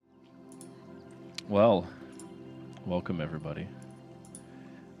Well, welcome everybody.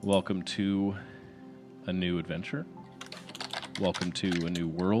 Welcome to a new adventure. Welcome to a new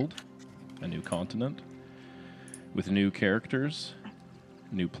world, a new continent, with new characters,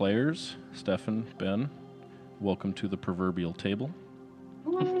 new players. Stefan, Ben, welcome to the proverbial table.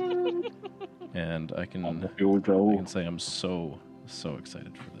 And I can say I'm so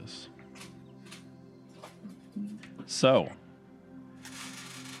excited for this. So,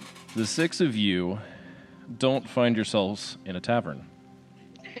 the six of you don't find yourselves in a tavern.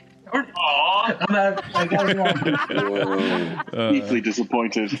 Deeply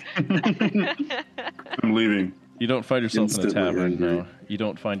disappointed. I'm leaving. You don't find yourself in a Instantly tavern, angry. no. You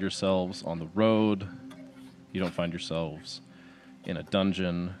don't find yourselves on the road. You don't find yourselves in a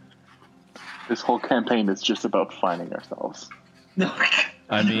dungeon. This whole campaign is just about finding ourselves.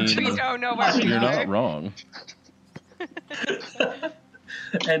 I mean, We don't know where we you're are. not wrong.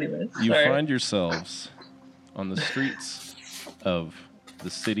 Anyways, You sorry. find yourselves on the streets of the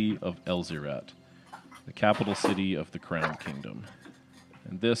city of Elzirat, the capital city of the Crown Kingdom.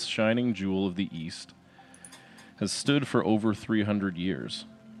 And this shining jewel of the East has stood for over 300 years,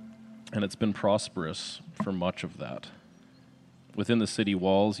 and it's been prosperous for much of that. Within the city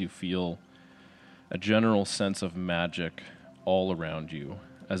walls, you feel a general sense of magic all around you,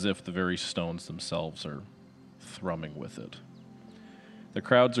 as if the very stones themselves are thrumming with it. The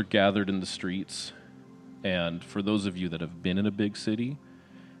crowds are gathered in the streets, and for those of you that have been in a big city,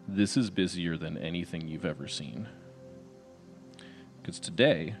 this is busier than anything you've ever seen. Because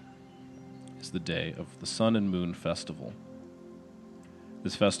today is the day of the Sun and Moon Festival.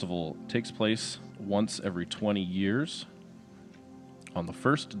 This festival takes place once every 20 years on the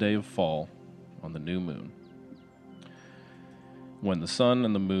first day of fall on the new moon. When the sun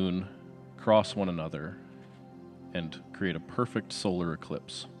and the moon cross one another and create a perfect solar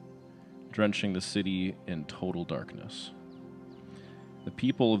eclipse, drenching the city in total darkness. The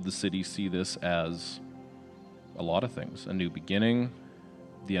people of the city see this as a lot of things. A new beginning,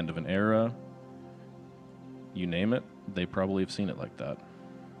 the end of an era, you name it, they probably have seen it like that.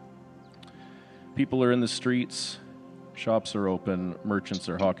 People are in the streets, shops are open, merchants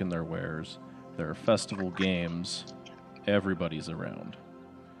are hawking their wares, there are festival games, everybody's around.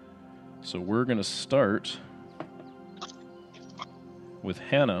 So we're going to start with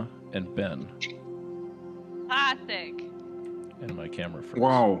Hannah and Ben. Classic. And my camera first.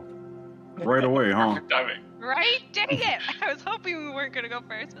 Wow. Right away, huh? Right? Dang it! I was hoping we weren't going to go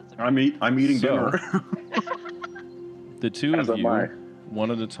first. I'm eating So- dinner. The two As of am you, I. one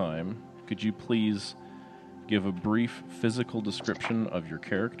at a time, could you please give a brief physical description of your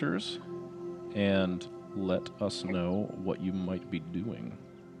characters and let us know what you might be doing?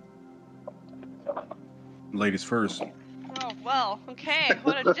 Ladies first. Oh, well, okay.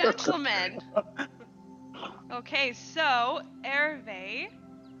 What a gentleman. Okay, so, Hervé,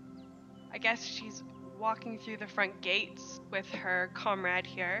 I guess she's walking through the front gates with her comrade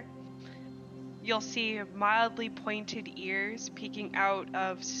here. You'll see mildly pointed ears peeking out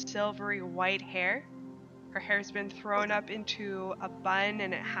of silvery white hair. Her hair's been thrown up into a bun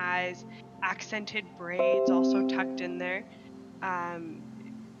and it has accented braids also tucked in there.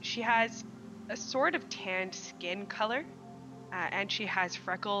 She has a sort of tanned skin color, and she has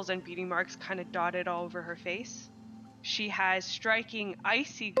freckles and beauty marks kind of dotted all over her face. She has striking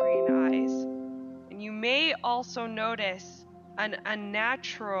icy green eyes, and you may also notice an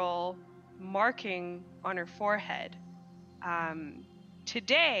unnatural marking on her forehead.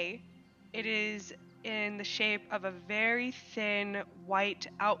 Today, it is in the shape of a very thin white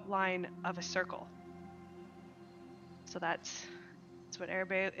outline of a circle. So that's what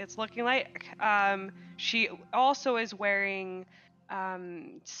Hervé it's looking like. She also is wearing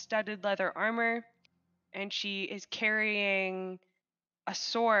studded leather armor, and she is carrying a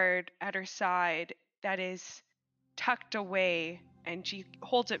sword at her side that is tucked away, and she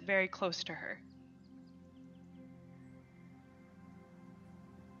holds it very close to her.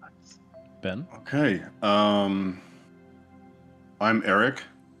 Ben? Okay. I'm Eric.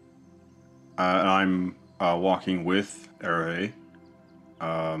 And I'm walking with Hervé.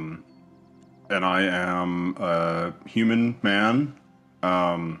 And I am a human man.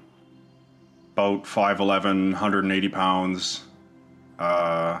 About 5'11", 180 pounds. And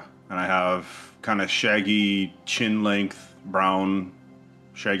I have kind of shaggy, chin-length, brown,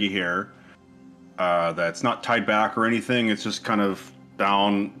 shaggy hair. That's not tied back or anything. It's just kind of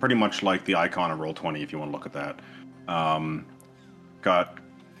down, pretty much like the icon of Roll20, if you want to look at that. Got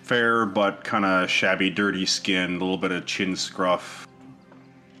fair but kind of shabby, dirty skin, a little bit of chin scruff,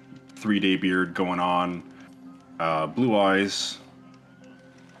 3-day beard going on, blue eyes.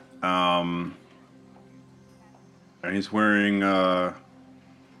 And he's wearing kind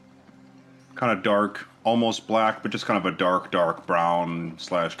of dark, almost black, but just kind of a dark brown /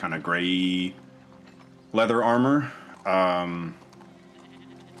 kind of gray leather armor,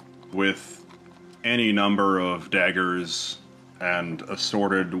 with any number of daggers and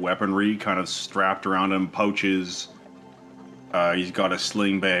assorted weaponry kind of strapped around him, pouches. He's got a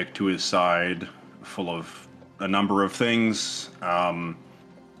sling bag to his side full of a number of things.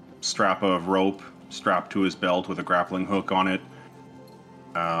 Strap of rope strapped to his belt with a grappling hook on it.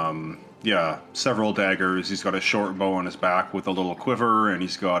 Several daggers. He's got a short bow on his back with a little quiver, and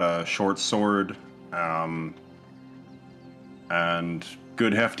he's got a short sword, and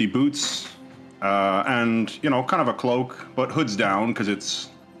good hefty boots, and kind of a cloak, but hood's down because it's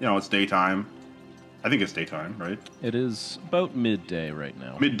daytime. I think it's daytime, right? It is about midday right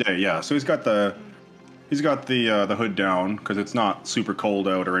now. Midday, yeah. So he's got the hood down because it's not super cold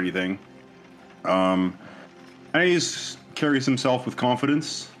out or anything. And he's carries himself with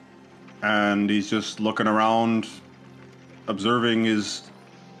confidence, and he's just looking around, observing his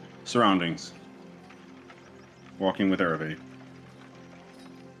surroundings, walking with Erve.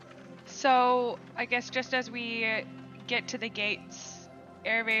 So, I guess just as we get to the gates,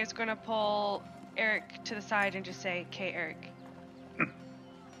 Erve is going to pull Eric to the side and just say, "Okay, Eric.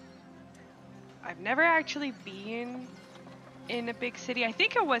 I've never actually been in a big city. I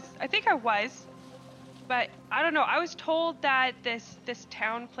think I was, but I don't know. I was told that this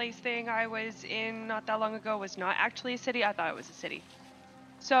town place thing I was in not that long ago was not actually a city. I thought it was a city.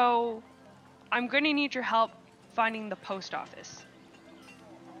 So, I'm going to need your help finding the post office."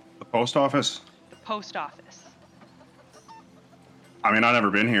 The post office? The post office. I mean, I've never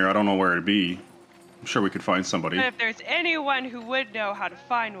been here. I don't know where it'd be. I'm sure we could find somebody. And if there's anyone who would know how to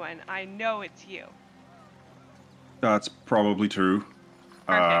find one, I know it's you. That's probably true.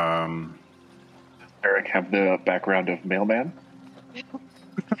 Perfect. Eric have the background of mailman.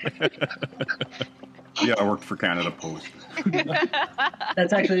 Yeah, I worked for Canada Post.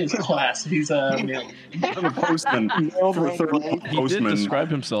 That's actually his class. He's a male. I'm a postman. For a third He postman. did describe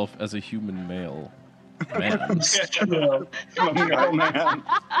himself as a human male man. True. I'm a mailman.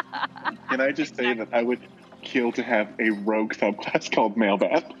 Can I just say that I would kill to have a rogue subclass called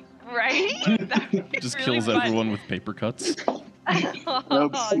mailman? Right? Just kills everyone with paper cuts.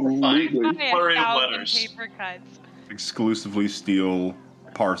 Absolutely. Flurry of letters. Paper cuts. Exclusively steal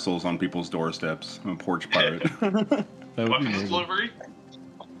parcels on people's doorsteps. I'm a porch pirate. That would be Weapons amazing. delivery?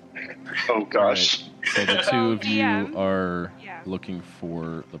 Oh gosh. So the two of you DM. are Yeah. looking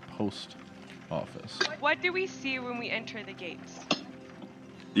for the post office. What do we see when we enter the gates?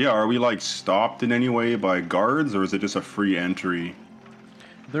 Yeah, are we stopped in any way by guards, or is it just a free entry?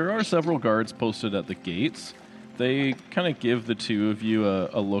 There are several guards posted at the gates. They kind of give the two of you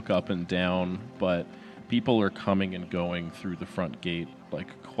a look up and down, but people are coming and going through the front gate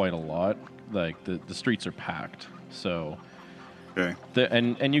quite a lot. The streets are packed. So, Okay.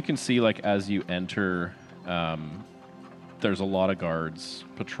 and you can see as you enter, there's a lot of guards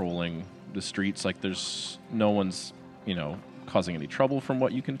patrolling the streets. There's no one's causing any trouble from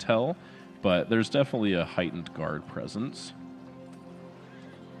what you can tell, but there's definitely a heightened guard presence.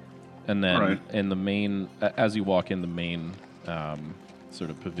 And then Right. in the main, as you walk in the main sort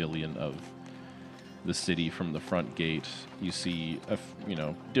of pavilion of the city from the front gate, you see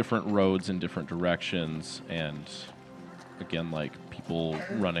different roads in different directions, and again people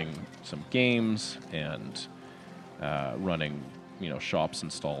running some games and running shops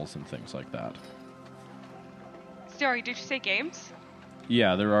and stalls and things like that. Sorry, did you say games?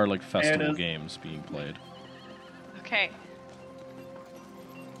 Yeah, there are festival is. games being played. Okay.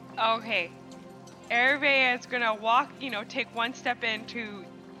 Okay. Erve is gonna walk, take one step into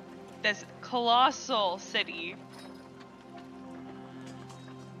this colossal city.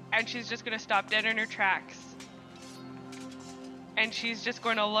 And she's just gonna stop dead in her tracks. And she's just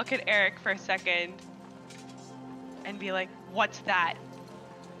gonna look at Eric for a second and be like, "What's that?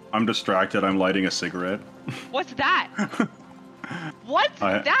 I'm distracted. I'm lighting a cigarette. What's that? What's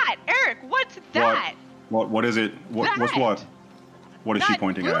that? Eric, what's that? What is it? What's That. what? What is she That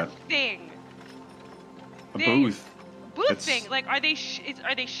pointing booth at? thing. A thing. booth. Booth It's- thing. Are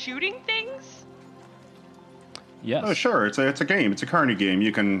they shooting things? Yes. Oh, sure. It's a game. It's a carny game.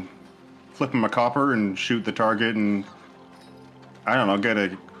 You can flip him a copper and shoot the target, and I don't know, get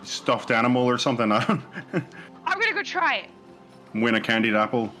a stuffed animal or something. I'm gonna go try it. Win a candied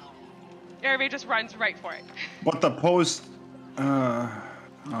apple. Erve just runs right for it. But the post.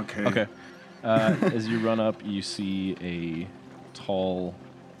 Okay. Okay. As you run up, you see a tall,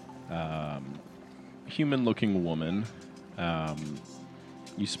 human-looking woman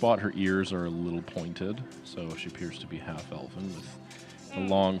You spot her ears are a little pointed, so she appears to be half-elven with a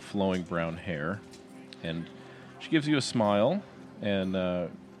long, flowing brown hair. And she gives you a smile and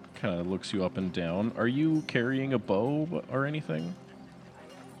kind of looks you up and down. Are you carrying a bow or anything?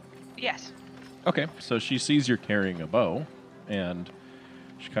 Yes. Okay, so she sees you're carrying a bow, and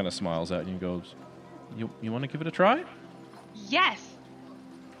she kind of smiles at you and goes, "You want to give it a try?" Yes.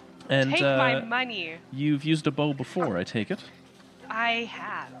 And Take my money. you've used a bow before, I take it. I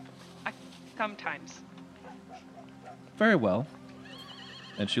have. Sometimes. Very well.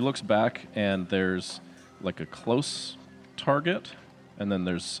 And she looks back, and there's like a close target, and then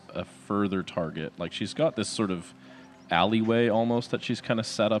there's a further target. Like she's got this sort of alleyway almost that she's kind of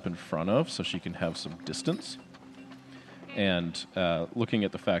set up in front of so she can have some distance. And looking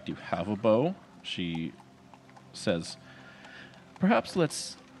at the fact you have a bow, she says, "Perhaps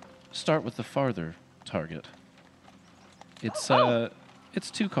let's start with the farther target. It's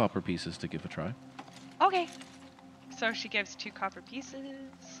 2 copper pieces to give a try." Okay. So she gives 2 copper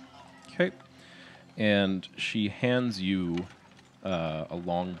pieces. Okay. And she hands you a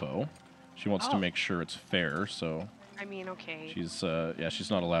long bow. She wants to Oh. make sure it's fair, so I mean, okay. she's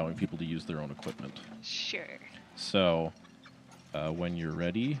not allowing people to use their own equipment. Sure. So, when you're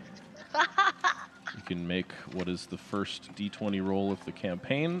ready, you can make what is the first D20 roll of the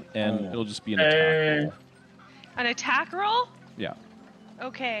campaign, and it'll just be an attack roll. An attack roll? Yeah.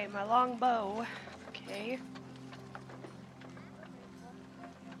 Okay, my long bow. Okay.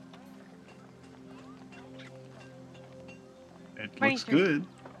 It 23. looks good.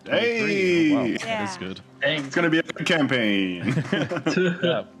 23. Oh, wow. Hey! That is Yeah. good. It's going to be a good campaign.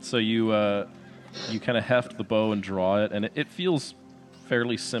 Yeah. So you kind of heft the bow and draw it, and it feels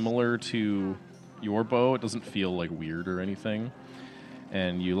fairly similar to your bow. It doesn't feel like weird or anything.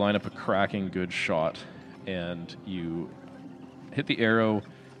 And you line up a cracking good shot, and you hit the arrow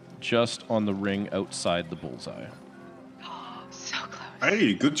just on the ring outside the bullseye. So close.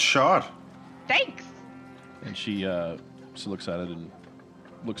 Hey, good shot. Thanks. And she looks at it and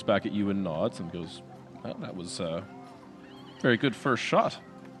looks back at you and nods and goes, "Well, that was a very good first shot."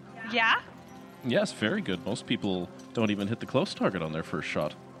 Yeah? Yes, very good. Most people don't even hit the close target on their first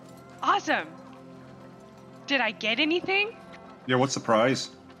shot. Awesome. Did I get anything? Yeah, what's the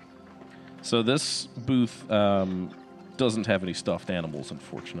prize? So this booth doesn't have any stuffed animals,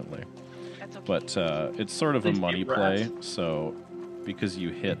 unfortunately. That's okay. But it's sort of a Please be money rats. play. So because you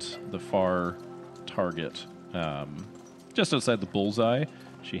hit the far target just outside the bullseye,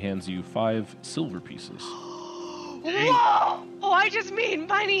 she hands you 5 silver pieces. Whoa! Oh, I just made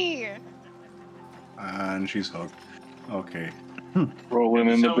money! And she's hooked. Okay. Rolling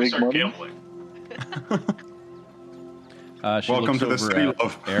in the So we big start money. gambling. She Welcome looks to the over city, at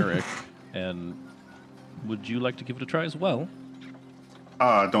love. Eric, and would you like to give it a try as well?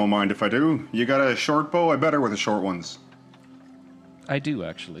 Don't mind if I do. You got a short bow? I better with the short ones. I do,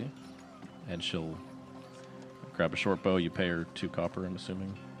 actually. And she'll grab a short bow. You pay her 2 copper, I'm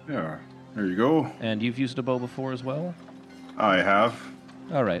assuming. Yeah. There you go. And you've used a bow before as well? I have.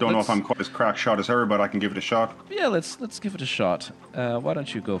 All right. Don't know if let's- I'm quite as crack shot as her, but I can give it a shot. Yeah, let's give it a shot. Why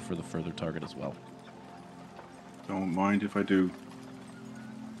don't you go for the further target as well? Don't mind if I do.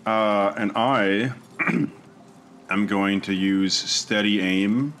 And I am going to use steady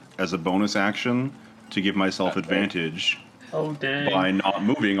aim as a bonus action to give myself advantage Oh, dang. by not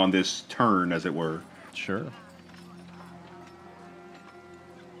moving on this turn, as it were. Sure.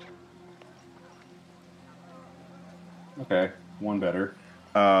 Okay, one better.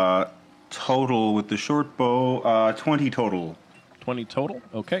 Total with the short bow, 20 total. 20 total?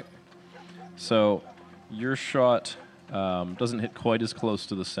 Okay. So your shot doesn't hit quite as close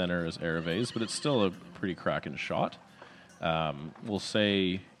to the center as Hervé's, but it's still a pretty cracking shot. We'll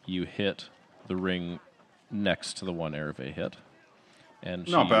say you hit the ring next to the one Hervé hit. And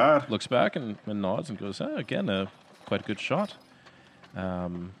she Not bad. looks back and nods and goes, again, quite a good shot.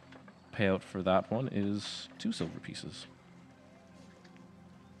 Payout for that one is 2 silver pieces.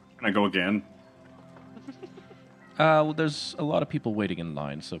 Can I go again? Well, there's a lot of people waiting in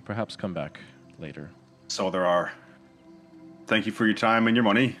line, so perhaps come back later. So there are. Thank you for your time and your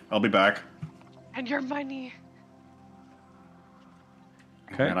money. I'll be back. And your money.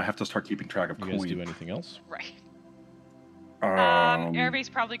 Okay. And I have to start keeping track of You coins. guys do anything else? Right. Um, Hervé's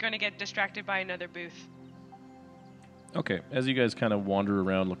probably going to get distracted by another booth. Okay, as you guys kind of wander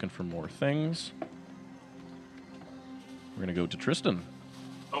around looking for more things, we're going to go to Tristan.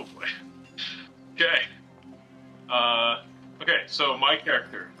 Oh boy. Okay. Okay, so my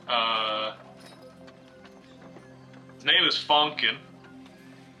character. His name is Fonkin.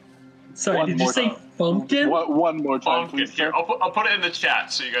 Sorry, One did you more say time. Funkin? One more time, Funkin. please, Here, sir. I'll put it in the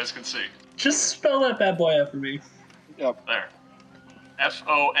chat so you guys can see. Just spell that bad boy out for me. Yep. There.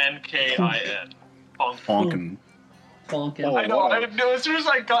 Fonkin. Funk. Fonkin. Funkin. Oh. I know. wow. I knew as soon as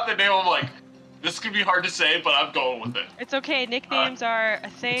I got the name, I'm like, this could be hard to say, but I'm going with it. It's okay. Nicknames are a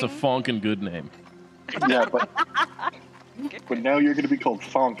thing. It's a funkin' good name. Yeah, but now you're going to be called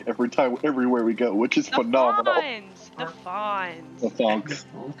Fonk everywhere we go, which is The phenomenal. Fawns. The Fawns. The Fonks.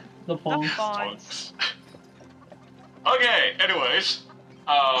 The The Funk. Fawns. Okay. Anyways,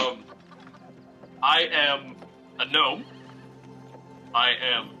 I am a gnome. I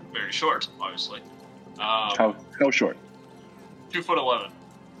am very short, obviously. How short? 2'11".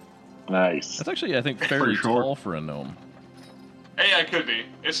 Nice. That's actually, I think, fairly short. tall for a gnome. Hey, I could be.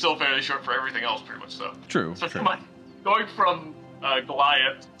 It's still fairly short for everything else, pretty much. So. True. So true. going from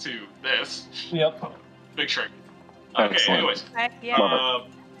Goliath to this, Yep. big shrink. Okay, Excellent. anyways. Heck yeah. Love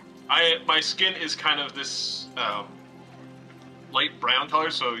My skin is kind of this light brown color,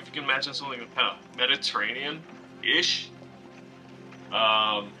 so if you can imagine something kind of Mediterranean-ish.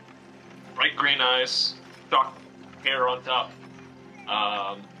 Bright green eyes, dark hair on top. And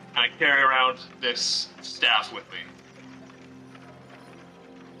I carry around this staff with me.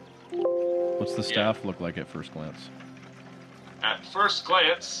 What's the staff look like at first glance? At first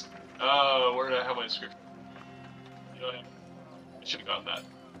glance, where did I have my description? You know, I should have gotten that.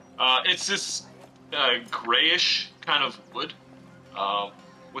 It's this grayish kind of wood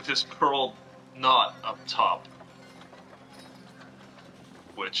with this curled knot up top.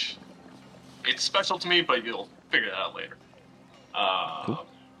 Which, it's special to me, but you'll figure that out later. Cool.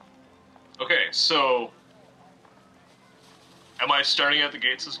 Okay, so, am I starting at the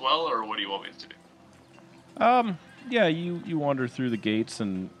gates as well, or what do you want me to do? Yeah, you wander through the gates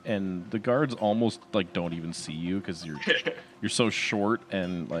and the guards almost like don't even see you because you're so short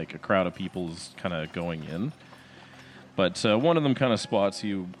and like a crowd of people is kind of going in. But one of them kind of spots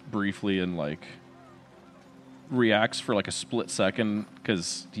you briefly and like reacts for like a split second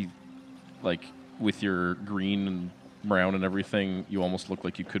because he like with your green and brown and everything, you almost look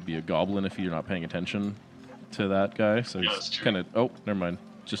like you could be a goblin if you're not paying attention to that guy. So Yeah, he's that's true. kind of never mind,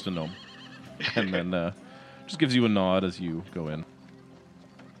 just a gnome, and then just gives you a nod as you go in.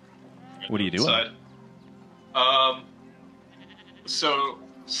 What are you doing? Inside. So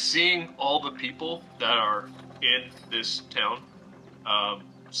seeing all the people that are in this town,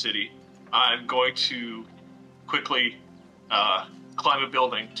 city, I'm going to quickly climb a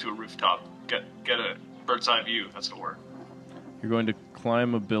building to a rooftop, get a bird's eye view, as it were. You're going to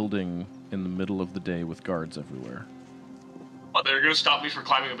climb a building in the middle of the day with guards everywhere. Oh, they're going to stop me from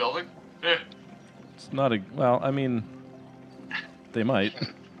climbing a building? Eh. It's not a well. I mean, they might.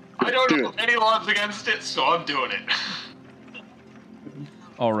 I don't Do know it. any laws against it, so I'm doing it.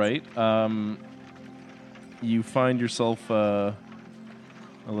 All right. You find yourself a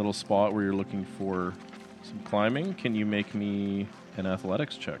little spot where you're looking for some climbing. Can you make me an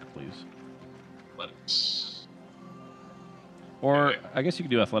athletics check, please? Let's... Or Okay. I guess you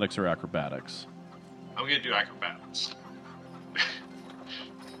could do athletics or acrobatics. I'm going to do acrobatics.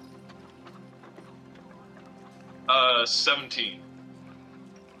 17.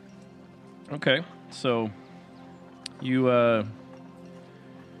 Okay, so you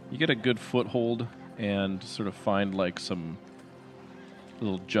get a good foothold and sort of find like some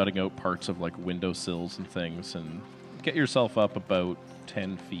little jutting out parts of like windowsills and things, and get yourself up about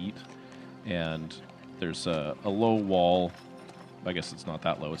 10 feet. And there's a low wall. I guess it's not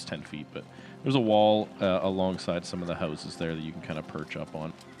that low; it's 10 feet, but there's a wall alongside some of the houses there that you can kind of perch up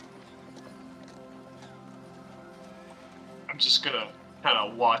on. I'm just gonna kind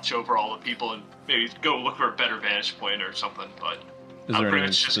of watch over all the people and maybe go look for a better vantage point or something, but Is I'm there pretty anything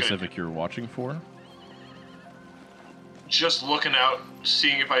much just gonna- specific you're watching for? just looking out,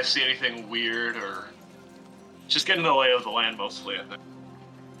 seeing if I see anything weird or just getting the lay of the land mostly, I think.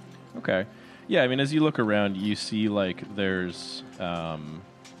 Okay. Yeah, I mean, as you look around, you see like there's,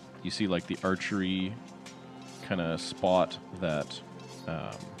 you see like the archery kind of spot that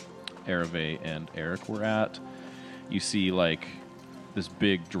Ereve and Eric were at. You see like this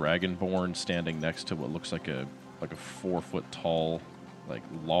big dragonborn standing next to what looks like a 4-foot tall like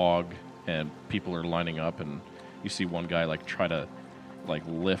log, and people are lining up, and you see one guy like try to like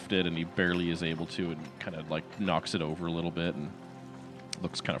lift it, and he barely is able to, and kind of like knocks it over a little bit, and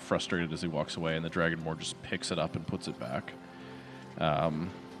looks kind of frustrated as he walks away, and the dragonborn just picks it up and puts it back. And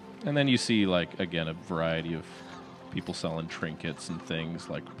then you see like again a variety of people selling trinkets and things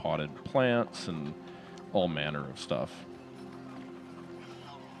like potted plants and all manner of stuff.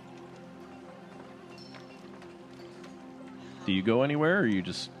 Do you go anywhere, or you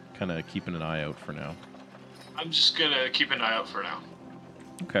just kind of keeping an eye out for now? I'm just gonna keep an eye out for now.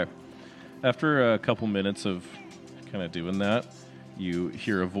 Okay. After a couple minutes of kind of doing that, you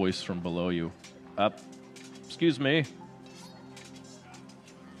hear a voice from below you. Excuse me.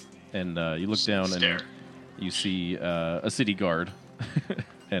 And you look down Stare. and you see a city guard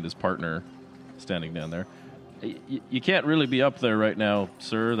and his partner standing down there. You can't really be up there right now,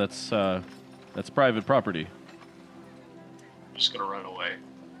 sir. That's private property. I'm just gonna run away.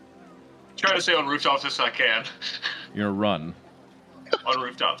 Try to stay on rooftops as I can. You're gonna run. On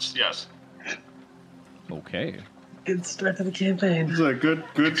rooftops, yes. Okay. Good start to the campaign. This is a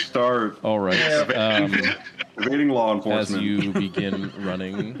good start. All right. Evading law As enforcement. you begin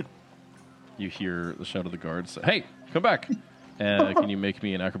running, you hear the shout of the guards. Hey, come back! Can you make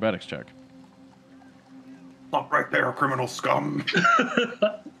me an acrobatics check? Stop right there, criminal scum.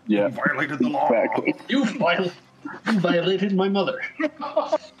 Yeah, You violated the law. exactly. You violated my mother.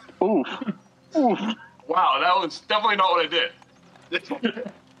 Oof. Oof. Wow, that was definitely not what I did.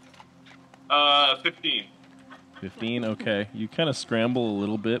 15. 15, okay. You kind of scramble a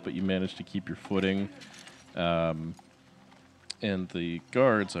little bit, but you manage to keep your footing. And the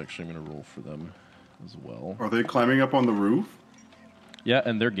guards, actually, I'm going to roll for them as well. Are they climbing up on the roof? Yeah,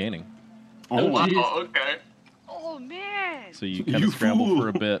 and they're gaining. Oh, Wow, Jeez. okay. Oh man. So you kind You of scramble fool. for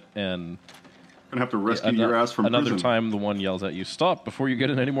a bit, and gonna have to rescue your ass from another prison. time the one yells at you, "Stop before you get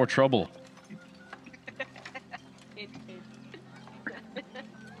in any more trouble."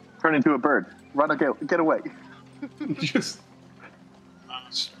 Turn into a bird. Run, get away. Just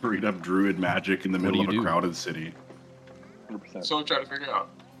straight up druid magic in the What do middle you of a do? crowded city. 100%. So I'm trying to figure out.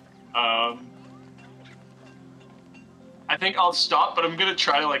 I think I'll stop, but I'm gonna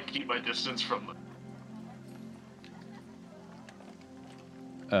try to like keep my distance from them.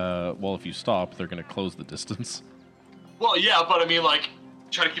 Well, if you stop, they're going to close the distance. Well, yeah, but I mean like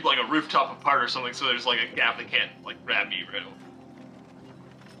try to keep like a rooftop apart or something, so there's like a gap they can't like grab me right away.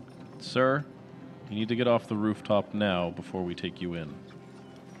 Sir, you need to get off the rooftop now before we take you in.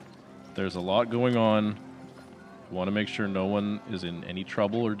 There's a lot going on. We want to make sure no one is in any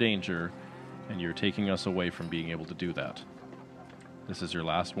trouble or danger, and you're taking us away from being able to do that. This is your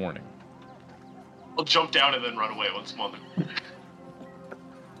last warning. I'll jump down and then run away once I'm on the.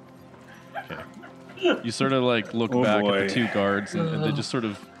 Okay. You sort of like look Oh, back boy. at the two guards, and they just sort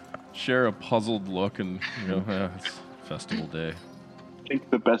of share a puzzled look, and it's festival day. I think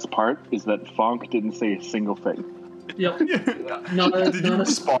the best part is that Fonk didn't say a single thing. Yep. Did Not a, you not a,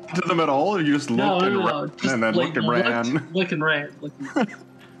 respond to them at all, or you just no, looked no, and no. ran Just and then like, looked and ran? Look and ran. Look and ran.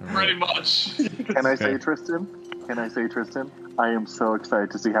 Pretty much. Can I say, Okay. Tristan? Can I say, Tristan? I am so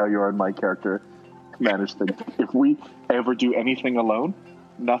excited to see how you and my character manage things. If we ever do anything alone,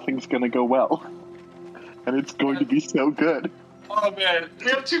 nothing's going to go well. And it's going to be so good. Oh man,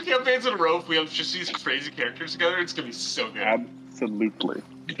 we have 2 campaigns in a row. If we have just these crazy characters together, it's gonna be so good. Absolutely.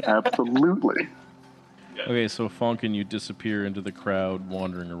 Absolutely. Okay, so Fonk and you disappear into the crowd,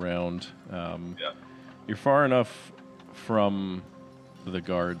 wandering around. Yeah. You're far enough from the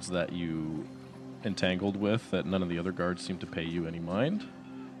guards that you entangled with that none of the other guards seem to pay you any mind,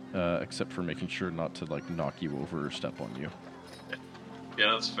 except for making sure not to like knock you over or step on you.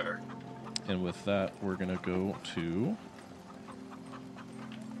 Yeah, that's fair. And with that, we're gonna go to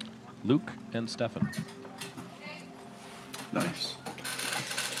Luke and Stefan. Nice.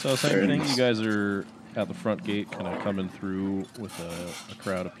 So same Very thing. nice. You guys are at the front gate, kind of coming through with a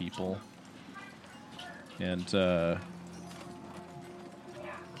crowd of people, and the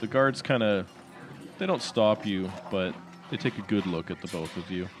guards they don't stop you, but they take a good look at the both of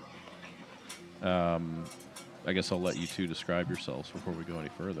you. I guess I'll let you two describe yourselves before we go any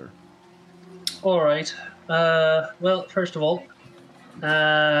further. All right. Well, first of all,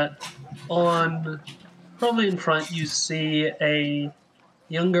 on probably in front you see a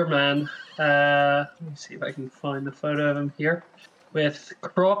younger man. Let me see if I can find the photo of him here, with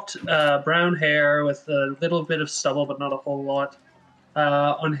cropped brown hair, with a little bit of stubble, but not a whole lot.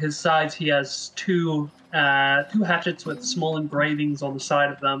 On his sides, he has two hatchets with small engravings on the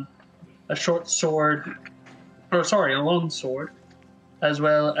side of them, a short sword, or sorry, a long sword, as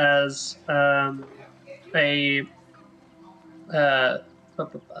well as some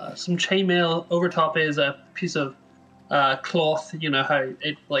chainmail. Over top is a piece of cloth. You know how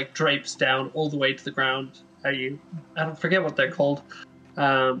it like drapes down all the way to the ground. I don't forget what they're called.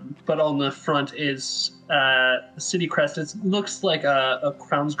 But on the front is a city crest. It looks like a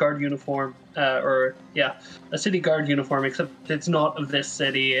Crown's Guard uniform, a city guard uniform, except it's not of this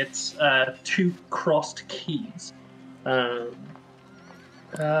city. It's 2 crossed keys. And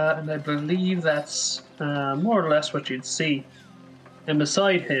I believe that's more or less what you'd see. And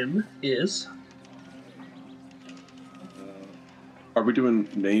beside him is... Are we doing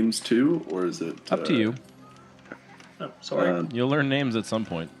names too, or is it Up to you. Oh, sorry. You'll learn names at some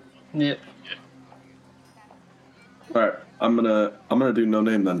point. Yeah. All right, I'm gonna do no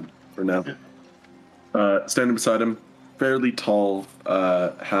name then for now. Standing beside him, fairly tall,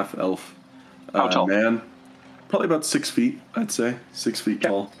 half elf How tall? man, probably about 6 feet, I'd say, 6 feet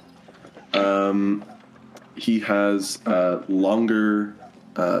tall. He has longer,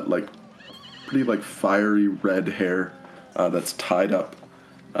 pretty fiery red hair that's tied up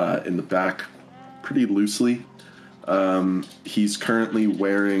in the back pretty loosely. He's currently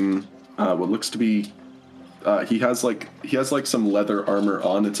wearing what looks to be he has some leather armor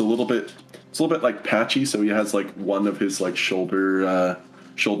on. It's a little bit like patchy, so he has like one of his like shoulder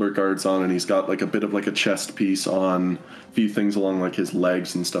guards on, and he's got like a bit of like a chest piece on, a few things along like his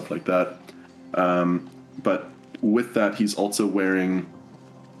legs and stuff like that. But with that, he's also wearing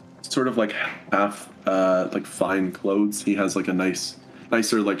sort of like half like fine clothes. He has like a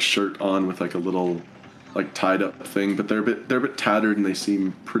nicer like shirt on with like a little like tied up thing, but they're a bit tattered and they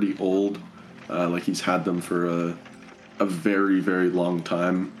seem pretty old. Like he's had them for a very, very long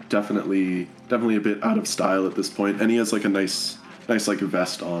time. Definitely a bit out of style at this point. And he has like a nice like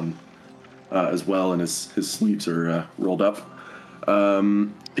vest on as well, and his sleeves are rolled up.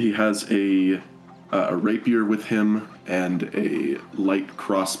 He has a rapier with him and a light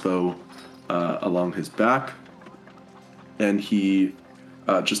crossbow along his back, and he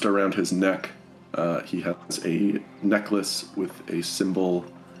just around his neck he has a necklace with a symbol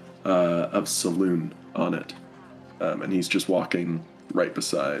of Saloon on it, and he's just walking right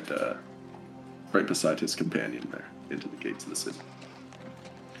beside his companion there into the gates of the city.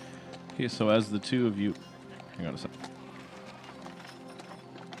 Okay, so as the two of you... Hang on a second.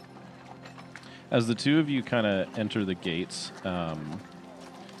 As the two of you kind of enter the gates,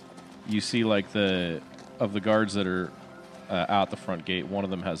 you see like the guards that are out the front gate, one of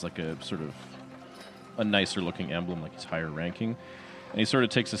them has like a sort of a nicer looking emblem, like he's higher ranking. And he sort of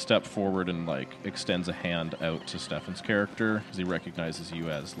takes a step forward and like extends a hand out to Stefan's character because he recognizes you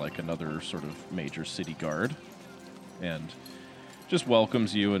as like another sort of major city guard, and just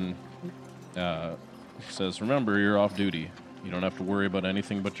welcomes you and says, "Remember, you're off duty. You don't have to worry about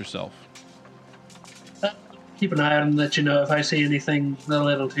anything but yourself." Keep an eye on him, let you know if I see anything a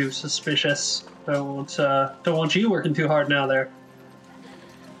little too suspicious. Don't want you working too hard now there.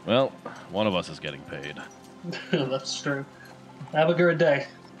 Well, one of us is getting paid. That's true. Have a good day.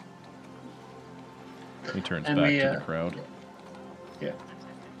 He turns And back we, to the crowd.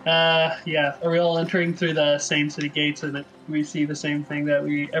 Yeah. Are we all entering through the same city gates, and we see the same thing that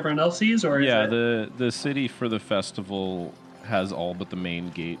everyone else sees, or Yeah, is it... the city for the festival has all but the main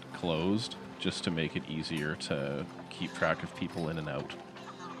gate closed, just to make it easier to keep track of people in and out.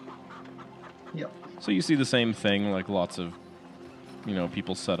 Yep. So you see the same thing, like lots of,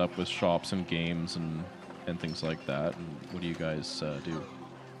 people set up with shops and games and things like that. And what do you guys do?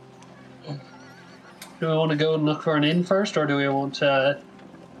 Do we want to go and look for an inn first, or do we want to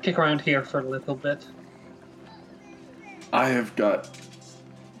kick around here for a little bit? I have got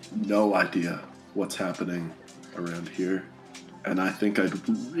no idea what's happening around here, and I think I'd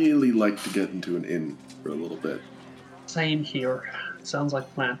really like to get into an inn for a little bit. Same here. Sounds like a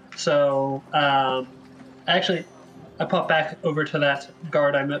plan. So, actually, I popped back over to that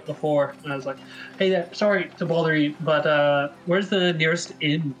guard I met before, and I was like, "Hey, sorry to bother you, but where's the nearest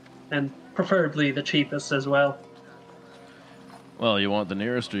inn? And preferably the cheapest as well." Well, you want the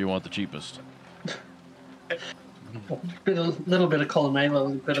nearest or you want the cheapest? Little bit of column A, little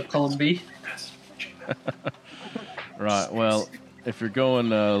bit of column B. Right, well, if you're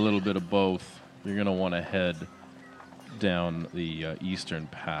going a little bit of both, you're going to want to head down the eastern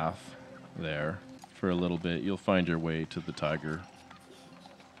path there for a little bit. You'll find your way to the Tiger.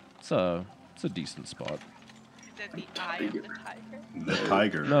 It's a decent spot. Is it the eye of the tiger? The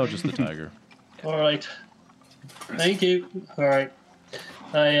tiger. No, just the Tiger. All right. Thank you. All right.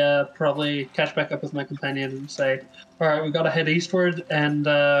 I probably catch back up with my companion and say, "All right, we've got to head eastward, and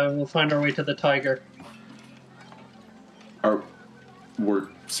we'll find our way to the Tiger." We're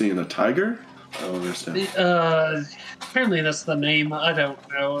seeing a tiger? I don't understand. Apparently that's the name. I don't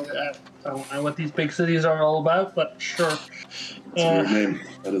know. I don't know what these big cities are all about, but sure. It's a weird name.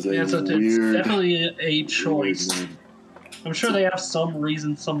 That is a It's weird... definitely a choice. weird name. I'm sure they have some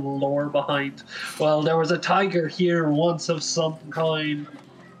reason, some lore behind. Well, there was a tiger here once of some kind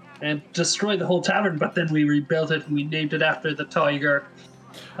and destroyed the whole tavern, but then we rebuilt it and we named it after the tiger.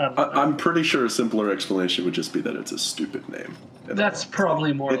 I'm pretty sure a simpler explanation would just be that it's a stupid name. That's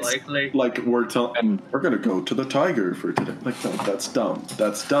probably more It's likely. Like we're gonna go to the tiger for today. Like no, that's dumb.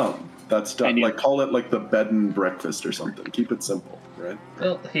 That's dumb. That's dumb. And you- Like call it like the bed and breakfast or something. Keep it simple, right?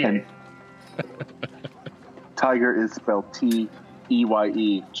 Well, here. And Tiger is spelled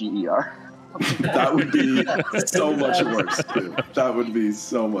T-E-Y-E-G-E-R. That would be so much worse, too. That would be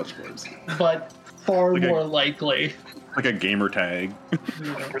so much worse. But far Like a- more likely. Like a gamer tag. You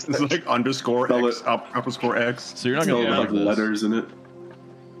know. It's like underscore Spell X, it. underscore X. So you're not So going to like have this. letters in it.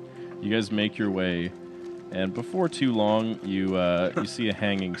 You guys make your way, and before too long, you see a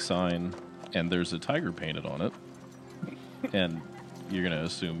hanging sign, and there's a tiger painted on it. And you're gonna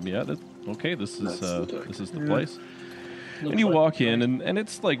assume, yeah, okay, this is That's the tiger. this is the Yeah. place. Looks And you like- walk in, and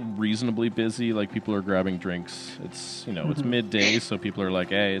it's like reasonably busy. Like people are grabbing drinks. It's it's midday, so people are like,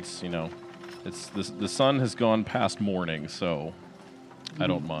 hey, it's the sun has gone past morning, so I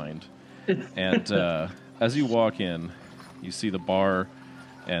don't mind. And as you walk in, you see the bar,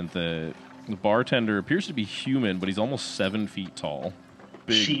 and the bartender appears to be human, but he's almost 7 feet tall,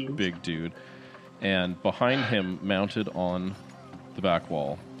 Jeez. big dude. And behind him, mounted on the back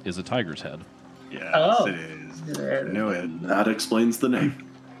wall, is a tiger's head. Yes, Oh. it is. Yeah. Knew it. That explains the name.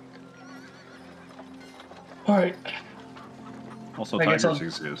 All right. Also, I guess tigers I'll-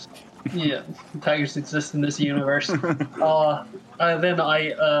 exist. Yeah, tigers exist in this universe. Then I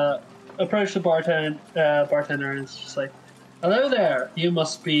approach the bartender, and it's just like, "Hello there. You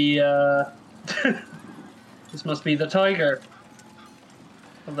must be this must be the tiger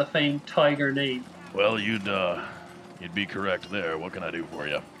of the famed tiger name." Well, you'd be correct there. What can I do for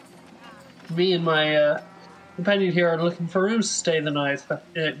you? Me and my companion here are looking for rooms to stay the night.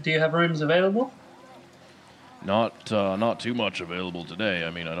 Do you have rooms available? Not too much available today.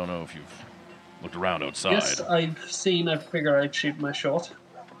 I mean, I don't know if you've looked around outside. Yes, I've seen. I figure I'd shoot my shot.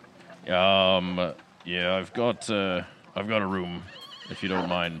 Yeah, I've got a room, if you don't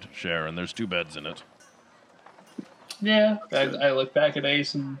mind sharing. There's 2 beds in it. Yeah, I look back at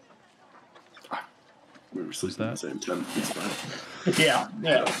Ace and We were sleeping at the same time. It's fine. yeah.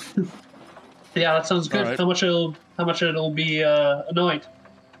 Yeah, that sounds good. All right. How much it'll be a night?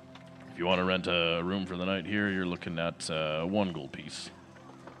 If you want to rent a room for the night here, you're looking at 1 gold piece.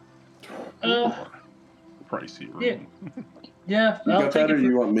 Pricey room. Yeah. Yeah, You I'll got take that, or it.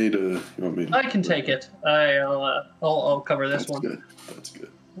 you want me to? I can take it. I'll cover this That's one. good. That's good.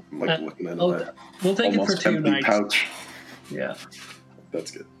 I'm like looking at I'll- that We'll take it for almost 2 empty nights. pouch. Yeah.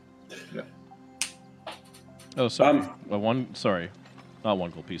 That's good. Oh, sorry. Um, Sorry, not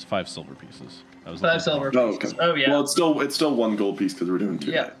 1 gold piece. 5 silver pieces. I was 5 looking silver Oh, pieces. okay. Oh yeah. Well, it's still 1 gold piece because we're doing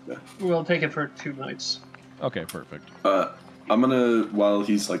 2. Yeah. Yeah. We'll take it for 2 nights. Okay, perfect. I'm gonna, while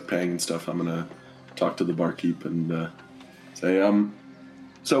he's like paying and stuff, I'm gonna talk to the barkeep and say,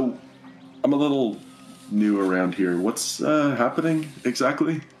 so I'm a little new around here. What's happening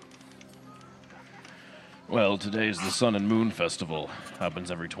exactly? Well, today's the Sun and Moon Festival. Happens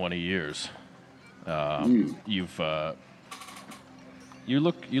every 20 years. You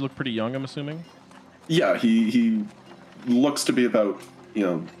look pretty young, I'm assuming. Yeah, he looks to be about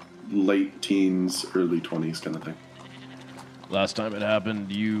late teens, early 20s kind of thing. Last time it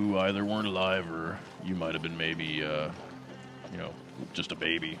happened, you either weren't alive or you might have been maybe, just a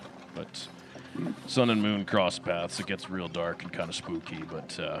baby. But Sun and Moon cross paths. It gets real dark and kind of spooky,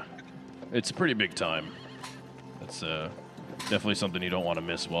 but it's a pretty big time. It's definitely something you don't want to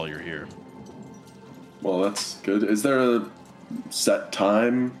miss while you're here. Well, that's good. Is there a set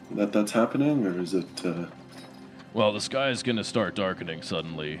time that's happening, or is it? Well, the sky is going to start darkening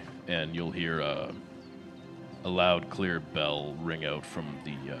suddenly, and you'll hear a loud, clear bell ring out from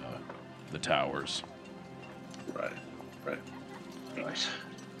the towers. Right. Right.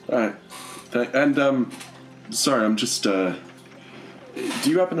 All right. And sorry, I'm just. Do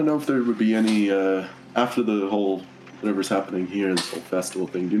you happen to know if there would be any after the whole whatever's happening here, this whole festival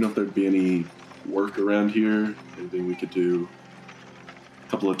thing? Do you know if there'd be any work around here? Anything we could do?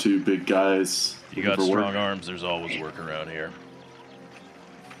 A couple of 2 big guys. You got looking for strong work? arms. There's always work around here.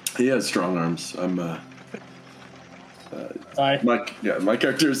 He has strong arms. I'm. Aye. My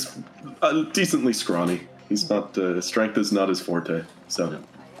character's decently scrawny. He's not. Strength is not his forte. So.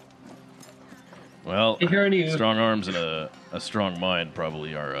 Well, You hear any- strong arms and a strong mind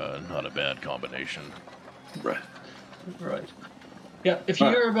probably are not a bad combination. Right. Right. Yeah. If you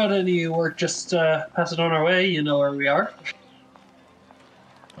Alright. hear about any work, just pass it on our way. You know where we are.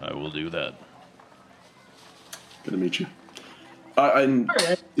 I will do that. Good to meet you. I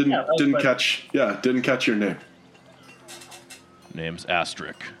Alright, didn't yeah, that was didn't fine. catch. Yeah, didn't catch your name. Name's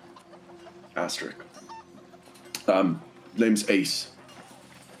Astric. Asterisk. Name's Ace.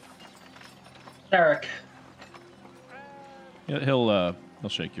 Eric. Yeah, he'll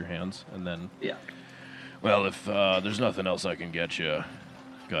shake your hands, and then, Yeah. well, if there's nothing else I can get you,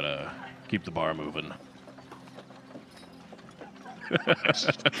 gotta keep the bar moving.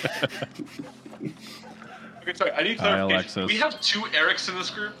 Okay, sorry, I need Hi, clarification. Alexis. We have 2 Erics in this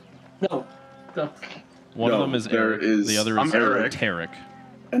group? No. No. One of No, them is there Eric, is- the other I'm is Eric. Tarek.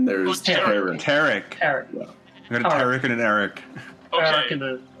 And there's Tarek. Tarek. Tarek. Eric. I got a Tarek and an Eric. Eric Okay, and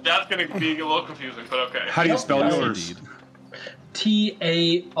a that's gonna be a little confusing, but okay. How do you Nope. spell Yes, yours? Indeed.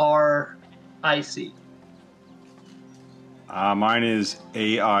 T-A-R-I-C. Mine is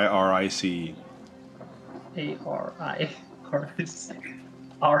AIRIC. A-R-I-R-I-C.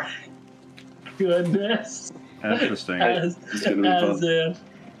 R. Goodness. Interesting. As, It's gonna be as fun. if.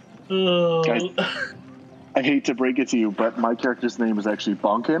 Oh. Guys. I hate to break it to you, but my character's name is actually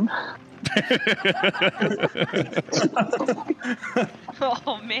Bonkin.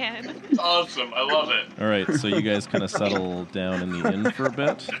 Oh man. It's awesome. I love it. All right, so you guys kind of settle down in the inn for a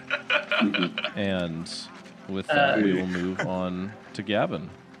bit, and with that, we will move on to Gavin.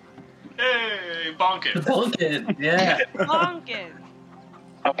 Hey, bonkin. Pumpkin. Yeah. Bonkin.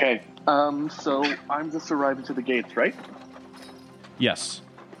 Okay, so I'm just arriving to the gates, right? Yes.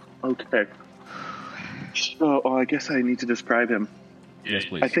 Okay. So, I guess I need to describe him. Yes,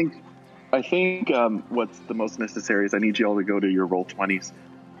 please. I think what's the most necessary is I need you all to go to your roll 20s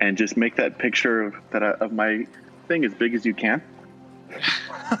and just make that picture of my thing as big as you can.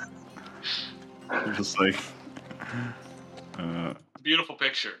 Just like. Beautiful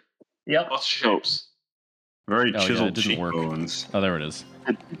picture. Yep. Lots of shapes. Very Oh, yeah, chiseled it didn't work. cheekbones. Oh, there it is.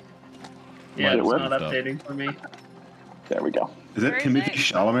 Yeah, It it's worked. not updating for me. There we go. Is Where it is Timothy it?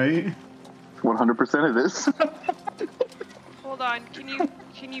 Chalamet? 100% of this. Hold on.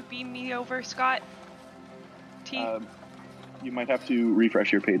 Can you beam me over, Scott? T. You might have to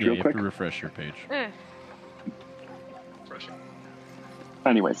refresh your page Yeah, real you quick. have to refresh your page. Refreshing.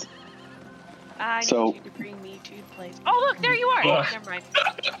 Anyways, I So- need you to bring me to the place. Oh, look, there you are. Oh. Never mind.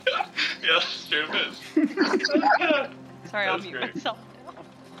 Yeah, straight up is. Sorry, I'll That's mute great. myself.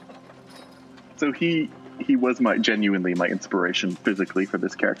 so he was genuinely my inspiration physically for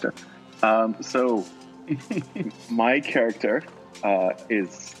this character. So my character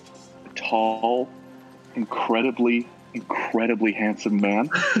is a tall, incredibly handsome man.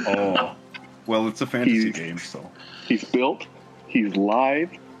 Oh. Well, it's a fantasy He's- game, so. He's built. He's live.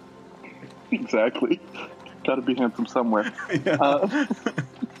 Exactly. Got to be handsome somewhere.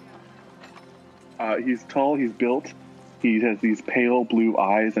 He's tall. He's built. He has these pale blue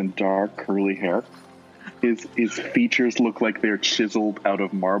eyes and dark curly hair. His features look like they're chiseled out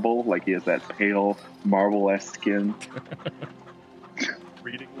of marble. Like he has that pale marble-esque skin.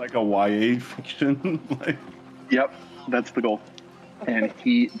 Reading like a YA fiction. Like, Yep, that's the goal. And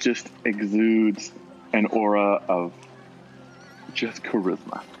he just exudes an aura of just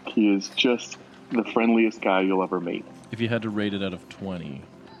charisma. He is just the friendliest guy you'll ever meet. If you had to rate it out of 20,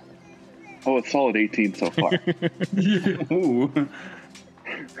 Oh, it's solid 18 so far. ooh.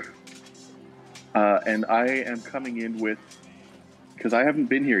 And I am coming in with, because I haven't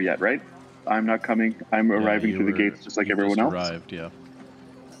been here yet, right? I'm not coming. I'm yeah, arriving you through the were- gates just like you everyone just else. Arrived, yeah.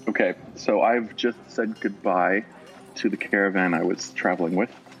 Okay, so I've just said goodbye to the caravan I was traveling with.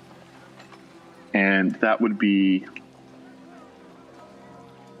 And that would be...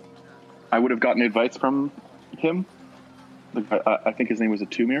 I would have gotten advice from him. I think his name was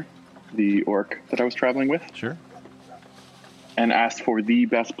Atumir, the orc that I was traveling with, Sure. and asked for the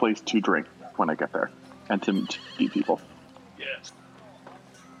best place to drink when I get there and to meet people. Yes.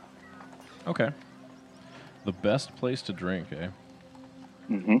 Okay. The best place to drink, eh?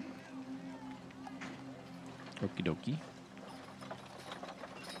 Mm-hmm. Okie dokie.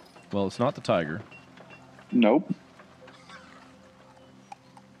 Well, it's not the Tiger. Nope.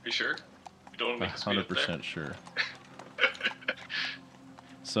 You sure? You don't want to make us 100% sure.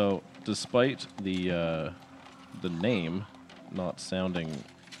 So, despite the name not sounding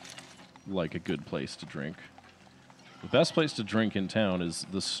like a good place to drink, the best place to drink in town is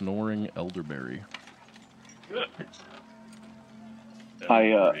the Snoring Elderberry. Good.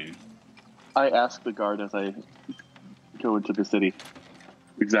 I asked the guard as I go into the city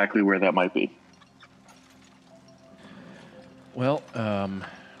exactly where that might be. Well,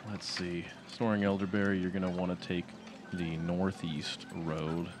 let's see. Snoring Elderberry, you're going to want to take the northeast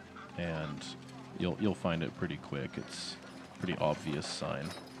road, and you'll find it pretty quick. It's a pretty obvious sign.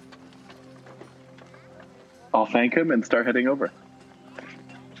 I'll thank him and start heading over.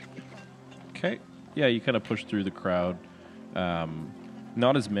 Okay. Yeah, you kind of push through the crowd.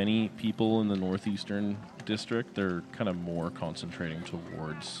 Not as many people in the northeastern district. They're kind of more concentrating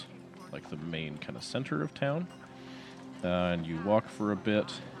towards like the main kind of center of town. And you walk for a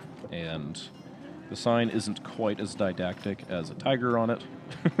bit, and the sign isn't quite as didactic as a tiger on it,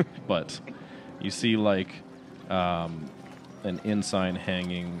 but you see like an inn sign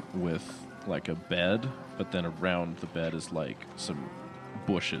hanging with like a bed, but then around the bed is like some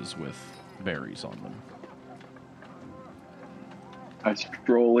bushes with berries on them. I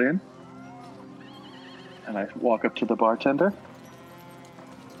stroll in, and I walk up to the bartender.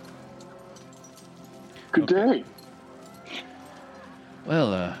 Good day.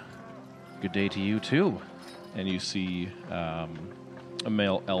 Well, good day to you too. And you see a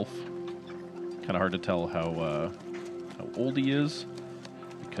male elf. Kind of hard to tell how old he is,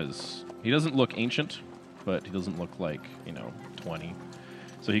 because he doesn't look ancient, but he doesn't look like, 20.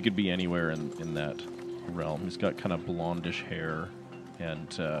 So he could be anywhere in that realm. He's got kind of blondish hair,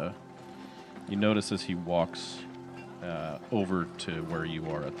 and you notice as he walks over to where you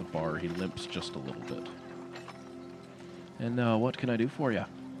are at the bar, he limps just a little bit. And what can I do for you?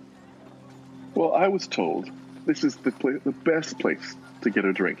 Well, I was told this is the best place to get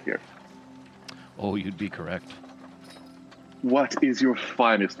a drink here. Oh, you'd be correct. What is your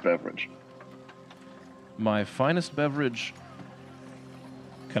finest beverage? My finest beverage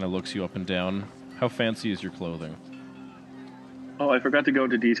kind of looks you up and down. How fancy is your clothing? Oh, I forgot to go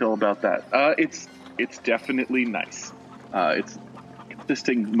into detail about that. It's definitely nice. It's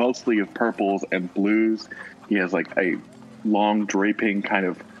consisting mostly of purples and blues. He has like a long draping kind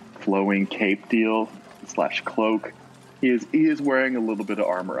of flowing cape deal / cloak. He is wearing a little bit of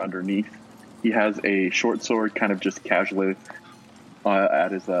armor underneath. He has a short sword kind of just casually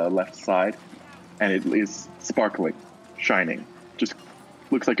at his left side, and it is sparkling, shining, just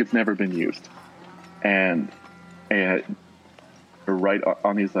looks like it's never been used. And right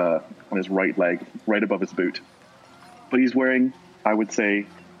on his right leg, right above his boot. But he's wearing, I would say,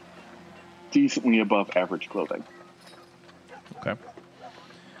 decently above average clothing. Okay.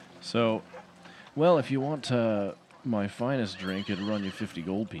 So, well, if you want my finest drink, it'd run you 50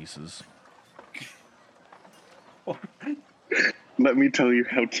 gold pieces. Let me tell you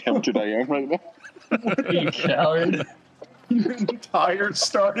how tempted I am right now. You coward. Your entire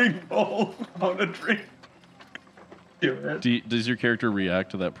starting bowl on a drink. Do it. Does your character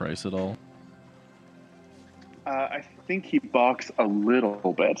react to that price at all? I think he balks a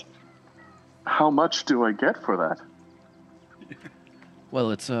little bit. How much do I get for that?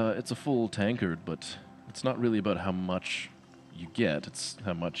 Well, it's a full tankard, but it's not really about how much you get. It's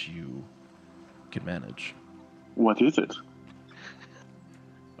how much you can manage. What is it?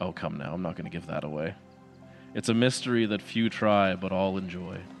 Oh, come now. I'm not going to give that away. It's a mystery that few try, but all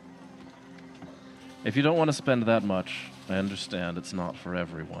enjoy. If you don't want to spend that much, I understand it's not for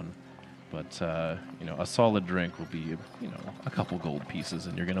everyone. But, a solid drink will be, a couple gold pieces,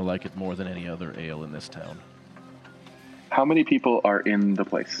 and you're going to like it more than any other ale in this town. How many people are in the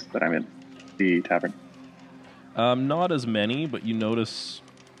place that I'm in, the tavern? Not as many, but you notice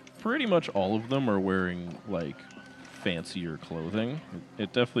pretty much all of them are wearing, fancier clothing.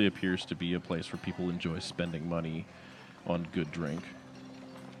 It definitely appears to be a place where people enjoy spending money on good drink.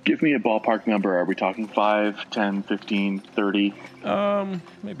 Give me a ballpark number. Are we talking 5, 10, 15, 30?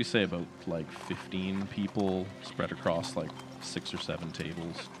 Maybe say about 15 people spread across 6 or 7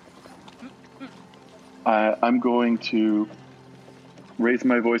 tables. I'm going to raise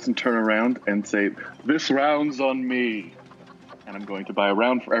my voice and turn around and say, "This round's on me," and I'm going to buy a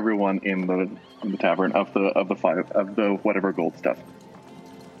round for everyone in the tavern of the whatever gold stuff.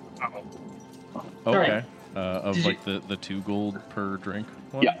 Okay. Right. The 2 gold per drink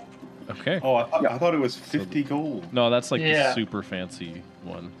one? Yeah. Okay. Oh, I thought it was 50 gold. No, that's the Yeah. super fancy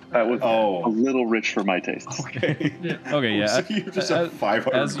one. That was Oh. a little rich for my tastes. Okay. Okay, yeah. So you just have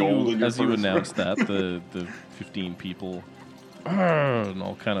 500 gold in your as you purse. announced that, the 15 people and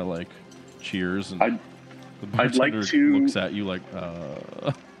all kind of cheers, and I'd the like bartender to- looks at you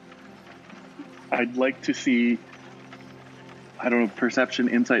I'd like to see, I don't know, perception,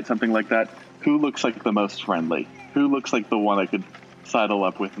 insight, something like that. Who looks like the most friendly? Who looks like the one I could sidle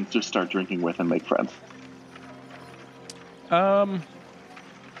up with and just start drinking with and make friends?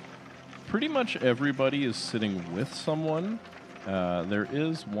 Pretty much everybody is sitting with someone. There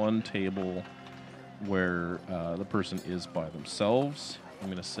is one table where the person is by themselves. I'm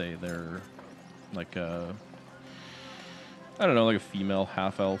going to say they're a female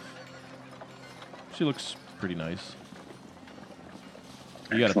half-elf. She looks pretty nice.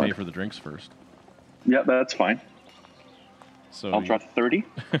 You got to pay Excellent. for the drinks first. Yeah, that's fine. So I'll drop 30.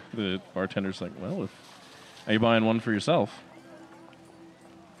 the bartender's like, well, are you buying one for yourself?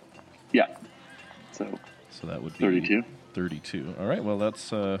 Yeah. So So that would be 32. 32. All right. Well,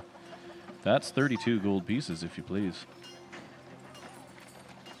 that's That's 32 gold pieces, if you please.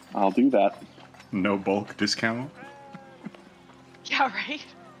 I'll do that. No bulk discount. Yeah, right.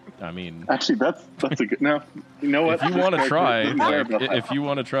 I mean, Actually, that's a good. No, you know what? if you want to try, Doesn't care about that. if you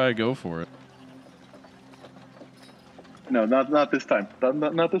want to try, go for it. No, not this time.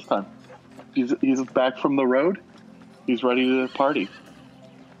 Not this time. He's back from the road. He's ready to party.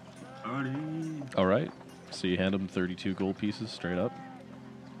 All right. So you hand him 32 gold pieces straight up.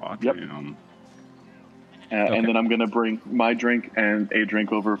 Yep. And then I'm gonna bring my drink and a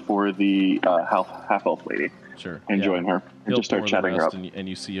drink over for the half elf lady Sure. and yeah. join her and He'll just start pour the chatting her rest, up. and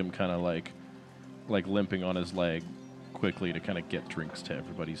you see him kind of like limping on his leg quickly to kind of get drinks to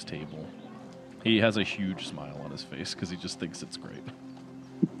everybody's table. He has a huge smile on his face because he just thinks it's great.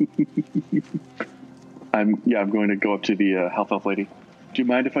 I'm going to go up to the half elf lady. Do you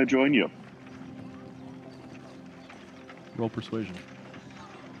mind if I join you? Roll persuasion.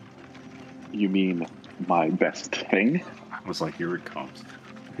 You mean my best thing? I was like, here it comes.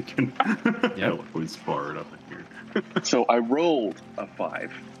 Yep. Eloquence fired up in here. So I rolled a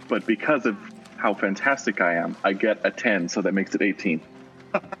 5, but because of how fantastic I am, I get a 10, so that makes it 18.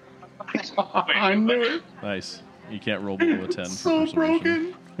 I knew it. Nice. You can't roll below a 10 It's for so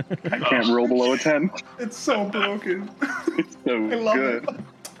persuasion. broken. I can't roll below a 10. It's so broken. It's so love good. it.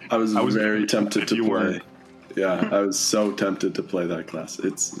 I was very tempted to You play. were. Yeah, I was so tempted to play that class.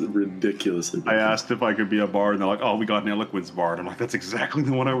 It's ridiculously I broken. asked if I could be a bard, and they're like, "Oh, we got an eloquence bard." I'm like, "That's exactly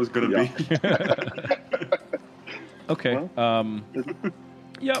the one I was gonna be." Okay. Well,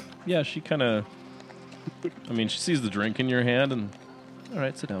 Yep. Yeah, she kind of... I mean, she sees the drink in your hand and... All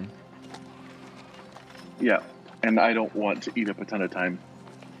right, sit down. Yeah, and I don't want to eat up a ton of time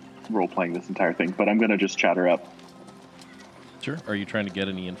role-playing this entire thing, but I'm going to just chat her up. Sure. Are you trying to get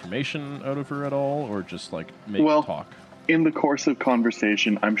any information out of her at all, or just, like, make Well- talk? In the course of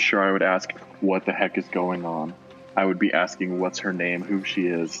conversation, I'm sure I would ask, what the heck is going on? I would be asking what's her name, who she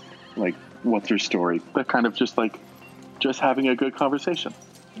is, like, what's her story? That kind of just having a good conversation.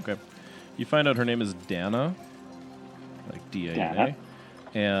 Okay. You find out her name is Dana, like D-A-N-A. Dana.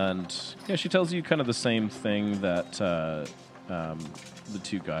 And, yeah, she tells you kind of the same thing that the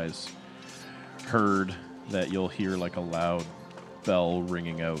two guys heard, that you'll hear, like, a loud bell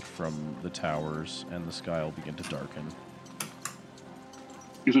ringing out from the towers, and the sky will begin to darken.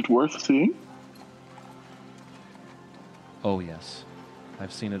 Is it worth seeing? Oh, yes.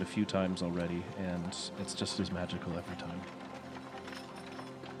 I've seen it a few times already, and it's just as magical every time.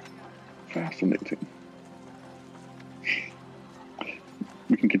 Fascinating.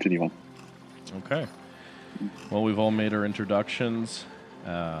 We can continue on. Okay. Well, we've all made our introductions,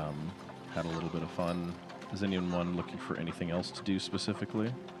 had a little bit of fun. Is anyone looking for anything else to do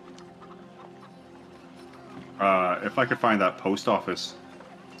specifically? If I could find that post office.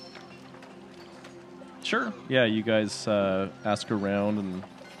 Sure. Yeah, you guys ask around and...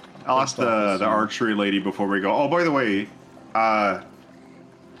 I'll ask Post office the and- archery lady before we go. Oh, by the way, do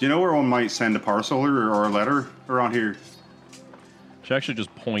you know where one might send a parcel or a letter around here? She actually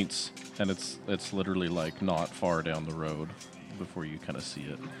just points, and it's literally, like, not far down the road before you kind of see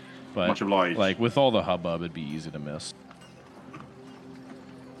it. But, Much obliged. like, with all the hubbub, it'd be easy to miss.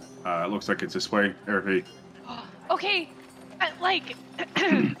 It looks like it's this way. RP. Okay, I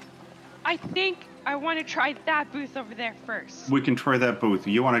think I want to try that booth over there first. We can try that booth.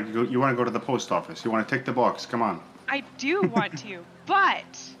 You want to go? You want to go to the post office? You want to take the box? Come on. I do want to,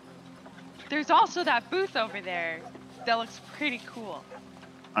 but there's also that booth over there that looks pretty cool.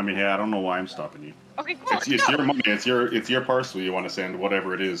 I mean, hey, I don't know why I'm stopping you. Okay, cool. It's let's go. your money. It's your parcel. You want to send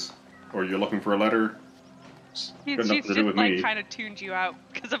whatever it is, or you're looking for a letter. She's got nothing to do just with like me. kind of tuned you out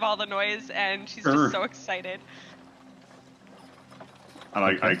because of all the noise, and she's Sure. just so excited.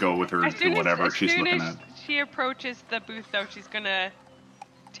 I go with her As to soon whatever as she's soon looking as at. she approaches the booth, though, she's gonna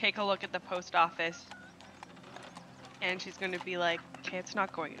take a look at the post office, and she's gonna be like, "Okay, it's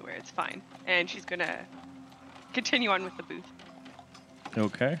not going anywhere. It's fine." And she's gonna continue on with the booth.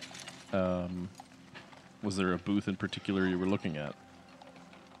 Okay. Was there a booth in particular you were looking at?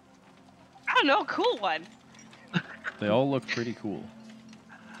 I don't know, cool one. They all look pretty cool.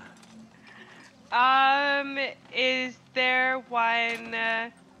 Is there one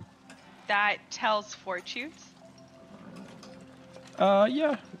that tells fortunes?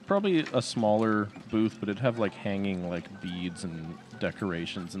 Yeah, probably a smaller booth, but it'd have like hanging like beads and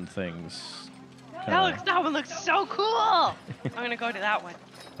decorations and things. That one looks so cool. I'm gonna go to that one.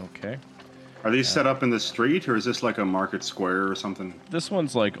 Okay. Are these set up in the street, or is this like a market square or something? This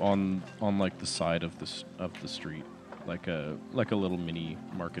one's like on like the side of the street, like a little mini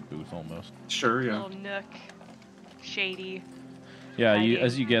market booth almost. Sure, yeah. Little nook, shady. Yeah, hiding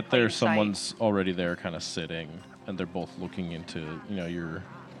as you get in there, plain sight. someone's already there, kind of sitting, and they're both looking into your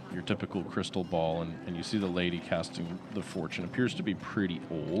typical crystal ball, and you see the lady casting the fortune appears to be pretty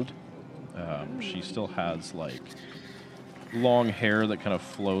old. She still has like long hair that kind of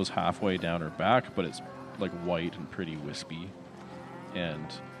flows halfway down her back, but it's like white and pretty wispy, and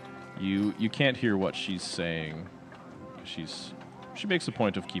you can't hear what she's saying. She makes a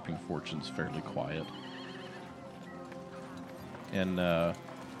point of keeping fortunes fairly quiet. And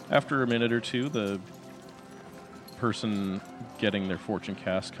after a minute or two, the person getting their fortune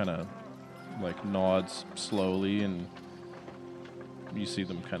cast kind of like nods slowly, and you see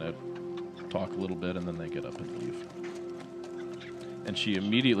them kind of talk a little bit, and then they get up and leave. And she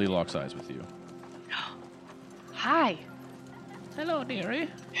immediately locks eyes with you. Hi. Hello, dearie.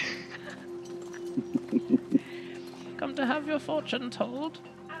 Come to have your fortune told?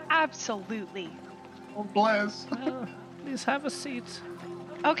 Absolutely. Oh, bless. Well, please have a seat.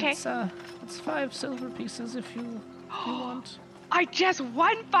 Okay. It's 5 silver pieces if you want. I just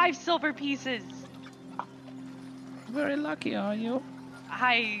won 5 silver pieces. Very lucky, are you?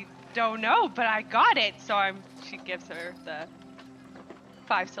 I don't know, but I got it. So she gives her the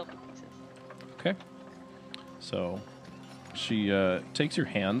 5 silver pieces. Okay. So she takes your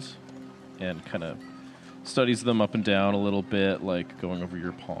hands and kind of studies them up and down a little bit, like going over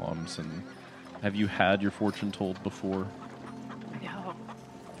your palms. And have you had your fortune told before? No.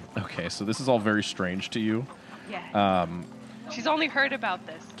 Okay, so this is all very strange to you. Yeah. She's only heard about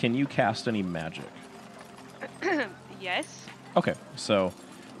this. Can you cast any magic? Yes. Okay, so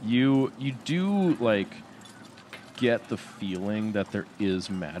you do like get the feeling that there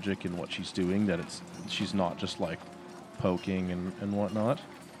is magic in what she's doing, that she's not just like poking and whatnot.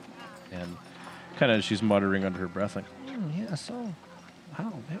 And kind of she's muttering under her breath like, Yes, oh,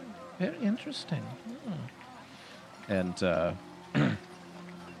 wow, very, very interesting. and and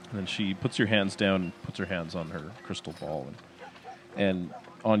then she puts her hands down, puts her hands on her crystal ball, and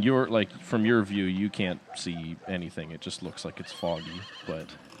on your, like, from your view, you can't see anything. It just looks like it's foggy. But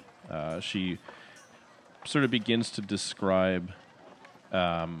she sort of begins to describe,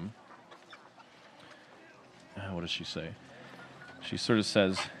 what does she say? She sort of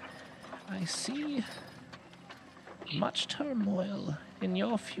says, I see much turmoil in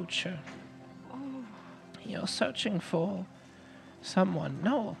your future. You're searching for someone,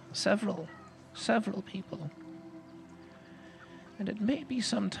 no, several people. And it may be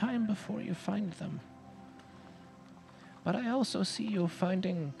some time before you find them. But I also see you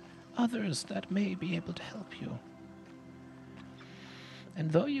finding others that may be able to help you.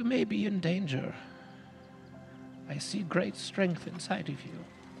 And though you may be in danger, I see great strength inside of you.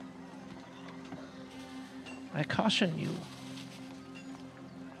 I caution you,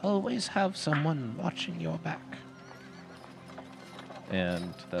 always have someone watching your back.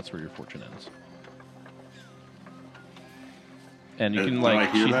 and that's where your fortune ends. And you can, Did like,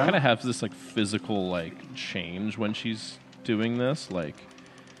 I hear she that? kind of has this, like, physical, like, change when she's doing this. Like,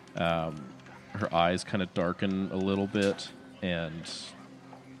 her eyes kind of darken a little bit. And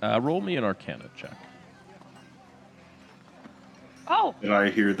roll me an Arcana check. Oh, Did I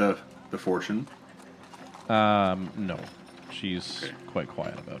hear the fortune? No. She's quite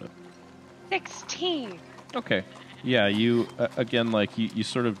quiet about it. 16. Okay. Yeah, you, again, like, you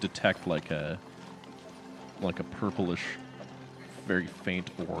sort of detect, like a purplish, very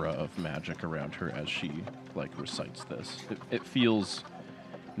faint aura of magic around her as she, like, recites this. It feels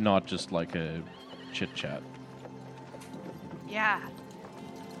not just like a chit-chat. Yeah.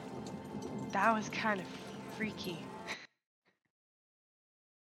 That was kind of freaky.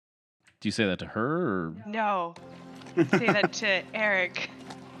 Do you say that to her, or? No. Say that to Eric.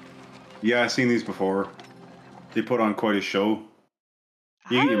 Yeah, I've seen these before. They put on quite a show.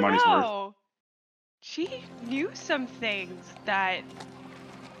 You I get your don't money's worth. know. She knew some things that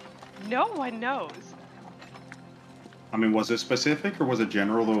no one knows. I mean, was it specific or was it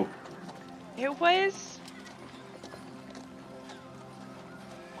general though? It was.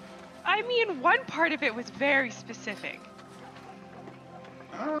 I mean, one part of it was very specific.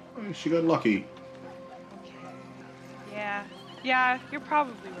 She got lucky. Yeah. Yeah, you're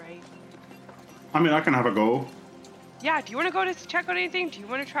probably right. I mean, I can have a go. Yeah, do you want to go to check out anything? Do you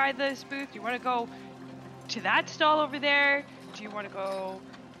want to try this booth? Do you want to go to that stall over there? Do you want to go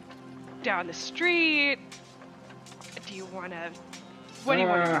down the street? Do you want to... What do you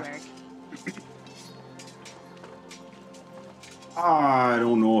want to do, Eric? I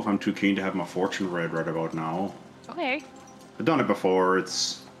don't know if I'm too keen to have my fortune read right about now. Okay. I've done it before.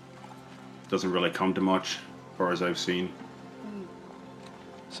 It's doesn't really come to much, as far as I've seen.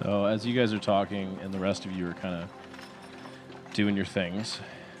 So as you guys are talking, and the rest of you are kind doing your things,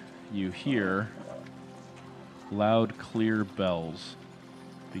 you hear loud, clear bells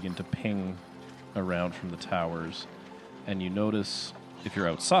begin to ping around from the towers, and you notice, if you're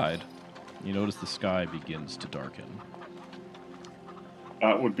outside, you notice the sky begins to darken.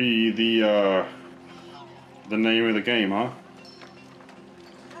 That would be the name of the game, huh?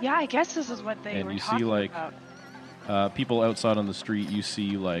 Yeah, I guess this is what they And were you see, talking like, about. people outside on the street, you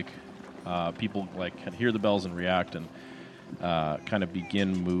see, like, people, like, can hear the bells and react and kind of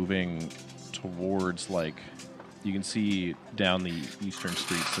begin moving towards, like, you can see down the eastern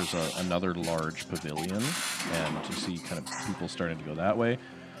streets there's another large pavilion, and you see kind of people starting to go that way.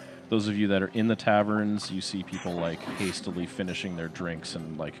 Those of you that are in the taverns, you see people, like, hastily finishing their drinks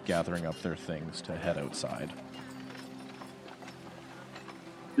and, like, gathering up their things to head outside.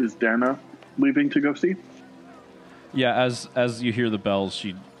 Is Dana leaving to go see? Yeah, as you hear the bells,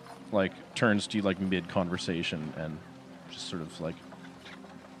 she, like, turns to you, like, mid-conversation and just sort of, like,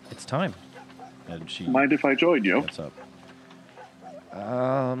 it's time. And she Mind if I join you? gets up.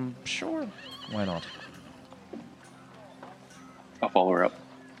 Sure. Why not? I'll follow her up.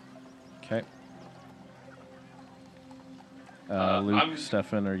 Okay. Luke, I'm-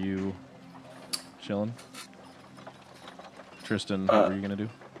 Stefan, are you chilling? Tristan, what are you gonna do?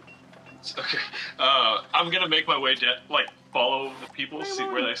 Okay. I'm gonna make my way down, like follow the people, see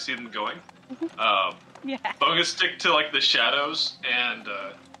where I see them going. Yeah. But I'm gonna stick to like the shadows, and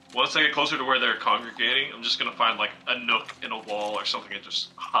once I get closer to where they're congregating, I'm just gonna find like a nook in a wall or something and just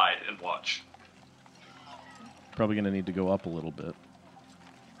hide and watch. Probably gonna need to go up a little bit.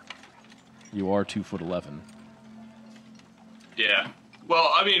 You are 2'11". Yeah. Well,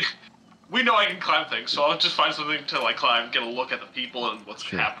 I mean, we know I can climb things, so I'll just find something to like climb, get a look at the people and what's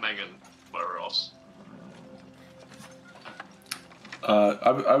Sure. happening and whatever else.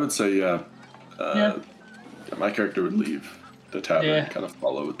 I would say, Yeah. my character would leave the tavern Yeah. and kind of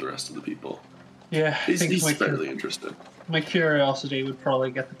follow with the rest of the people. Yeah, I think He's my, fairly interested. my curiosity would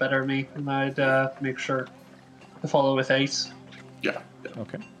probably get the better of me, and I'd make sure to follow with Ace. Yeah.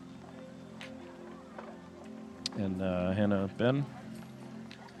 Okay. And Hannah, Ben.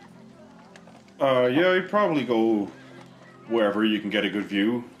 Yeah, you'd probably go wherever you can get a good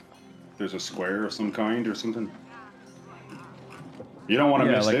view. There's a square of some kind or something. You don't want to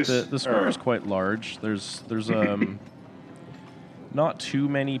Yeah, miss like this. the square or- is quite large. There's not too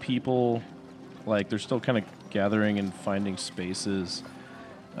many people. Like, they're still kind of gathering and finding spaces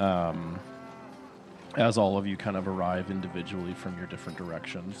as all of you kind of arrive individually from your different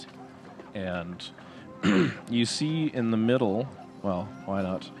directions. And you see in the middle, well, why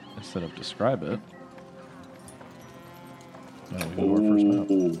not, instead of describe it, we go to our first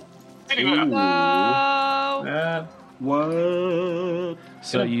map. Ooh. Anyway, Whoa! What?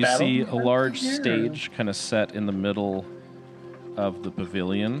 So Gonna you battle see a them large here, or- stage kind of set in the middle of the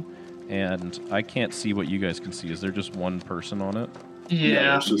pavilion, and I can't see what you guys can see. Is there just one person on it?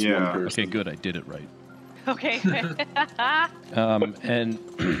 Yeah. There's just Yeah. one person. Okay, good. I did it right. Okay. And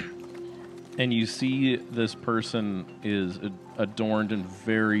and you see this person is adorned in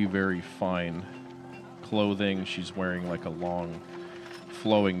very, very fine clothing. She's wearing like a long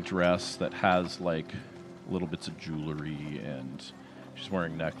flowing dress that has like little bits of jewelry, and she's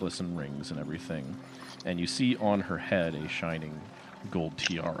wearing necklace and rings and everything. And you see on her head a shining gold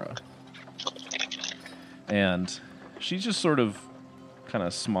tiara. And she's just sort of kind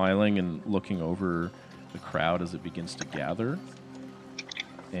of smiling and looking over the crowd as it begins to gather.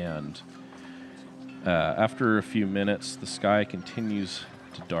 And after a few minutes, the sky continues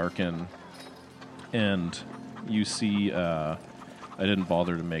to darken, and you see, I didn't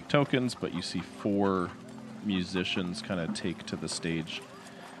bother to make tokens, but you see 4 musicians kind of take to the stage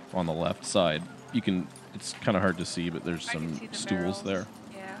on the left side. You can, it's kind of hard to see, but there's I can some see the stools barrels. there.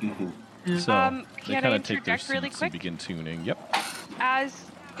 Yeah. So they Can kind I of take their interject really seats quick? and begin tuning. Yep. As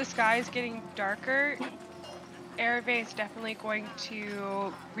the sky is getting darker, Erve is definitely going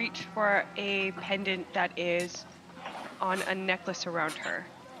to reach for a pendant that is on a necklace around her.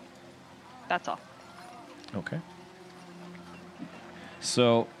 That's all. Okay.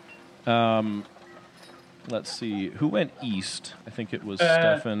 So, let's see. Who went east? I think it was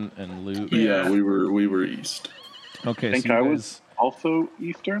Stefan and Luke. Yeah, we were east. Okay, I think so you I guys, was also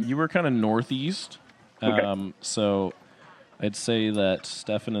Eastern. you were kind of northeast. Okay. So I'd say that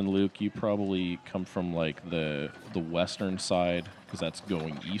Stefan and Luke, you probably come from like the western side, because that's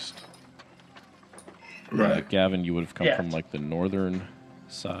going east. Right. Gavin, you would have come Yeah. from like the northern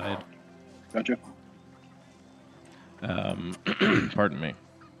side. Gotcha. Pardon me.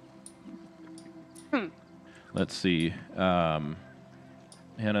 Let's see. Hannah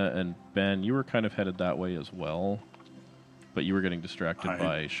and Ben, you were kind of headed that way as well. but you were getting distracted I-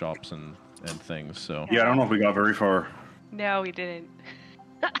 by shops and things. So Yeah, I don't know if we got very far. No, we didn't.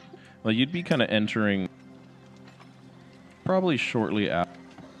 well, you'd be kind of entering probably shortly after,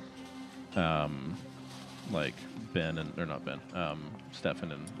 like Ben and or not Ben,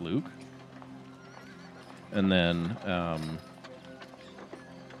 Stefan and Luke, and then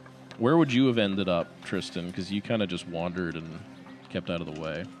where would you have ended up, Tristan? Because you kind of just wandered and kept out of the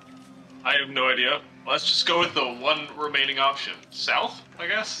way. I have no idea. Let's just go with the one remaining option. South, I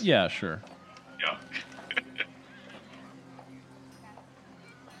guess? Yeah, sure. Yeah.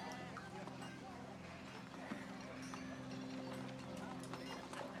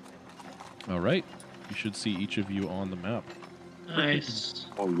 All right. You should see each of you on the map. Nice.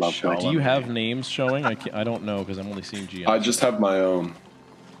 Oh, love Shall that. Do you have names showing? I don't know because I'm only seeing GM. I just have my own.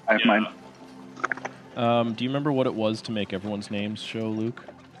 I have Yeah. mine. Do you remember what it was to make everyone's names show, Luke?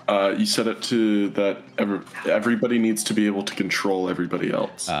 You set it to that everybody needs to be able to control everybody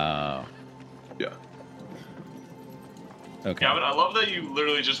else. Uh, Yeah. okay. Yeah, but I love that you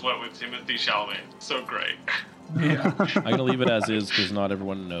literally just went with Timothy Chalamet. So great. Yeah. I'm gonna leave it as is because not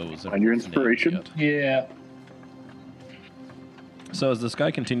everyone knows. And your everyone's names inspiration? yet. Yeah. So as the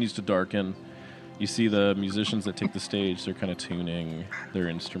sky continues to darken, you see the musicians that take the stage. They're kind of tuning their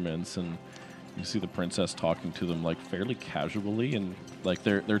instruments, and you see the princess talking to them like fairly casually, and like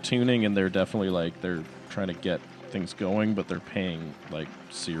they're tuning, and they're definitely like they're trying to get things going, but they're paying like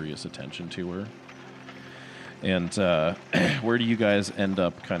serious attention to her. And where do you guys end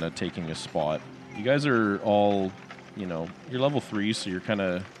up kind of taking a spot? You guys are all, you're level 3, so you're kind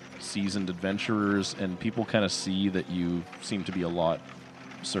of seasoned adventurers, and people kind of see that you seem to be a lot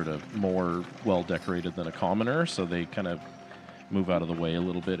sort of more well decorated than a commoner, so they kind of move out of the way a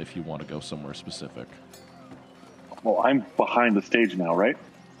little bit if you want to go somewhere specific. Well, I'm behind the stage now, right?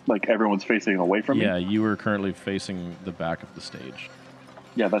 Like everyone's facing away from Yeah, me? you are currently facing the back of the stage.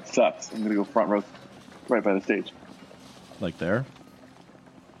 Yeah, that sucks. I'm going to go front row right by the stage. Like there?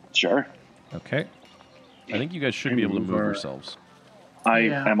 Sure. Okay. I think you guys should be able to move Move our- yourselves. I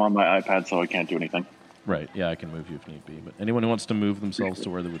Yeah. am on my iPad, so I can't do anything. Right, yeah, I can move you if need be. But anyone who wants to move themselves to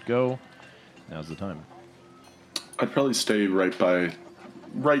where they would go, now's the time. I'd probably stay right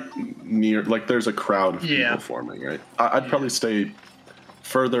near, like there's a crowd of Yeah. people forming, right? I'd probably stay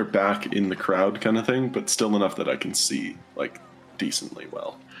further back in the crowd kind of thing, but still enough that I can see, like, decently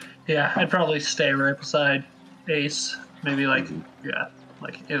well. Yeah, I'd probably stay right beside Ace. Maybe like, yeah,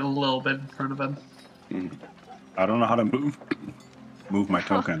 like a little bit in front of him. I don't know how to move my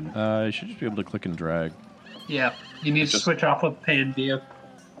token. You should just be able to click and drag. Yeah, you need to Just- switch off with pan view.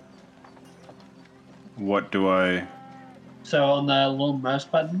 What do I? So on the little mouse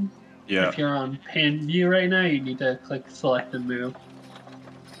button, Yeah. if you're on pan view right now, you need to click select and move.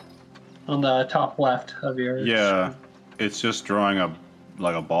 On the top left of your Yeah. It's just drawing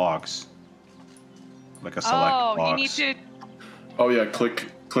a box, like a select Oh, box. you need to. Oh yeah,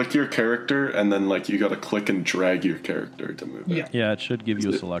 click your character, and then like you gotta click and drag your character to move it. Yeah. Yeah, it should give you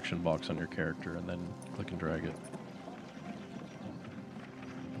a selection box on your character, and then click and drag it.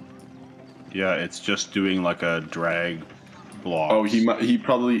 Yeah, it's just doing like a drag block. Oh, he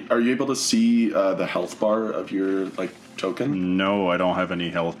probably. Are you able to see the health bar of your like token? No, I don't have any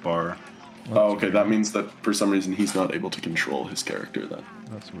health bar. Oh, okay. That means that for some reason he's not able to control his character then.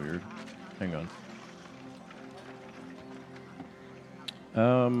 That's weird. Hang on.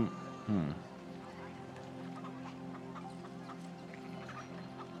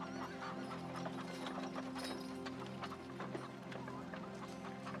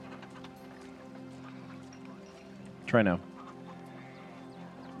 Try now.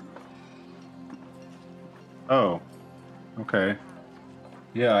 Oh, okay.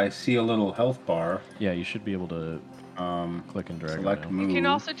 Yeah, I see a little health bar. Yeah, you should be able to click and drag Select it now. move. You can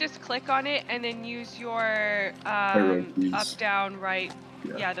also just click on it and then use your Arrow keys. up, down, right.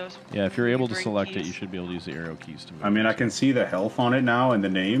 Yeah. Yeah, those. Yeah, if you're able to Ring select it, keys. you should be able to use the arrow keys to move. I mean, I it. can see the health on it now and the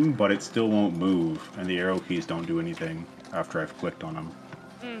name, but it still won't move, and the arrow keys don't do anything after I've clicked on them.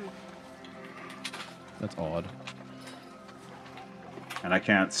 That's odd. And I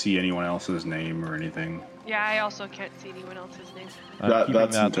can't see anyone else's name or anything. Yeah, I also can't see anyone else's name. I'm That- keeping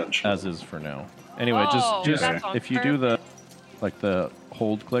that's that intentional. as is for now. Anyway, Oh, just that's on if you do the purpose. like the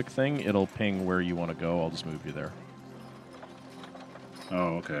hold click thing, it'll ping where you want to go. I'll just move you there.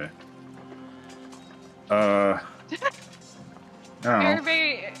 Oh, okay. I don't know.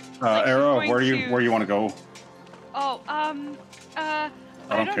 Everybody, like, she's Arrow, going where do to- you want to go? Oh, I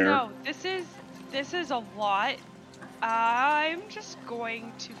don't don't care. know. This is a lot. I'm just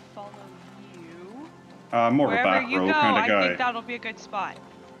going to follow you. More of a Wherever back you row go, kind of I guy. think that'll be a good spot.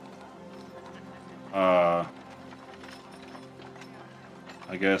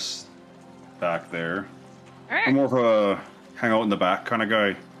 I guess, back there. I'm Alright. more of a hang out in the back kind of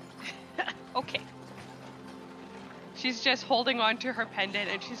guy. Okay. She's just holding on to her pendant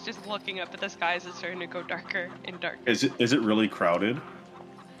and she's just looking up at the sky as it's starting to go darker and darker. Is it really crowded?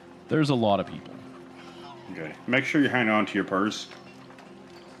 There's a lot of people. Okay. Make sure you hang on to your purse.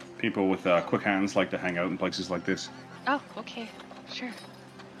 People with quick hands like to hang out in places like this. Oh, okay. Sure.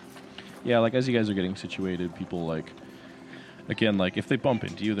 Yeah, like as you guys are getting situated, people like, again, like if they bump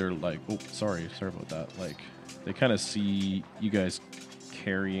into you, they're like, oh, sorry about that. Like, they kind of see you guys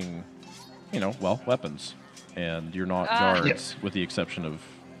carrying, weapons, and you're not guards, with the exception of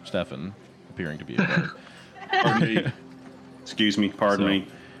Stefan appearing to be a guard. Pardon me. Excuse me. Pardon me.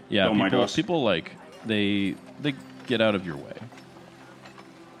 Yeah, Don't mind us. people like they get out of your way.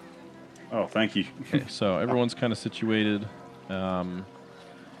 Oh, thank you. Okay, so everyone's kind of situated.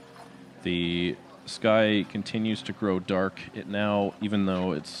 The sky continues to grow dark. It now, even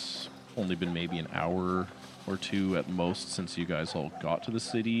though it's only been maybe an hour or two at most since you guys all got to the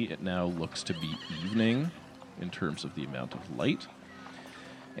city, it now looks to be evening in terms of the amount of light.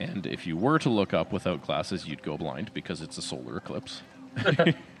 And if you were to look up without glasses, you'd go blind because it's a solar eclipse.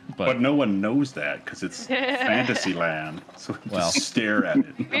 But no one knows that because it's Fantasyland. So just stare at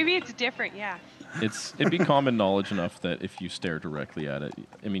it. Maybe it's different, yeah. It'd be common knowledge enough that if you stare directly at it,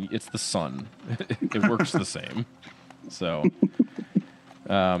 I mean, it's the sun. It works the same. So,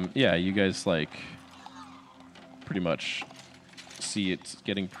 yeah, you guys like pretty much see it's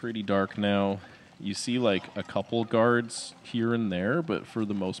getting pretty dark now. You see like a couple guards here and there, but for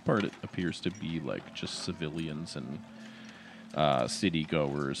the most part, it appears to be like just civilians and city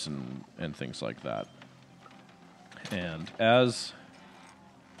goers and things like that. And as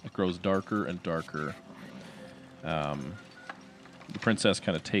it grows darker and darker, the princess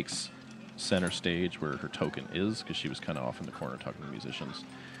kind of takes center stage where her token is, because she was kind of off in the corner talking to the musicians.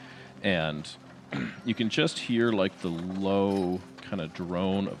 And you can just hear like the low kind of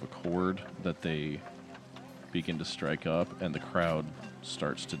drone of a chord that they begin to strike up, and the crowd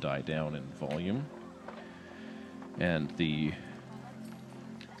starts to die down in volume. And the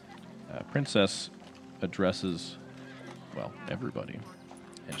princess addresses, well, everybody.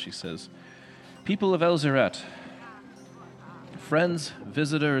 And she says, "People of Elzerat, friends,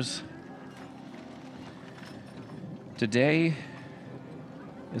 visitors, today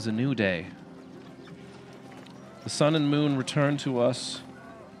is a new day. The sun and moon return to us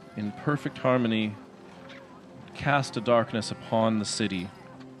in perfect harmony, cast a darkness upon the city.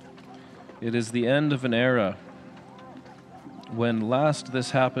 It is the end of an era. When last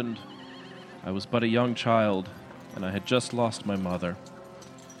this happened, I was but a young child, and I had just lost my mother.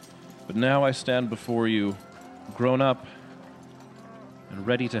 But now I stand before you, grown up, and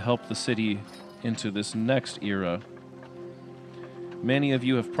ready to help the city into this next era. Many of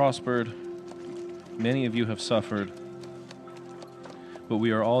you have prospered, many of you have suffered, but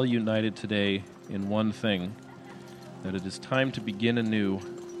we are all united today in one thing, that it is time to begin anew."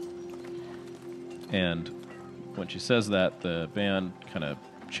 And when she says that, the band kind of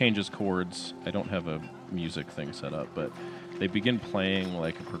changes chords. I don't have a music thing set up, but they begin playing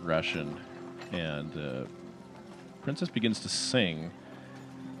like a progression, and Princess begins to sing,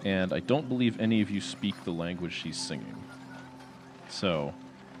 and I don't believe any of you speak the language she's singing. So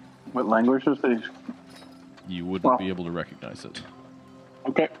What language is it? you wouldn't be able to recognize it.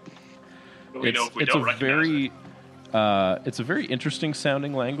 Okay. But we know if we don't recognize it. It's a very interesting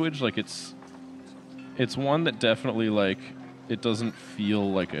sounding language. Like it's one that definitely like it doesn't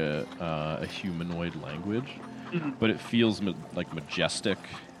feel like a humanoid language, but it feels like majestic.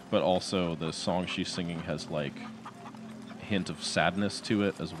 But also the song she's singing has like a hint of sadness to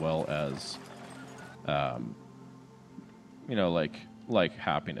it, as well as like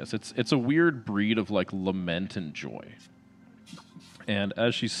happiness. It's a weird breed of like lament and joy. And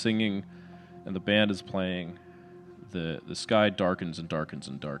as she's singing and the band is playing, the sky darkens and darkens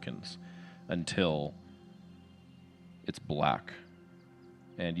and darkens until it's black.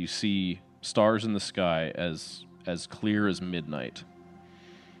 And you see stars in the sky as clear as midnight.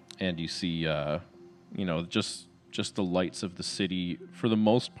 And you see just the lights of the city for the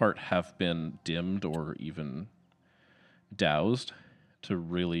most part have been dimmed or even doused to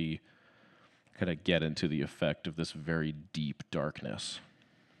really kind of get into the effect of this very deep darkness.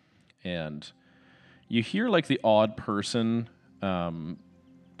 And you hear like the odd person kind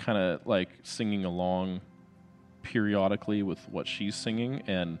of like singing along periodically with what she's singing,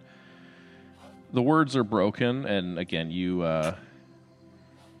 and the words are broken. And again,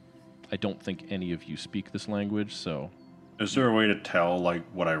 I don't think any of you speak this language, so... Is there a way to tell like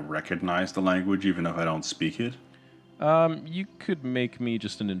what I recognize the language even if I don't speak it? You could make me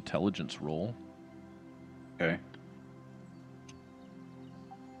just an intelligence roll. Okay.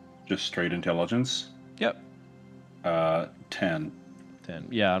 Just straight intelligence. Yep. 10. 10.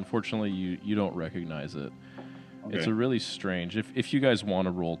 Yeah, unfortunately, you don't recognize it. Okay. It's a really strange. If you guys want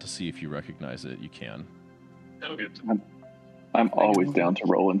to roll to see if you recognize it, you can. Okay. I'm always down to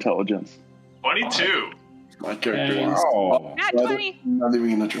roll intelligence. 22. My character is Wow. Nat not, 20. not even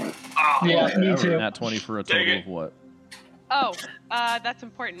gonna try. Oh, Yeah, me too. Nat 20 for a Dang total it. of what? Oh, that's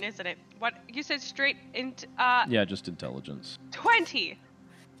important, isn't it? What you said straight into Yeah, just intelligence. 20.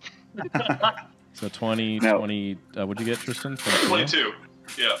 So 20, No. 20. What'd you get, Tristan? 22.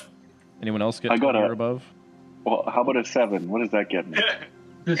 Yeah. Anyone else get I got 20 a- or above? Well, how about a 7? What does that get me?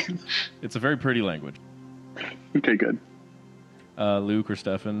 It's a very pretty language. Okay, good. Luke or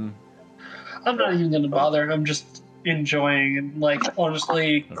Stefan? I'm not even gonna bother. I'm just enjoying and like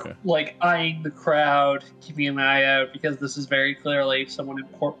honestly Okay. like eyeing the crowd, keeping an eye out because this is very clearly someone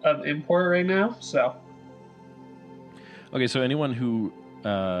of import right now. So Okay, so anyone who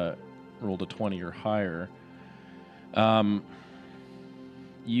rolled a 20 or higher,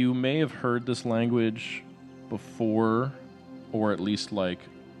 you may have heard this language before, or at least like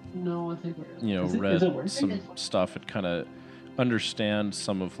no, I think read some stuff and kind of understand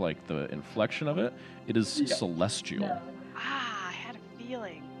some of like the inflection of it. It is celestial. Ah, I had a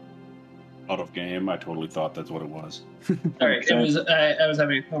feeling. Out of game. I totally thought that's what it was. All right, it was. I was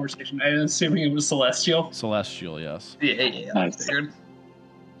having a conversation. I was assuming it was celestial. Celestial, yes. Yeah. Nice. Figured.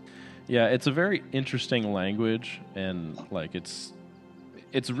 Yeah, it's a very interesting language, and like it's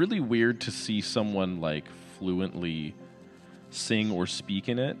really weird to see someone like fluently sing or speak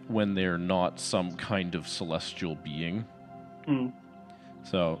in it when they're not some kind of celestial being. Mm.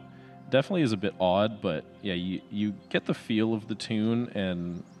 So definitely is a bit odd, but yeah, you get the feel of the tune,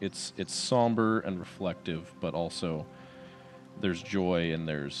 and it's somber and reflective, but also there's joy and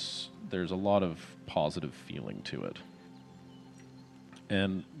there's a lot of positive feeling to it.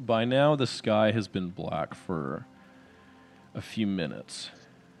 And by now the sky has been black for a few minutes,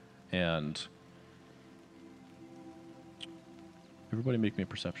 and everybody make me a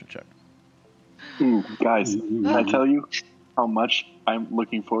perception check. Ooh, guys, can I tell you how much I'm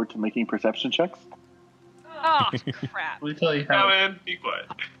looking forward to making perception checks? Oh, crap. Let me tell you how. Kevin, be quiet.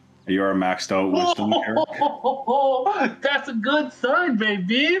 You are maxed out wisdom here. That's a good sign,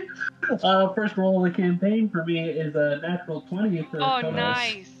 baby. First roll of the campaign for me is a natural 20 for a Oh, total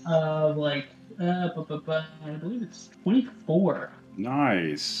nice. of like I believe it's 24.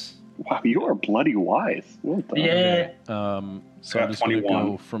 Nice. Wow, you are bloody wise. Well done. Yeah. So Got I'm just going to 21.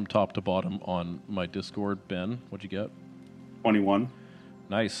 go from top to bottom on my Discord. Ben, what'd you get? 21.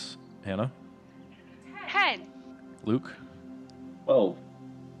 Nice. Hannah? 10. Luke? 12.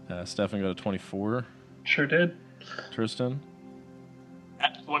 Stefan got a 24. Sure did. Tristan?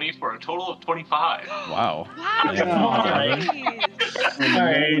 At 20 for a total of 25. Wow. Wow, Yeah. nice. All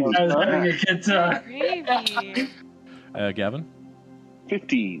right. I was having a good time. Gravy. Gavin?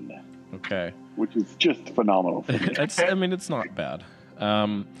 15, Okay. which is just phenomenal. it's not bad.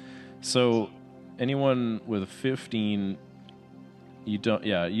 So anyone with a 15,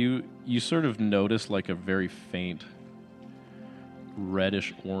 you sort of notice like a very faint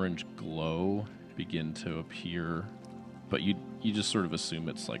reddish orange glow begin to appear, but you just sort of assume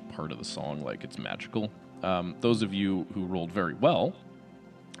it's like part of the song, like it's magical. Those of you who rolled very well,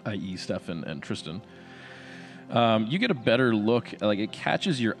 i.e. Stefan and Tristan, you get a better look, like it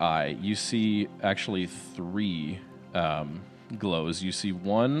catches your eye. You see actually 3 glows. You see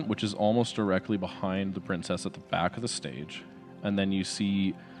one which is almost directly behind the princess at the back of the stage, and then you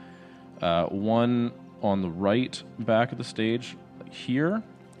see one on the right back of the stage here,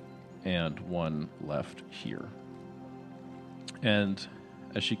 and one left here. And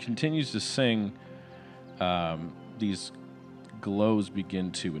as she continues to sing, these glows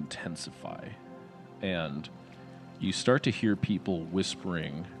begin to intensify, and you start to hear people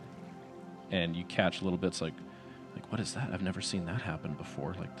whispering, and you catch little bits like what is that? I've never seen that happen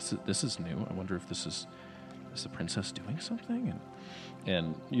before. Like this is new. I wonder if is the princess doing something?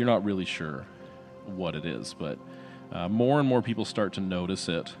 And you're not really sure what it is, but more and more people start to notice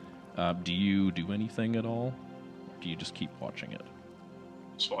it. Do you do anything at all? Or do you just keep watching it?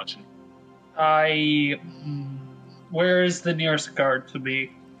 Just watching. Where is the nearest guard to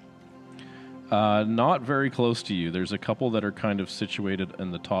me? Not very close to you. There's a couple that are kind of situated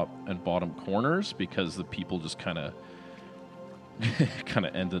in the top and bottom corners because the people just kind of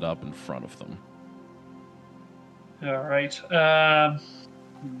ended up in front of them. All right.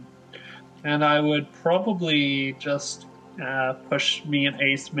 And I would probably just push me and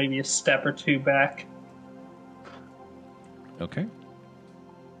Ace maybe a step or two back. Okay.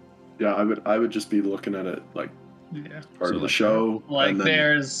 Yeah, I would just be looking at it like Yeah. part So of the like show. Like and then,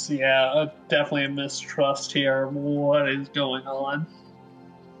 there's definitely a mistrust here. What is going on?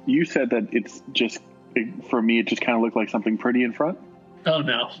 You said that it's just, for me, it just kind of looked like something pretty in front. Oh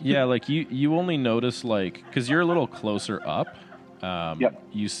no. Yeah, like you only notice like because you're a little closer up. Yep.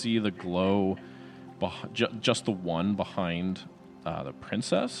 You see the glow, just the one behind the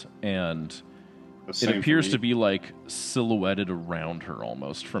princess, and The it same for appears me. to be like silhouetted around her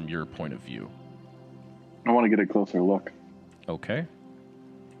almost from your point of view. I want to get a closer look. Okay.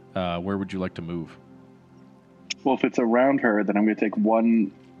 Where would you like to move? Well, if it's around her, then I'm going to take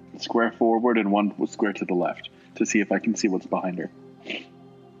one square forward and one square to the left to see if I can see what's behind her.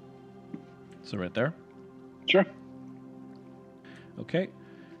 So right there. Sure. Okay.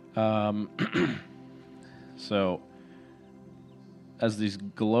 So as these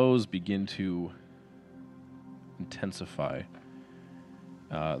glows begin to intensify,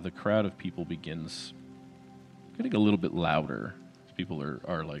 the crowd of people begins getting a little bit louder. People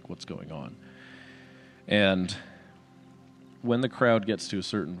are like, what's going on? And when the crowd gets to a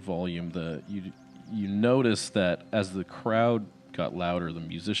certain volume, you notice that as the crowd got louder, the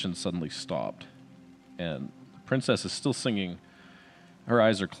musicians suddenly stopped. And the princess is still singing. Her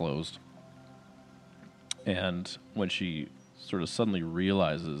eyes are closed. And when she sort of suddenly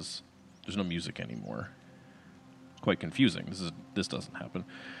realizes there's no music anymore, it's quite confusing. This doesn't happen.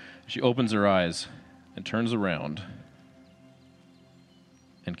 She opens her eyes and turns around.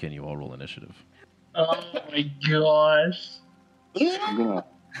 And can you all roll initiative? Oh my gosh. I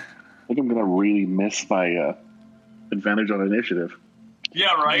think I'm gonna really miss my advantage on initiative.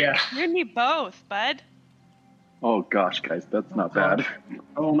 Yeah, right? Yeah. You and me both, bud. Oh gosh, guys, that's not bad.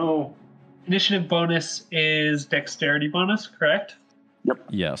 Oh no. Initiative bonus is dexterity bonus, correct?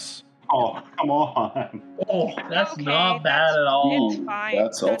 Yes. Oh, come on. Oh, that's Okay, not bad at all. It's fine.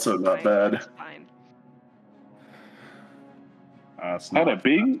 that's also not fine. bad. That's fine. That's Anna, not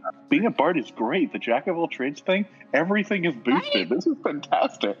being a bard is great. The jack of all trades thing, everything is boosted. This is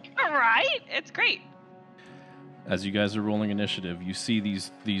fantastic. All right, it's great. As you guys are rolling initiative, you see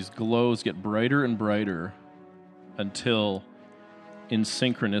these glows get brighter and brighter until, in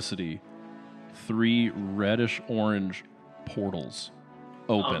synchronicity, 3 reddish-orange portals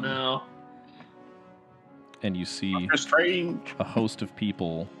Oh open. no. And you see Doctor Strange. a host of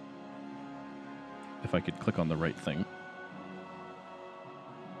people. If I could click on the right thing.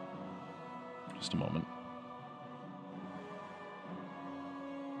 Just a moment.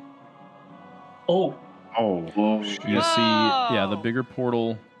 Oh. Oh, Whoa. You see, yeah, the Whoa. bigger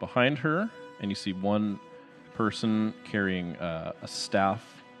portal behind her, and you see one person carrying a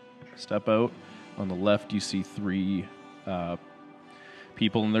staff step out. On the left, you see 3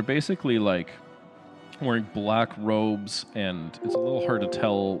 people, and they're basically like wearing black robes, and it's a little hard to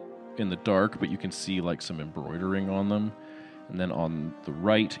tell in the dark, but you can see like some embroidering on them. And then on the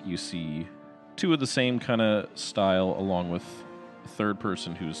right, you see 2 of the same kind of style, along with a third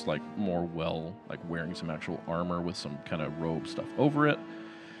person who's like more like wearing some actual armor with some kind of robe stuff over it.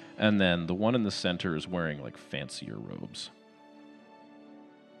 And then the one in the center is wearing like fancier robes.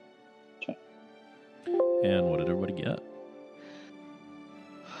 Okay. And what did everybody get?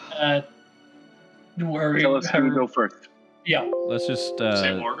 Where we Tell us who to go first. Yeah. Let's just,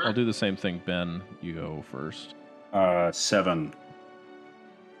 Same order? I'll do the same thing. Ben, you go first. 7.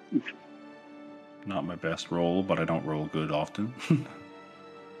 Not my best roll, but I don't roll good often.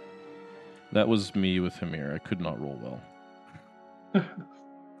 That was me with Hamir. I could not roll well.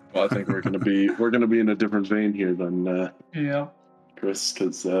 Well, I think we're gonna be in a different vein here than Yeah. Chris,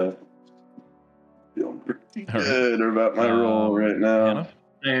 because feeling pretty All right. good about my roll right now. Hannah?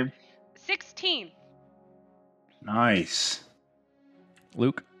 Same. 16. Nice.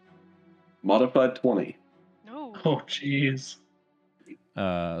 Luke? Modified 20. No. Oh jeez.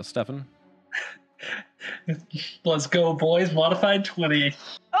 Stefan? Let's go, boys. Modified 20.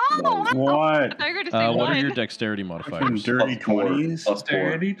 Oh, wow. What? I thought you were going to say What are one. your dexterity Fucking modifiers? dirty Plus 4, 20s? plus 4.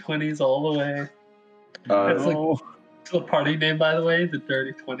 Dirty 20s all the way. Uh, Oh, It's the party name, by the way, the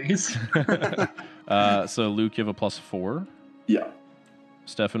Dirty 20s. So Luke, you have a +4. yeah.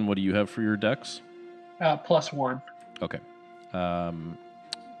 Stefan, what do you have for your dex? +1. Okay.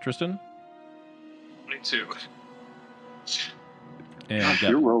 Tristan? 22. And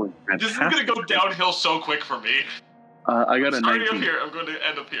You're Gavin. rolling This is fantastic. going to go downhill so quick for me. I got a Starting up 19. here, I'm going to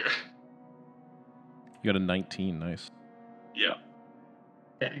end up here. You got a 19. Nice. Yeah.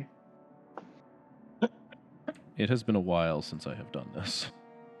 Dang. It has been a while since I have done this.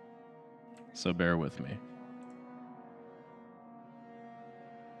 So bear with me.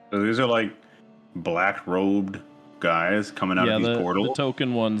 so these are like black robed guys coming out Yeah, of these the portals?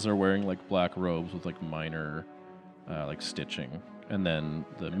 token ones are wearing like black robes with like minor like stitching. And then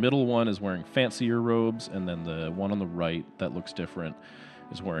the middle one is wearing fancier robes, and then the one on the right that looks different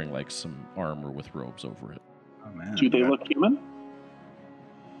is wearing like some armor with robes over it. Oh, man. Do they look human?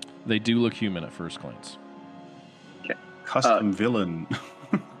 They do look human at first glance. Custom villain.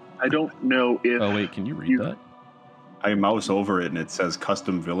 I don't know if. Oh wait, can you read that? I mouse over it and it says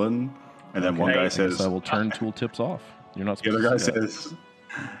custom villain, and then one Okay, guy I guess says I will turn tooltips off. You're not the supposed other guy to see that. says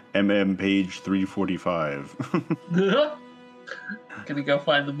MM page 345. Gonna go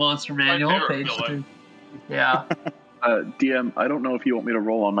find the monster manual favorite page. villain. Yeah. DM, I don't know if you want me to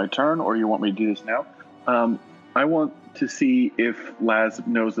roll on my turn or you want me to do this now. I want to see if Laz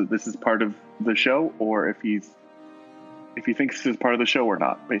knows that this is part of the show, or if he thinks this is part of the show or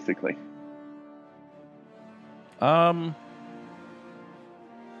not, basically. Yeah,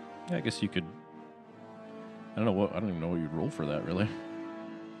 I guess you could. I don't even know what you'd roll for that, really.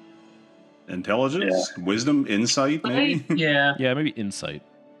 Intelligence, wisdom, insight, maybe. Yeah. Yeah, maybe insight.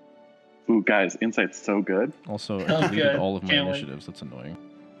 Ooh, guys, insight's so good. Also, I Oh, deleted good. all of my Can't wait. initiatives. That's annoying.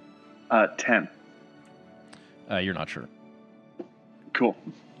 10. You're not sure. Cool.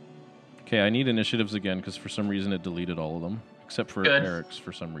 Okay, I need initiatives again because for some reason it deleted all of them, except for Good. Eric's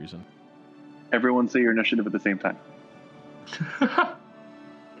for some reason. Everyone say your initiative at the same time. 3,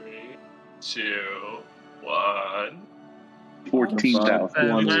 2, 1.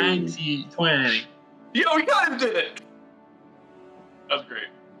 14,000. 19, 20. Yo, we got him! Did it! That's great.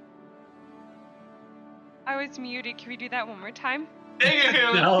 I was muted. Can we do that one more time? Dang it,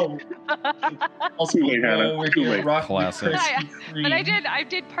 Hannah! No. Also, Too late, Hannah. over Too here, late. Rock Classic. Krispy But I Kreme.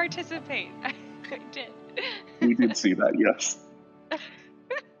 did participate. I did. We did see that, yes.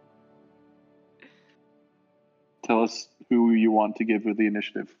 Tell us who you want to give the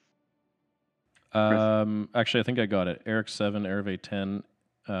initiative. Actually, I think I got it. Eric 7, Hervé 10,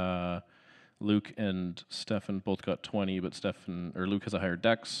 Luke and Stefan both got 20, but Luke has a higher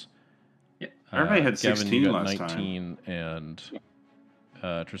dex. Yeah. Hervé had Gavin, 16 you got last time. 19, and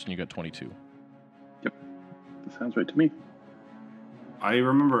Tristan, you got 22. That sounds right to me. I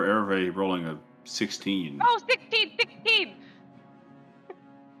remember Hervé rolling a 16. Oh, 16, 16!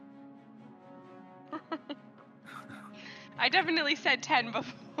 I definitely said 10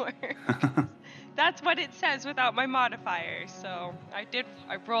 before. That's what it says without my modifier. So I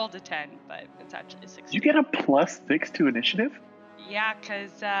rolled a 10, but it's actually a 16. You get a +6 to initiative? Yeah,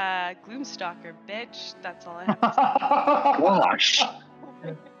 because Gloomstalker, bitch. That's all I have to say. Gosh.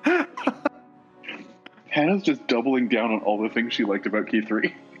 Hannah's just doubling down on all the things she liked about Key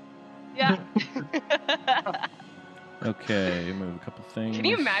 3. Yeah. Okay, move a couple things. Can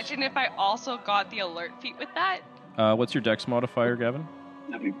you imagine if I also got the alert feat with that? What's your dex modifier, Gavin?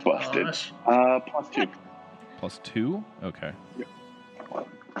 That'd be busted. Gosh. +2. +2? Okay.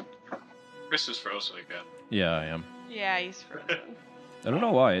 Chris is frozen again. Yeah, I am. Yeah, he's frozen. I don't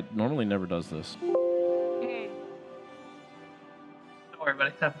know why. It normally never does this. Mm. Don't worry about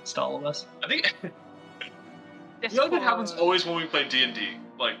it. Happens to all of us. I think you know what happens always when we play D&D.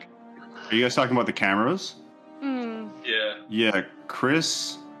 Like, Are you guys talking about the cameras? Mm. yeah. Yeah,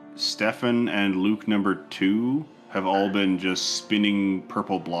 Chris, Stefan, and Luke number 2 have all been just spinning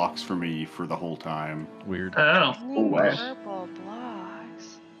purple blocks for me for the whole time. Weird. Oh. Oh, wow. Purple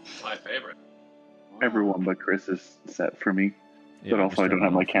blocks. My favorite. Everyone but Chris is set for me. Yeah, But also I don't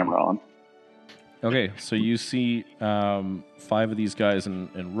have my camera on. Okay, so you see 5 of these guys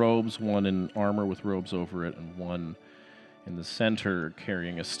in robes, one in armor with robes over it, and one in the center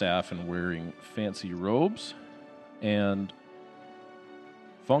carrying a staff and wearing fancy robes. And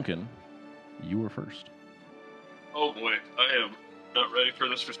Funkin, you were first. Oh boy, I am not ready for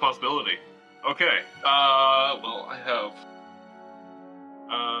this responsibility. Okay, well, I have,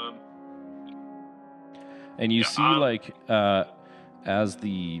 And you Yeah, see, like, as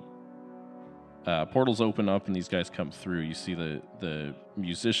the portals open up and these guys come through, you see the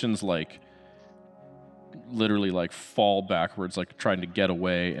musicians, like, literally, like, fall backwards, like, trying to get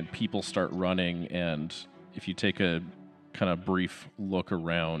away, and people start running, and if you take a kind of brief look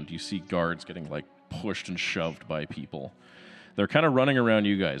around, you see guards getting, like, pushed and shoved by people. They're kind of running around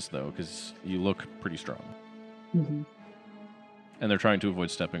you guys, though, because you look pretty strong. Mhm. And they're trying to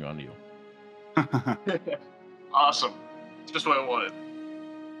avoid stepping on you. awesome. It's just what I wanted.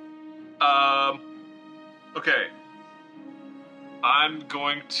 Okay. I'm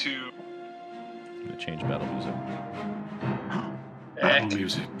going to. I'm going to change battle music. Battle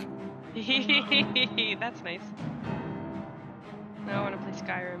music. That's nice. Now I want to play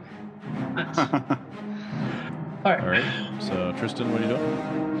Skyrim. All right. All right. So, Tristan, what are you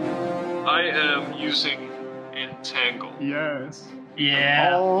doing? I am using Entangle. Yes.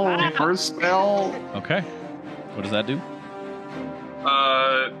 Yeah. Oh, first spell. Okay. What does that do?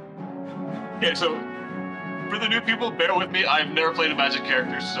 Yeah, so for the new people, bear with me. I've never played a magic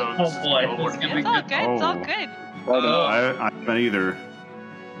character, so Oh boy, this is gonna be It's all good. good. It's all Oh. good. I haven't either.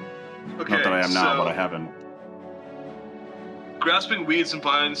 Okay, Not that I am now, so but I haven't. grasping weeds and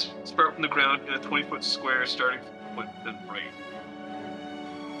vines sprout from the ground in a 20-foot square starting from point and right.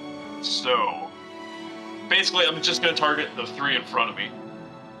 So, basically, I'm just going to target the 3 in front of me.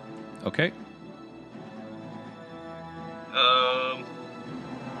 Okay.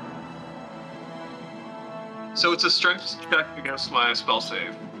 So it's a strength check against my spell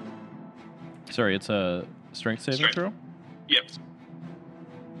save. Sorry, it's a strength saving Strength. throw? Yep.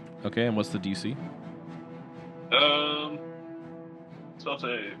 Okay, and what's the DC? Spell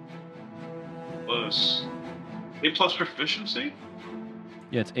save plus 8 plus proficiency.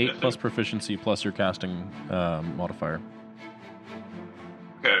 Yeah, it's 8 plus proficiency plus your casting modifier.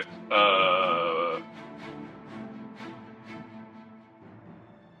 Okay.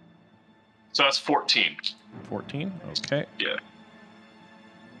 So that's 14. 14? Okay. Yeah.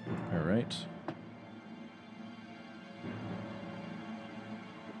 All right.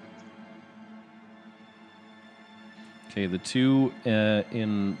 Okay, the 2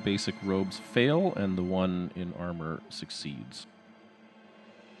 in basic robes fail, and the 1 in armor succeeds.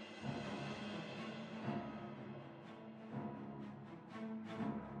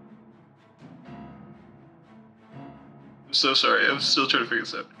 I'm so sorry. I'm still trying to figure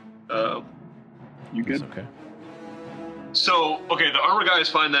this out. You It's good? okay. So, okay, the armor guy is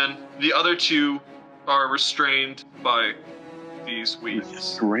fine then. The other 2 are restrained by these weeds.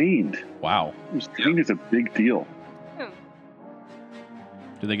 Restrained. Wow. Restrained is a big deal.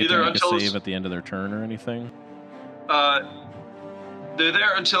 Do they get Either to make a until save at the end of their turn or anything? They're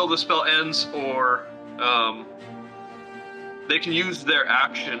there until the spell ends, or they can use their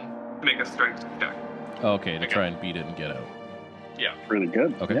action to make a strength check. Oh, okay, to Okay. try and beat it and get out. Really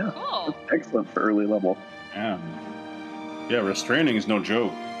good. Okay. Yeah. Cool. That's excellent for early level. Yeah, restraining is no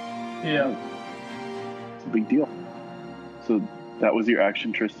joke. Yeah. It's a big deal. So that was your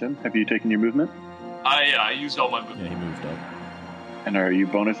action, Tristan. Have you taken your movement? I used all my Yeah, movement. he moved up. And are you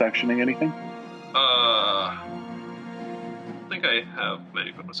bonus actioning anything? I think I have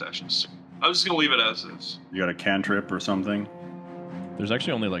many bonus actions. I'm just gonna leave it as is. You got a cantrip or something? There's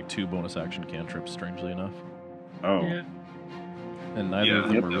actually only like 2 bonus action cantrips, strangely enough. Oh. Yeah. And neither Yeah. of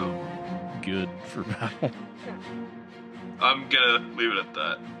them Yep. are really good for battle. I'm gonna leave it at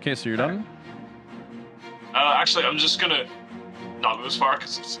that. Okay, so you're done? Actually, I'm just gonna not move as far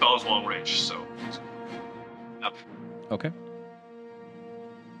because the spell is long range. So, yep. Okay.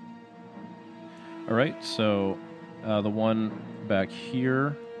 All right, so the one back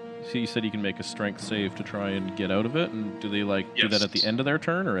here. So you said you can make a strength save to try and get out of it, and do they do that Yes. at the end of their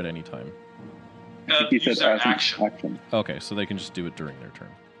turn or at any time? I think he Use said their as an action. action. Okay, so they can just do it during their turn.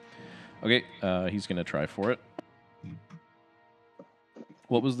 Okay, he's gonna try for it.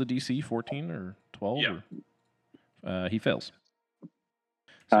 What was the DC? 14 or 12? Yeah. Or? He fails.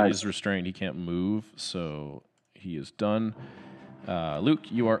 So Nice. he's restrained. He can't move, so he is done.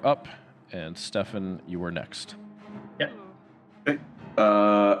 Luke, you are up, and Stefan, you are next.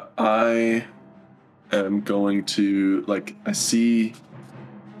 I am going to, I see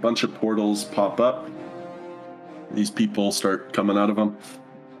a bunch of portals pop up. These people start coming out of them.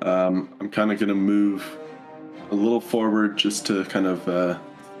 I'm kind of going to move a little forward just to kind of,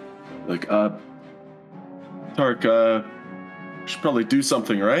 Tark, should probably do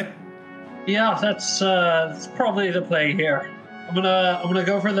something, right? Yeah, that's probably the play here. I'm gonna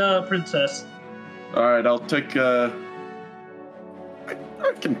go for the princess. All right, I'll take, I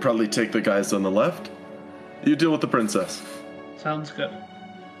can probably take the guys on the left. You deal with the princess. Sounds good.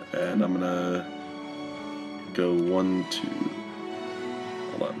 And I'm gonna go 1, 2.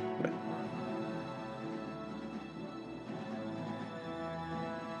 Hold on. Wait.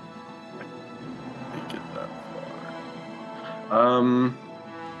 Make it that far.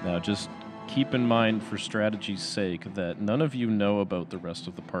 Now, just keep in mind, for strategy's sake, that none of you know about the rest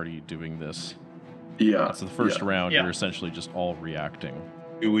of the party doing this. Yeah. That's the first yeah. round. Yeah. You're essentially just all reacting.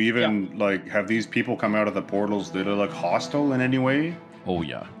 Do we even have these people come out of the portals that are hostile in any way? Oh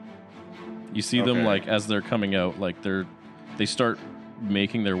yeah. You see them Okay. as they're coming out, they start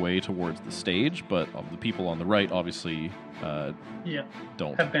making their way towards the stage, but the people on the right obviously Yeah,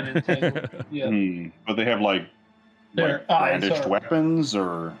 don't. have been entangled. Yeah. But they have Their eyes brandished are- weapons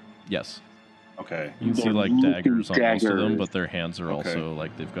or Yes. okay. You can see They're daggers on most of them, daggers. but their hands are Okay. also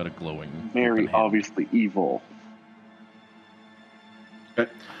they've got a glowing Very open hand. obviously evil. Okay.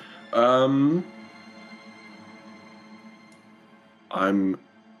 I'm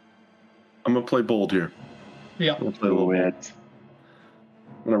gonna play bold here. Yeah. I'm gonna play a little Do bold. it.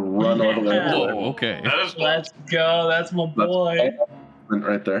 I'm gonna run over there. Yeah. Whoa, okay. That is bold. Let's go. That's my boy.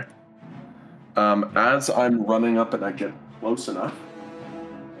 Right there. As I'm running up and I get close enough,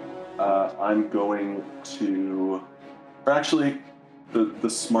 I'm going to. Or actually, the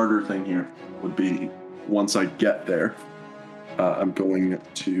smarter thing here would be once I get there, I'm going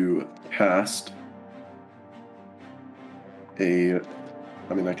to cast a.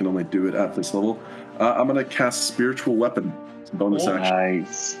 I mean, I can only do it at this level. I'm going to cast Spiritual Weapon. It's a bonus action.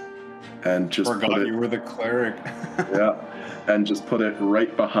 Nice. And just Forgot put it. you were the cleric. Yeah. And just put it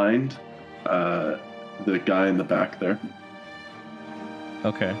right behind the guy in the back there.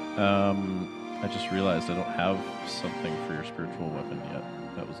 Okay. I just realized I don't have something for your spiritual weapon yet.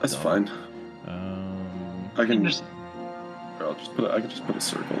 That was That's dumb. fine. I I can just- I'll just put. I can just put a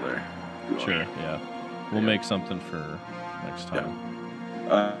circle there. sure. Yeah. We'll make something for next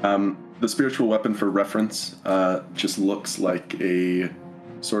time. The spiritual weapon, for reference, just looks like a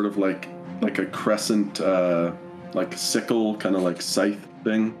sort of like a crescent, like sickle, kind of like scythe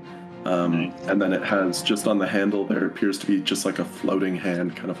thing. And then it has just on the handle there appears to be just like a floating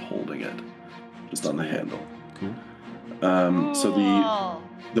hand, kind of holding it, just on the handle. Cool. So Cool.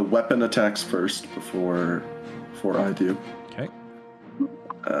 the weapon attacks first before I do. Okay.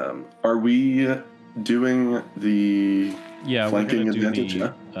 Are we doing the Yeah, flanking we're gonna advantage? do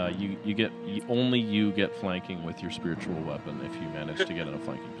the. Only you get flanking with your spiritual weapon if you manage to get in a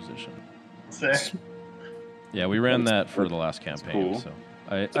flanking position. Sick. Yeah, we ran that for the last campaign, cool. so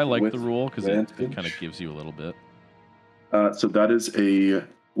I like With the rule because it advantage? kind of gives you a little bit. So that is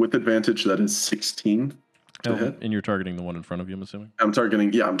with advantage. That is 16 to hit. And you're targeting the one in front of you, I'm assuming. I'm targeting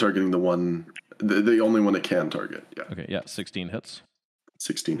the one, the only one it can target. Yeah, Okay, yeah, 16 hits.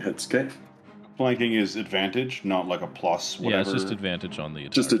 16 hits. Okay, Flanking is advantage, not like a plus. Whatever. Yeah, it's just advantage on the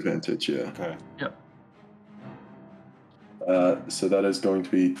attack. just advantage. Yeah. Okay. So that is going to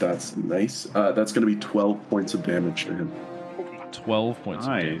be. That's nice. That's going to be 12 points of damage to him. 12 points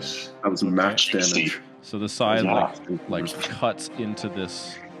of damage. Nice. That was match damage. So the side Yeah. like cuts into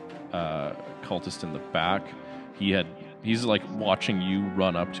this cultist in the back. He's like watching you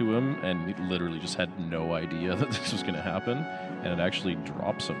run up to him, and he literally just had no idea that this was going to happen, and it actually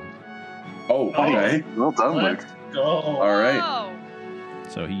drops him. Oh, okay. Well done, Luke. Let's go. All right. Whoa.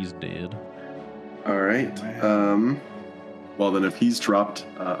 So he's dead. All right. Well, then if he's dropped,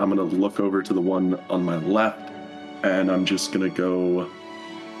 I'm going to look over to the one on my left, and I'm just going to go.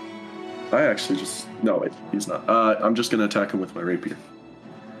 No, wait, he's not. I'm just going to attack him with my rapier.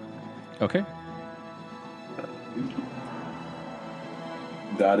 Okay.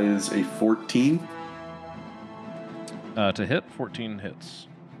 That is a 14. To hit, 14 hits.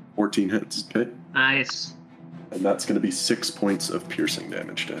 14 hits. Okay. Nice. And that's going to be 6 points of piercing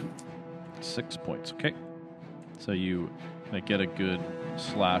damage to him. 6 points. Okay. So you get a good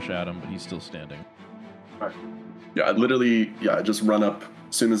slash at him, but he's still standing. Yeah, I just run up.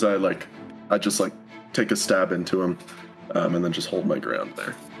 As soon as I just take a stab into him, and then just hold my ground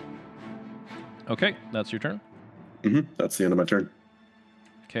there. Okay, that's your turn. That's the end of my turn.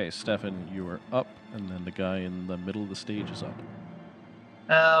 Okay, Stefan, you are up, and then the guy in the middle of the stage is up.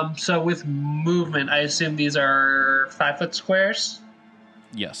 So with movement, I assume these are 5-foot squares,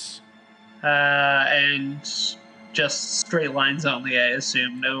 Yes. and just straight lines only. I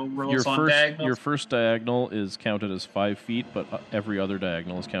assume no rules on diagonals. Your first diagonal is counted as 5 feet, but every other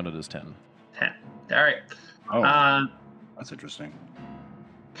diagonal is counted as 10. 10. All right. Oh, that's interesting.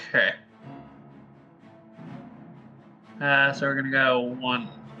 Okay. So we're gonna go 1,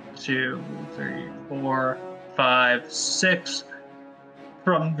 2, 3, 4, 5, 6.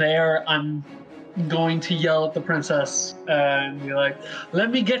 From there, I'm going to yell at the princess and be like,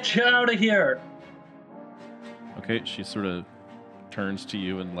 "Let me get you out of here!" Okay, she sort of turns to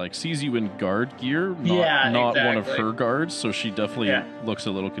you and sees you in guard gear, not, Yeah, not one of exactly. her guards, so she definitely Yeah. looks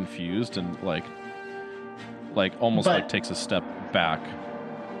a little confused and almost But- takes a step back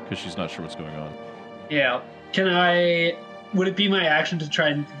because she's not sure what's going on. Yeah. Would it be my action to try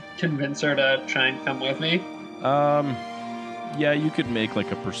and convince her to try and come with me? Yeah, you could make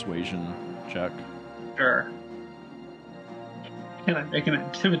a persuasion check. Sure. Can I make an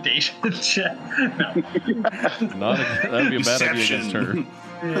intimidation check? No. That would be a bad idea against her.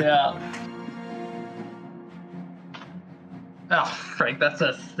 Yeah. Oh, Frank, that's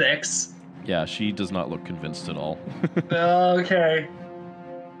a 6. Yeah, she does not look convinced at all. Okay.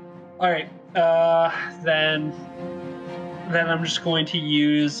 All right. Then I'm just going to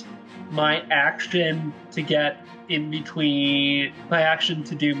use my action to get in between my action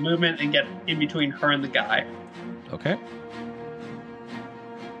to do movement and get in between her and the guy. Okay.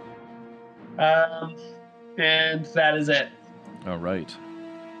 And that is it. All right.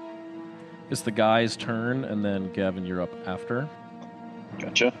 It's the guy's turn, and then Gavin, you're up after.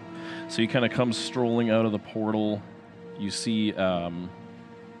 Gotcha. So you kind of come strolling out of the portal. You see the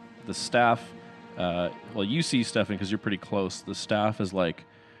staff. Well, you see Stefan because you're pretty close. The staff is like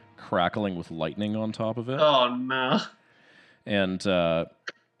crackling with lightning on top of it. Oh, no. And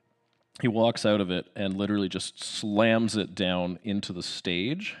he walks out of it and literally just slams it down into the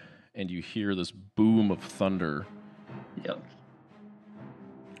stage. And you hear this boom of thunder. Yep.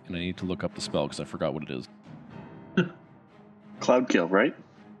 And I need to look up the spell because I forgot what it is. Cloud kill, right?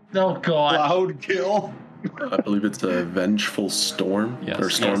 Oh, God. Cloud kill. I believe it's a Vengeful Storm, Yes, or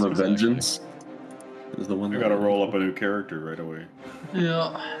Storm yes, of exactly. Vengeance. Is the one. I gotta roll up a new character right away.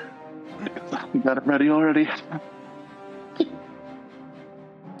 Yeah. You got it ready already?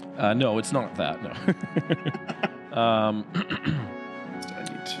 No, it's not that. No. I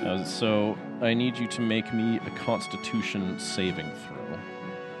need to. So I need you to make me a Constitution saving throw.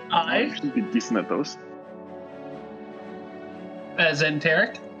 I I, should be decent at those. as in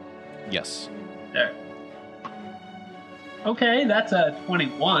Tarek. Yes. There. Okay, that's a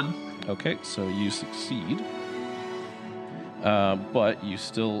 21. Okay, so you succeed. But you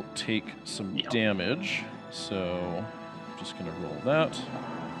still take some Yeah. damage. So I'm just going to roll that.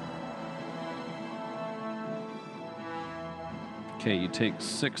 Okay, you take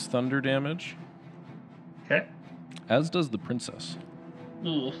 6 thunder damage, Okay. as does the princess.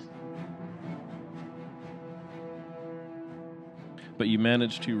 Ooh. But you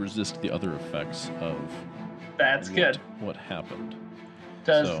manage to resist the other effects of That's good. what happened.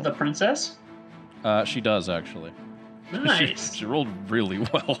 Does so- the princess? She does, actually. Nice. She rolled really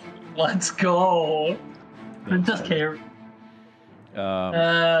well. Let's go. Princess That's Carrie.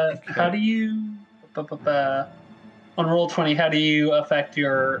 funny. How do you... On Roll20, how do you affect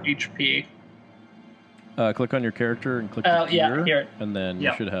your HP? Click on your character and click Oh, the yeah, gear, here. and then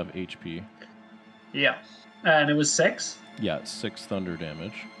Yeah. you should have HP. Yeah. And it was 6? Yeah, it's 6 thunder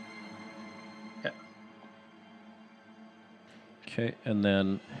damage. Okay. Okay, and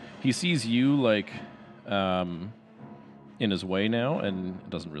then he sees you like in his way now, and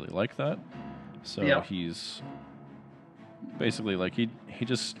doesn't really like that. So Yeah. he's basically like he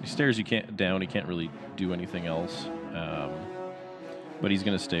stares you down. He can't really do anything else, but he's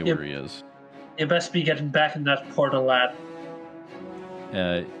gonna stay Yep. where he is. You best be getting back in that portal, lad.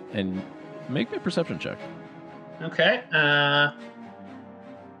 And make me a perception check. Okay.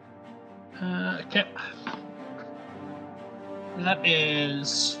 Okay. That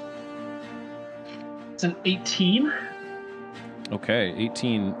is... It's an 18. Okay,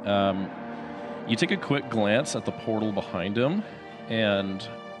 18. You take a quick glance at the portal behind him, and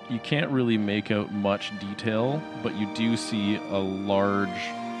you can't really make out much detail, but you do see a large,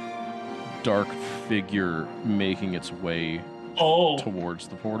 dark figure making its way Oh. towards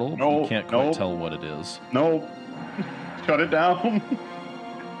the portal. No, You can't quite no. tell what it is. No. Shut it down.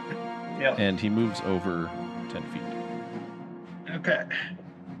 Yeah. And he moves over 10 feet. Okay.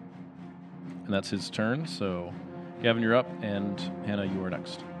 And that's his turn, so Gavin, you're up, and Hannah, you are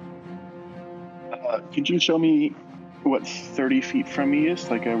next. Could you show me what 30 feet from me is?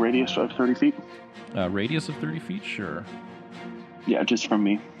 Like a radius of 30 feet? Radius of 30 feet? Sure. Yeah, just from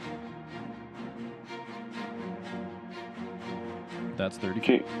me. That's 30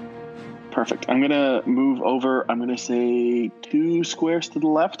 feet. Okay. Perfect. I'm going to move over, I'm going to say 2 squares to the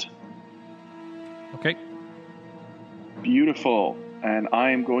left. Okay. Beautiful. And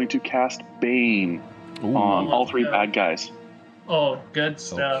I am going to cast Bane Ooh. on all 3 Yeah. bad guys. Oh, good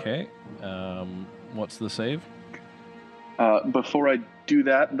stuff. Okay. What's the save? Before I do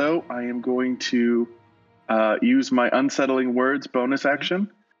that, though, I am going to use my Unsettling Words bonus action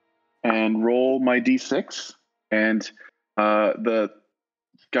and roll my d6. And the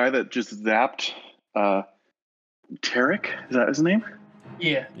guy that just zapped Tarek, is that his name?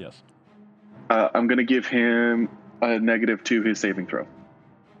 Yeah. Yes. I'm going to give him a negative to his saving throw.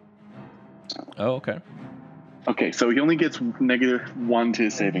 Oh, okay. Okay, so he only gets -1 to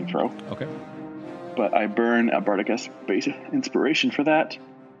his saving throw, Okay. but I burn a Bardic base inspiration for that.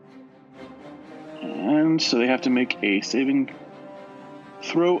 And so they have to make a saving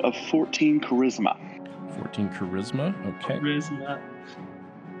throw of 14 charisma. 14 charisma. Okay. Charisma.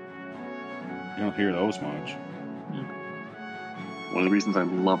 You don't hear those much. One of the reasons I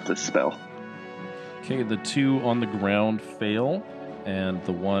love this spell. Okay, the 2 on the ground fail, and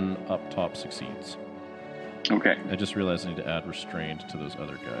the 1 up top succeeds. Okay, I just realized I need to add restrained to those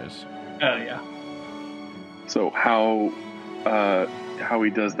other guys. Oh, yeah. so how he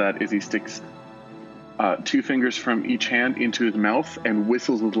does that is he sticks 2 fingers from each hand into his mouth and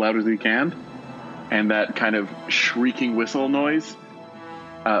whistles as loud as he can, and that kind of shrieking whistle noise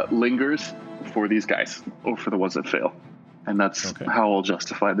lingers for these guys, or for the ones that fail. And that's Okay. how I'll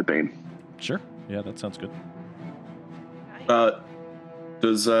justify the Bane. Sure. Yeah, that sounds good.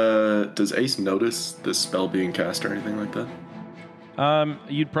 Does Ace notice this spell being cast or anything like that?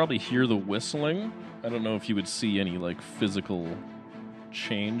 You'd probably hear the whistling. I don't know if you would see any like physical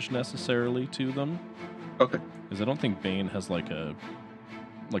change necessarily to them, Okay. because I don't think Bane has like a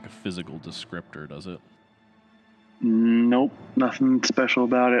physical descriptor, does it? Nope, nothing special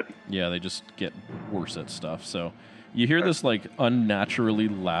about it. Yeah, they just get worse at stuff. So you hear this like unnaturally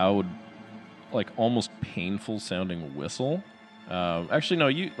loud, like almost painful sounding whistle. Actually, no,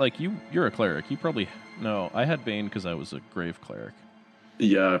 you're a cleric. You probably no. I had Bane because I was a grave cleric.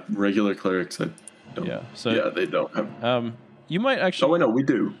 Yeah, regular clerics. I don't. Yeah, so yeah, they don't have. you might Oh actually. wait, no, we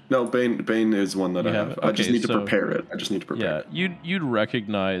do. No, Bane is one that You I have have. it? I just Okay, need to so- prepare it. I just need to prepare. Yeah, you'd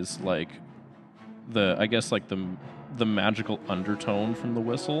recognize like the magical undertone from the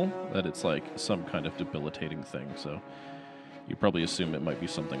whistle, that it's like some kind of debilitating thing. So you probably assume it might be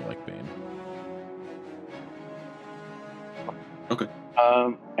something like Bane. Okay.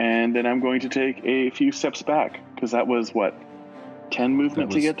 And then I'm going to take a few steps back, because that was, 10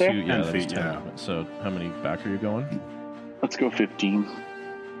 movement to get there? 2, 10 that was feet, 10 yeah. movement. So how many back are you going? Let's go 15.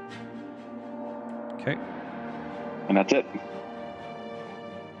 Okay. And that's it.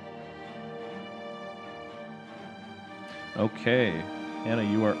 Okay, Anna,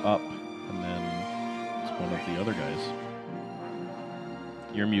 you are up, and then it's one of the other guys.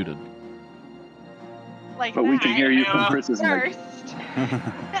 You're muted. Like But we can that. hear you from Yeah. Chris's mic. First.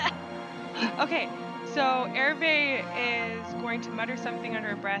 Okay, so Hervé is going to mutter something under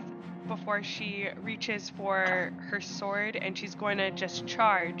her breath before she reaches for her sword, and she's going to just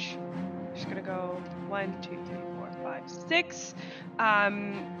charge. She's going to go 1, 2, 3, 4, 5, 6.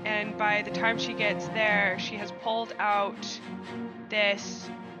 And by the time she gets there, she has pulled out this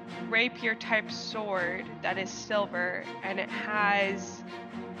rapier type sword that is silver, and it has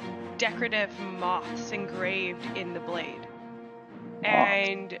decorative moths engraved in the blade.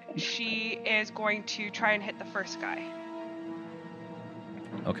 And she is going to try and hit the first guy.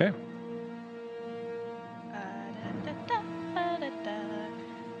 Okay.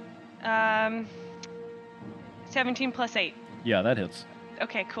 17 plus 8. Yeah, that hits.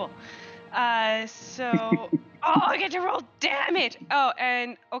 Okay, cool. So, I get to roll damage. Oh,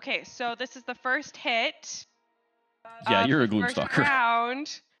 and okay, so this is the first hit. Yeah, you're a the first Gloomstalker.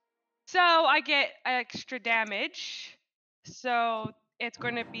 round. So I get extra damage. So it's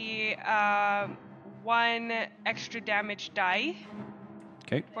going to be 1 extra damage die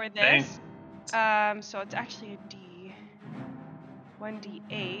Okay. for this. So it's actually a D.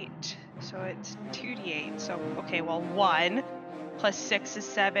 1d8. So it's 2d8. So okay, well 1 plus 6 is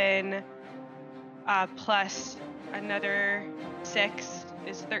 7. Plus another 6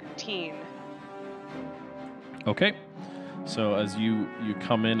 is 13. Okay. So as you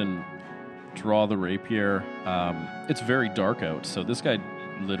come in and draw the rapier, it's very dark out, so this guy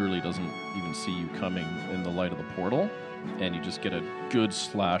literally doesn't even see you coming in the light of the portal, and you just get a good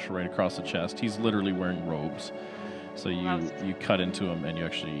slash right across the chest. He's literally wearing robes, so you cut into him and you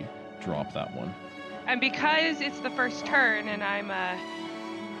actually drop that one. And because it's the first turn and I'm a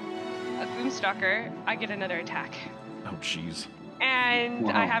Gloomstalker, I get another attack. Oh jeez. And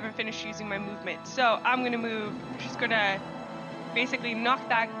Wow. I haven't finished using my movement. So I'm going to move. She's going to basically knock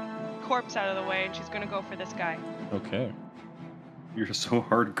that corpse out of the way, and she's going to go for this guy. Okay. You're so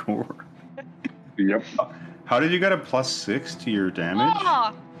hardcore. Yep. How did you get a +6 to your damage?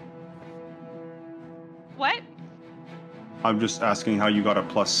 Ah! What? I'm just asking how you got a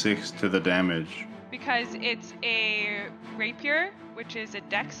 +6 to the damage. Because it's a rapier, which is a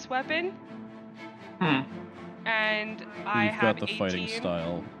dex weapon, and I You've have got the 18 fighting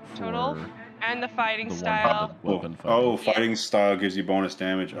style total, for and the fighting the style. weapon Oh, fighting. fighting style gives you bonus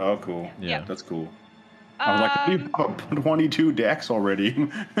damage. Oh, cool. Yeah. That's cool. I was like, you have 22 dex already.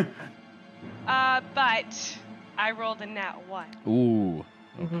 But I rolled a nat 1. Ooh.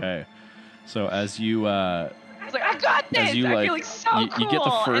 Okay. So as you I was like, I got this! as you I'm like feeling so you cool! get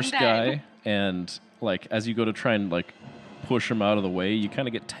the first and then, guy, and like as you go to try and like push him out of the way, you kind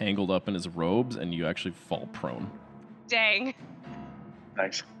of get tangled up in his robes and you actually fall prone. Dang.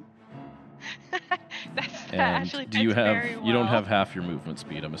 Nice. That And actually do you fits have very you don't well. have half your movement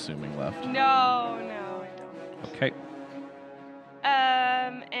speed, I'm assuming, left. No, I don't. Okay.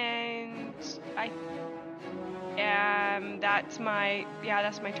 And that's my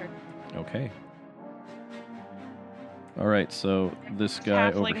turn. Okay. All right, so this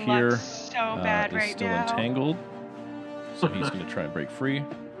guy over Halfling here luck's so bad is right still now. entangled, so he's going to try and break free.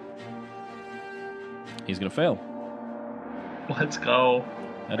 He's gonna fail. Let's go.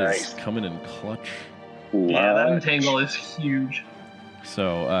 That Nice. is coming in clutch. Yeah, that entangle is huge.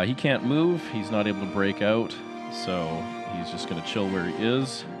 So he can't move. He's not able to break out. So he's just gonna chill where he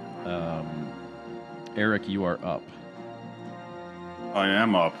is. Eric, you are up. I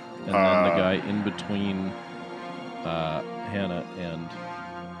am up. And then the guy in between Hannah and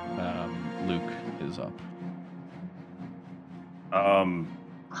Luke is up.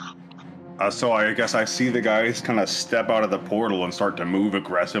 So I guess I see the guys kind of step out of the portal and start to move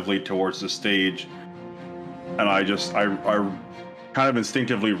aggressively towards the stage, and I kind of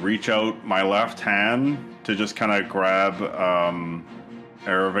instinctively reach out my left hand to just kind of grab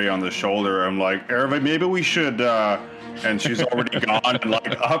Erve on the shoulder. I'm like, Erve, maybe we should. And she's already gone and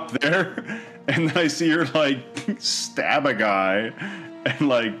like up there, and then I see her like stab a guy,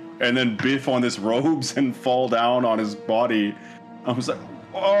 and then biff on his robes and fall down on his body. I was like,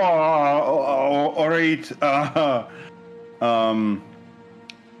 all right.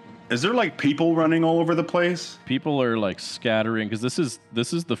 Is there like people running all over the place? People are like scattering because this is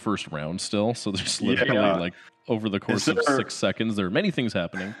the first round still, so there's literally like over the course of 6 seconds there are many things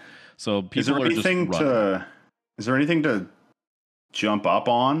happening. So people are just running. Is there anything to jump up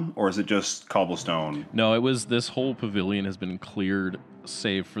on, or is it just cobblestone? No, this whole pavilion has been cleared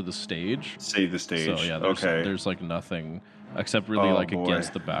save for the stage. Save the stage. So yeah, there's like nothing except really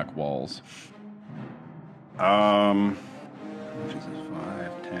against the back walls. Jesus,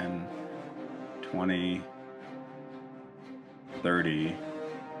 5, 10, 20, 30.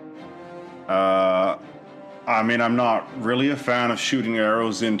 I mean, I'm not really a fan of shooting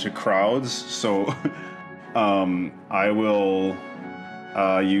arrows into crowds, so I will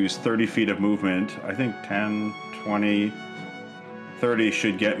use 30 feet of movement. I think 10, 20, 30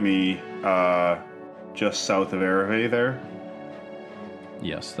 should get me just south of Ereve there.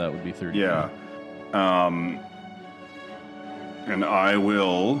 Yes, that would be 30. Yeah. And I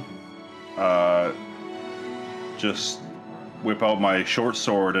will just whip out my short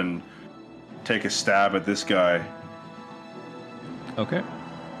sword and take a stab at this guy. Okay.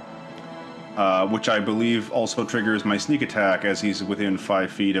 Which I believe also triggers my sneak attack as he's within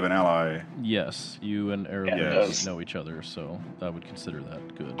 5 feet of an ally. Yes, you and Erve know each other, so I would consider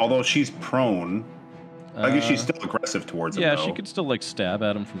that good. Although she's prone, I guess she's still aggressive towards him. Yeah, though. she could still like stab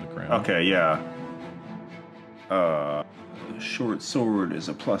at him from the ground. Okay, yeah. Short sword is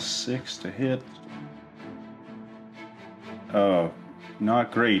a +6 to hit. Oh,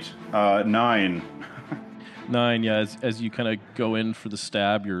 not great. 9. 9, yeah. As you kind of go in for the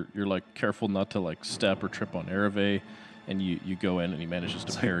stab, you're like careful not to like step or trip on Erve, and you go in and he manages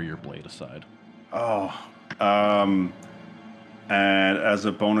to parry your blade aside. Oh, and as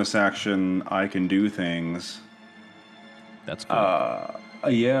a bonus action, I can do things. That's good.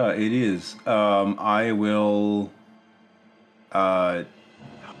 Yeah, it is. I will.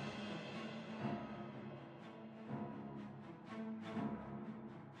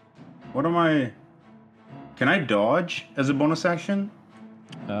 What am I? Can I dodge as a bonus action?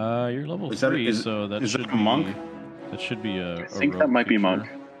 You're level 3, so that is should that a monk? That should be a. I think that might be monk.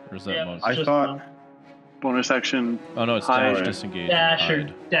 Or is that monk? I thought bonus action. Oh no, it's hide. dash, disengage, Dash or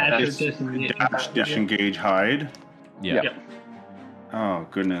hide. disengage. disengage, hide. Yeah. Yep. Oh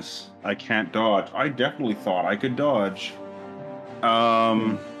goodness, I can't dodge. I definitely thought I could dodge.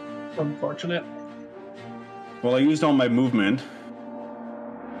 Unfortunate. Well, I used all my movement.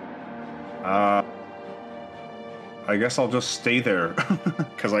 I guess I'll just stay there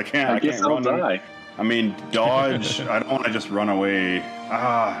because I can't. I guess can't I'll run. die. I mean, dodge. I don't want to just run away.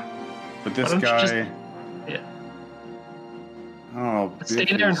 But this Why don't you guy. just- yeah. Oh, Stay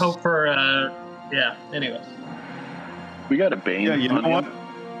there and hope for. Yeah. Anyways. We got a Bane. Yeah, you know on what? him.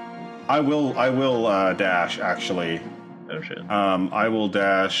 I will dash actually. Oh shit. I will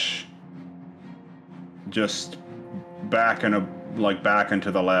dash. Just back and back and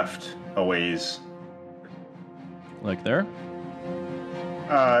to the left a ways. Like there?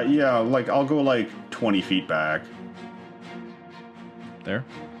 Yeah, I'll go 20 feet back. There?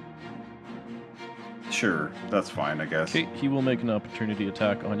 Sure, that's fine, I guess. Okay, he will make an opportunity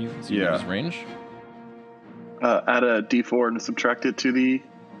attack on you. See Yeah. his range. Add a D4 and subtract it to the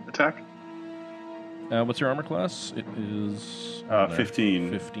attack. What's your armor class? It is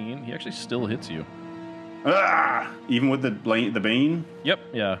 15. 15. He actually still hits you. Even with the bane? Yep.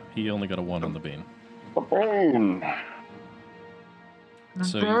 Yeah, he only got a 1 on the bane.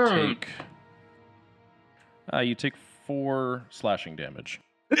 So you take 4 slashing damage.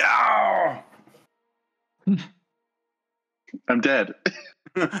 Yeah! I'm dead.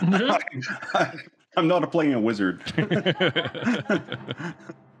 I'm not playing a wizard.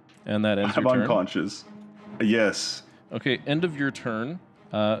 And that ends I'm your turn. unconscious. Yes. Okay, end of your turn.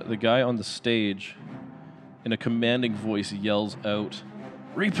 The guy on the stage, in a commanding voice, yells out,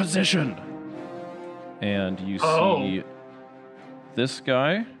 "Reposition!" And you see this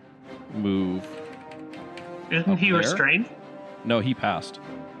guy move. Isn't he there? restrained? No, he passed.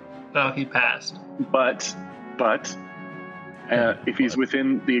 Oh, he passed. But if he's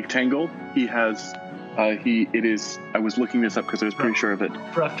within the octangle, he has. It is. I was looking this up because I was pretty sure of it.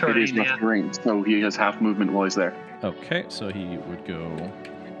 Rough terrain, It is rough terrain, so he has half movement while he's there. Okay, so he would go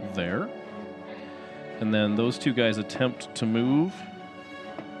there. And then those two guys attempt to move,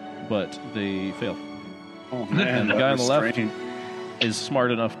 but they fail. Oh man, And the that guy on the left restraint. is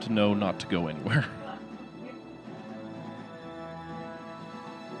smart enough to know not to go anywhere.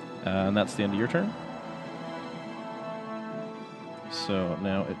 And that's the end of your turn. So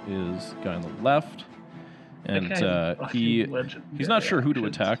now it is the guy on the left. And he's not sure who to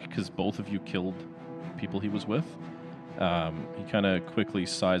attack because both of you killed people he was with. He kind of quickly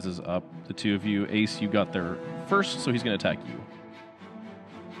sizes up the two of you. Ace, you got there first, so he's going to attack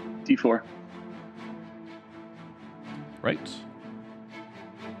you. D4. Right.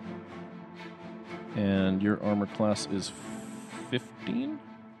 And your armor class is 15?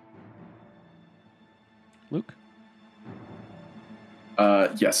 Luke?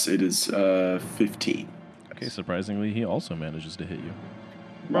 Yes, it is 15. Okay, surprisingly, he also manages to hit you.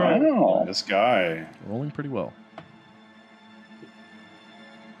 Wow. This guy. Rolling pretty well.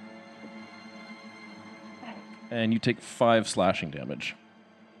 And you take 5 slashing damage.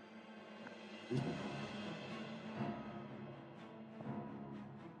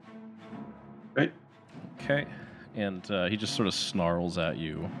 Right. Okay. And he just sort of snarls at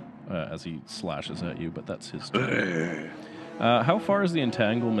you as he slashes at you, but that's his turn. How far is the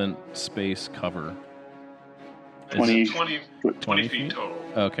entanglement space cover? 20. 20 feet total.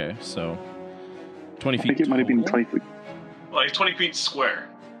 Okay, so 20 feet. I think it might have been total? 20 feet. Like 20 feet square.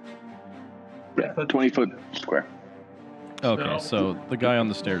 Yeah, 20 foot square. Okay, so the guy on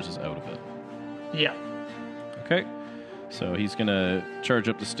the stairs is out of it. Yeah. Okay, so he's gonna charge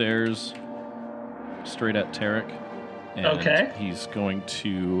up the stairs straight at Tarek. And Okay. he's going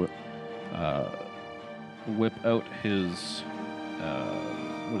to whip out his.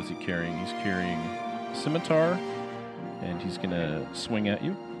 What is he carrying? He's carrying a scimitar, and he's gonna swing at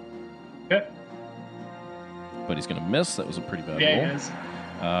you. Okay. But he's gonna miss. That was a pretty bad Yeah, roll. he is.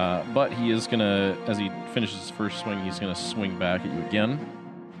 But he is gonna, as he finishes his first swing, he's gonna swing back at you again,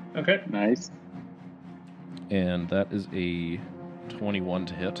 Okay. Nice. and that is a 21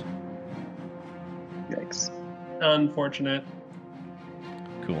 to hit. Yikes. Unfortunate.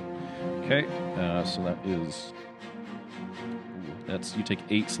 Cool. Okay, so that is. That's you take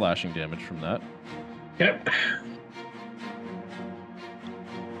 8 slashing damage from that. Yep.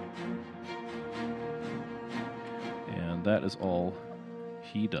 And that is all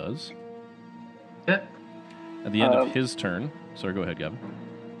he does. Yep. At the end of his turn. Sorry, go ahead, Gavin.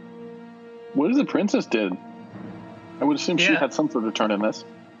 What does the princess did? I would assume she Yeah. had some sort of turn in this.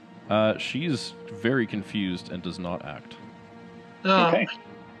 She's very confused and does not act. Oh, Okay.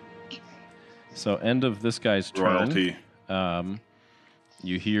 So, end of this guy's turn. Royalty.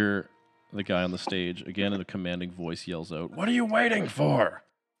 You hear the guy on the stage again in a commanding voice yells out, "What are you waiting for?"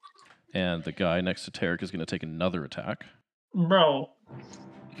 And the guy next to Tarek is going to take another attack, bro.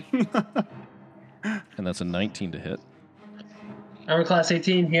 and that's a 19 to hit. Armor class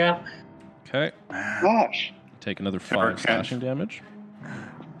 18, yeah. Okay, Gosh. take another Tarek 5 can't- slashing damage,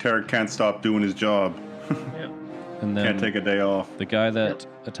 Tarek can't stop doing his job. Yeah. and then Can't take a day off. the guy that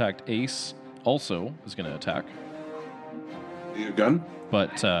attacked Ace also is going to attack. You a gun?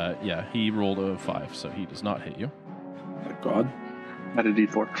 But yeah, he rolled a 5, so he does not hit you. Thank God. At a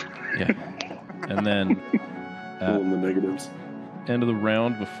D4. Yeah. And then Rolling the negatives. end of the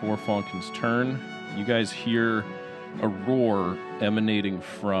round before Fonkin's turn, you guys hear a roar emanating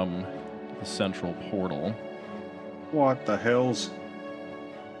from the central portal. What the hell's?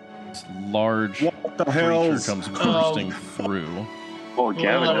 This large What the creature hell's? comes bursting through, Oh,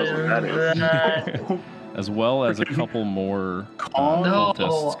 Gavin knows what that is. that? as well as a couple more No,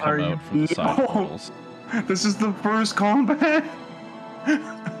 cultists are come you- out from the side No. portals. This is the first combat.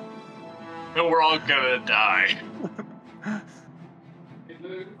 And we're all gonna die.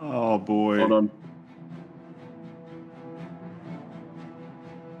 Oh boy. Hold on.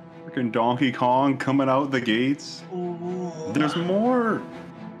 Freaking Donkey Kong coming out the gates. There's more.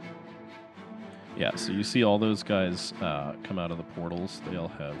 Yeah, so you see all those guys come out of the portals. They all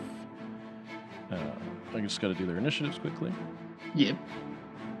have. I just got to do their initiatives quickly. Yep.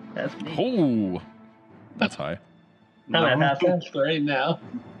 That's me. Oh, that's high. I'm at half inch right now.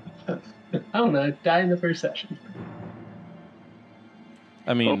 I don't know. Die in the first session.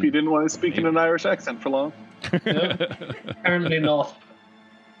 I mean, Hope you didn't want to speak in an Irish accent for long. Apparently not.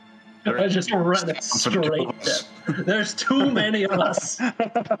 I just run it straight there. There's too many of us.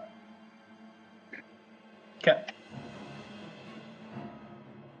 Okay.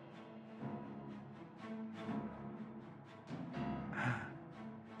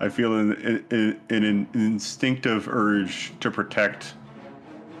 I feel an instinctive urge to protect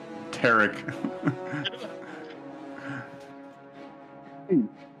Tarek.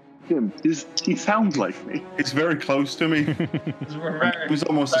 Jim, he sounds like me. He's very close to me. He's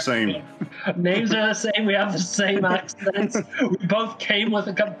almost the same. Names are the same. We have the same accents. We both came with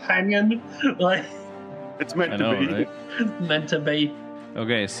a companion. Like, It's meant I to know, be. right? meant to be.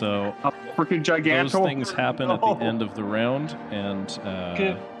 Okay, so A freaking giganto. those things happen at the end of the round, and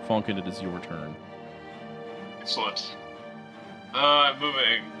Good. Fonkin, it is your turn. Excellent.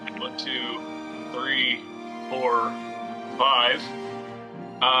 Moving 1, 2, 3, 4, 5.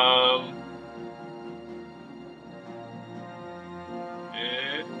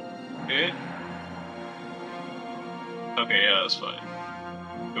 Okay, yeah, that's fine.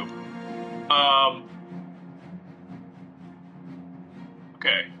 Cool.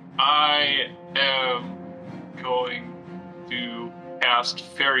 Okay, I am going to cast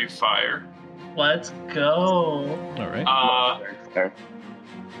Fairy Fire. Let's go. All right. Okay.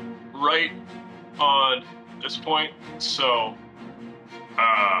 Right on this point. So,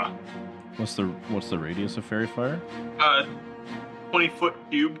 What's the radius of fairy fire? 20-foot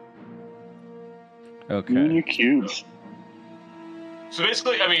cube. Okay. You and your cubes. So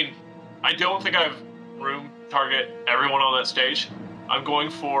basically, I mean, I don't think I have room to target everyone on that stage. I'm going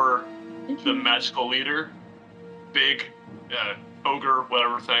for the magical leader, big ogre,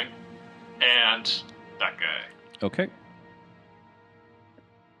 whatever thing, and that guy. Okay.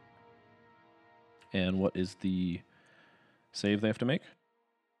 And what is the save they have to make?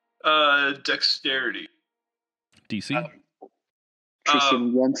 Dexterity. DC?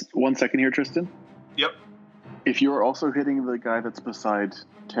 Tristan, one second here, Tristan. Yep. If you're also hitting the guy that's beside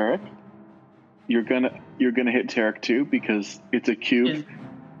Tarek, you're gonna hit Tarek too because it's a cube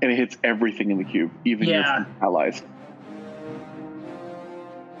and it hits everything in the cube, even your allies.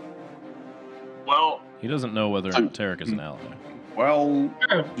 Well, He doesn't know whether or not Tarek is an ally. Well,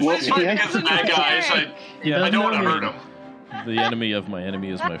 it's fine because the bad guys. Yeah, I don't want to hurt him. the enemy of my enemy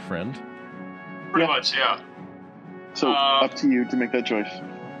is my friend. Pretty much, yeah. So up to you to make that choice.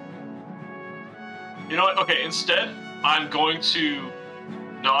 You know what? Okay, instead, I'm going to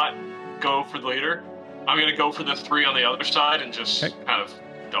not go for the leader. I'm going to go for the 3 on the other side and just kind of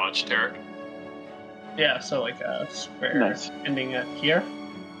dodge Tarek. Yeah, so like a square Nice. ending it here.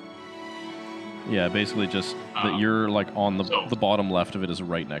 Yeah, basically just that you're like on the bottom left of it is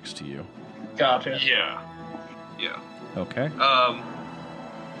right next to you. Gotcha. Yeah. Yeah. Okay.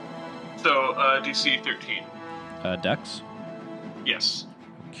 So, DC 13. Dex? Yes.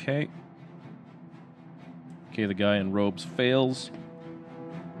 Okay. Okay, the guy in robes fails.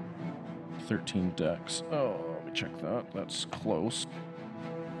 13 Dex. Oh, let me check that. That's close.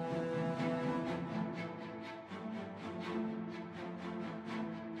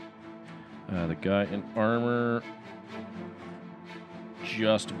 The guy in armor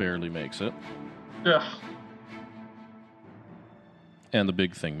just barely makes it. Ugh. And the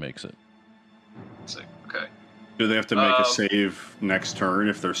big thing makes it. Sick. Okay. do they have to make a save next turn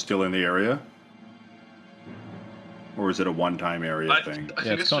if they're still in the area? Or is it a one-time area thing? I Yeah,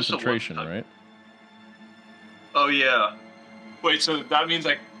 think it's just a concentration, one-time. right? Oh, yeah. Wait, so that means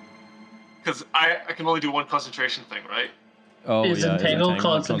because I can only do one concentration thing, right? Oh, Is yeah. entangled is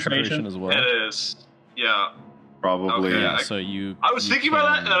concentration? as well? It is. Yeah. Probably. Okay. Yeah, I- so you. I was you thinking about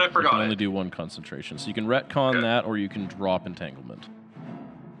that, and then I you forgot can it. only do one concentration, so you can retcon Okay. that, or you can drop entanglement.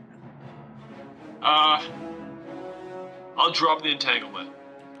 I'll drop the entanglement.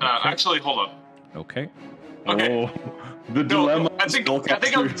 Okay. Actually, hold on. Okay. Okay. Oh, the No, dilemma. I think I'm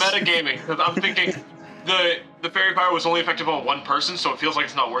metagaming because I'm thinking the fairy fire was only effective on one person, so it feels like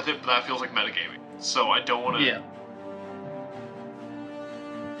it's not worth it. But that feels like metagaming, so I don't want to. Yeah.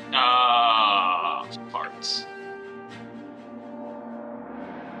 Parts.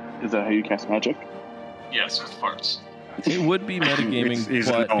 Is that how you cast magic? Yes, with parts. It would be metagaming, He's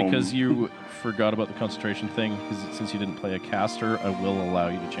a but gnome. because you forgot about the concentration thing, because since you didn't play a caster, I will allow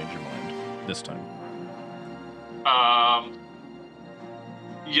you to change your mind this time.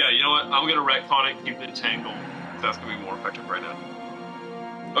 Yeah, you know what? I'm gonna retcon it, keep it entangled. That's gonna be more effective right now.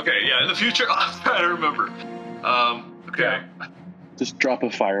 Okay, yeah, in the future, I'll try to remember. Okay. Just drop a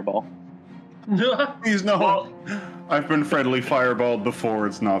fireball. Please no. Well, I've been friendly fireballed before.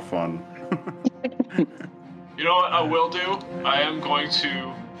 It's not fun. You know what I will do? I am going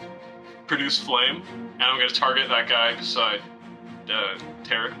to produce flame, and I'm going to target that guy beside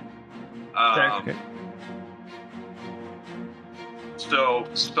Tarek. Okay. So,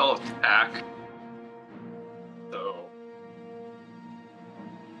 spell attack. So,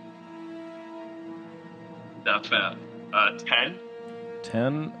 not bad. 10?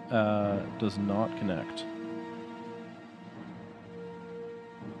 10 does not connect.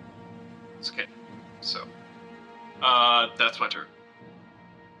 Okay. So, that's my turn.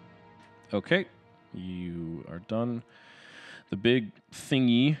 Okay, you are done. The big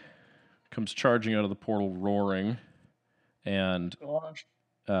thingy comes charging out of the portal, roaring, and Gosh.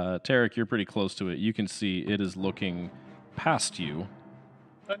 Tarek, you're pretty close to it. You can see it is looking past you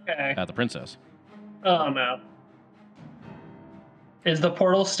Okay. at the princess. Oh no. Is the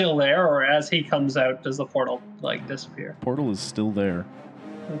portal still there, or as he comes out, does the portal like disappear? Portal is still there.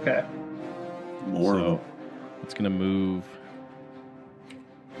 Okay. More of So them. it's going to move.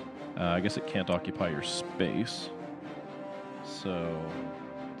 I guess it can't occupy your space. So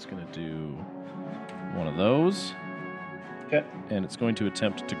it's going to do one of those. Okay. And it's going to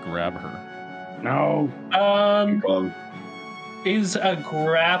attempt to grab her. No. Wrong. Is a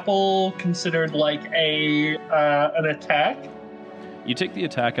grapple considered like a an attack? You take the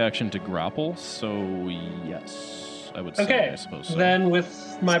attack action to grapple, so yes, I would say, Okay. I suppose so. Then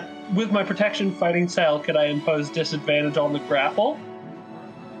with my protection fighting style, could I impose disadvantage on the grapple?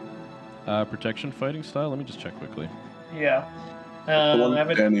 Protection fighting style? Let me just check quickly. Yeah. The one I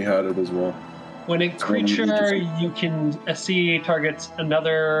have it- Danny had it as well. When a creature you can see targets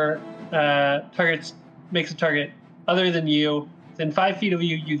another makes a target other than you within 5 feet of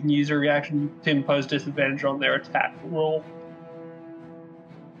you, you can use a reaction to impose disadvantage on their attack roll.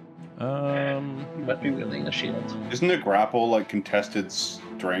 You might be wielding a shield. Isn't a grapple like contested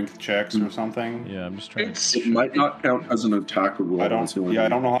strength checks or something? Yeah, I'm just trying It's It might not count as an attack roll. I that's the don't. only Yeah, I thing.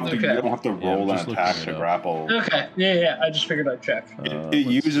 don't know how to. Okay. You don't have to I'm roll just an looking attack it to up. grapple. okay. Yeah. I just figured I'd check. It let's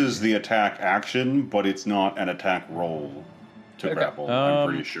uses see. the attack action, but it's not an attack roll to Okay. grapple. I'm Um,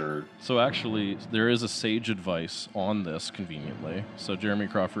 pretty sure. So actually, there is a sage advice on this conveniently. So Jeremy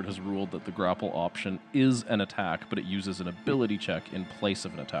Crawford has ruled that the grapple option is an attack, but it uses an ability check in place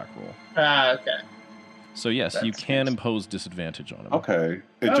of an attack roll. Okay. So yes, you That's can nice. impose disadvantage on him. Okay,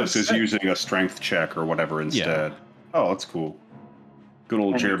 it Oh, just is sick. using a strength check or whatever instead. Oh, that's cool. Good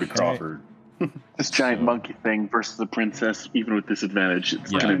old Jeremy Okay. Crawford. This giant So- monkey thing versus the princess, even with disadvantage,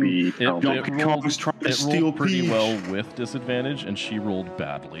 it's Yeah. going to be. It, challenging. it Donkey rolled, Kong's trying to it steal rolled pretty Peach. well with disadvantage, and she rolled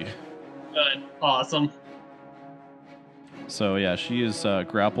badly. Good. Awesome. So yeah, she is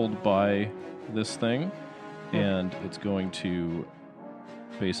grappled by this thing, and it's going to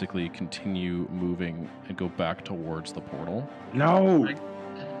basically continue moving and go back towards the portal. No.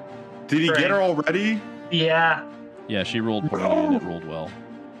 Did he Great. get her already? Yeah. Yeah, she rolled poorly and it rolled well.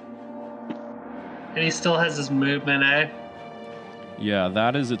 And he still has his movement, eh? Yeah,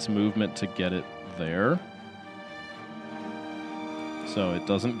 that is its movement to get it there. So it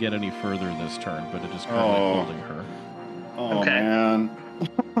doesn't get any further this turn, but it is currently Oh. holding her. Oh Okay. man,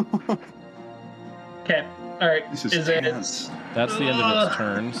 Okay. All right. this is Is it? tense. That's the end of its Ugh.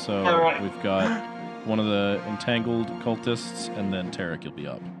 turn, so Alright. we've got one of the entangled cultists, and then Tarek, you'll be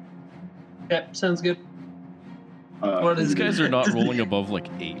up. Yep. Sounds good. Well, these guys are not rolling above like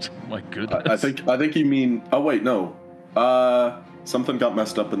 8. My goodness. I think you mean. Oh wait, no. Something got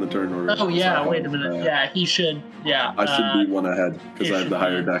messed up in the turn order. Oh yeah. So, Wait a minute. Yeah. He should. Yeah. I should be one ahead because you I have the should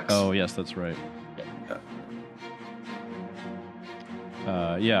higher be- dex. Oh, yes, that's right.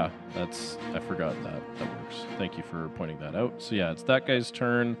 Yeah, I forgot that. That works. Thank you for pointing that out. So yeah, it's that guy's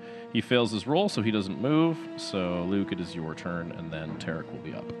turn. He fails his roll, so he doesn't move. So Luke, it is your turn, and then Tarek will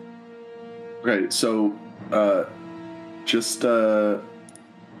be up. Okay, so just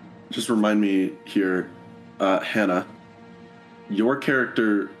remind me here, Hannah, your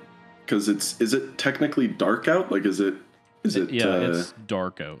character, because is it technically dark out? Like, is it? Yeah, it's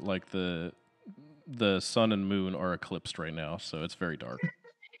dark out. Like the sun and moon are eclipsed right now, so it's very dark.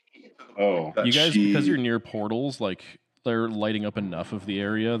 Oh, that You guys, she- because you're near portals, like they're lighting up enough of the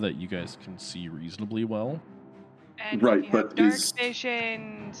area that you guys can see reasonably well. And Right, you have but dark is-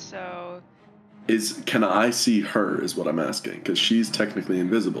 vision, so Can I see her? Is what I'm asking because she's technically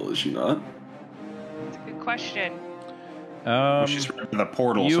invisible, is she not? it's a good question. well, she's right by the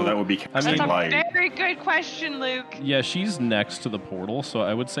portal, so you- that would be I casting mean- That's a light. very good question, Luke. Yeah, she's next to the portal, so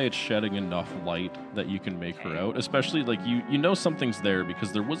I would say it's shedding enough light that you can make her out. Especially like you know something's there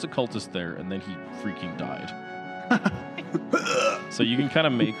because there was a cultist there, and then he freaking died. So you can kind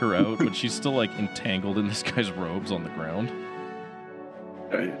of make her out, but she's still like entangled in this guy's robes on the ground.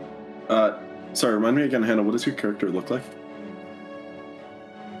 Okay. Sorry, remind me again, Hannah. What does your character look like?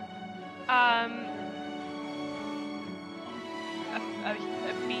 A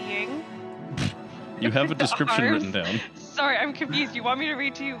being. You have a description Arms. written down. Sorry, I'm confused. You want me to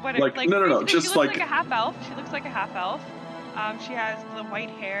read to you what Like, it like? no, basically, just she looks like- like a half elf. She looks like a half elf. She has the white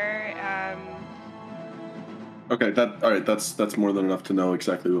hair. Okay, all right. That's more than enough to know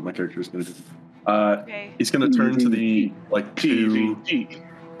exactly what my character is going to do. Okay. He's going to turn to the like two. GVG.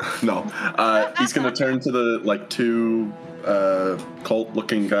 No, he's going to turn to the like two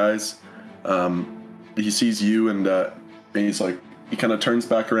cult-looking guys. He sees you, and he's like, he kind of turns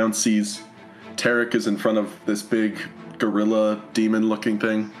back around, sees Tarek is in front of this big gorilla demon-looking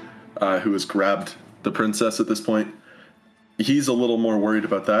thing, who has grabbed the princess at this point. He's a little more worried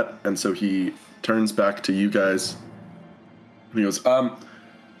about that, and so he turns back to you guys. He goes, old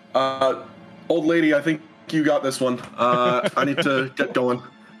lady, I think you got this one. I need to get going.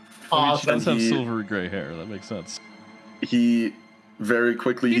 She Awesome. does have he- silvery gray hair. That makes sense. He very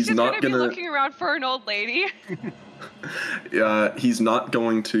quickly, He's he's just not gonna be gonna, looking around for an old lady. he's not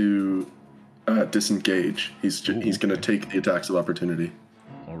going to disengage. He's gonna take the attacks of opportunity.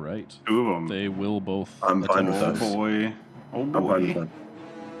 All right. 2 of them. They will both. I'm fine with attempt that. Oh those. boy. Oh I'm fine with boy. that.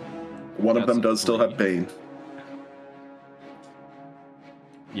 One of That's them a does still have 3. Bane.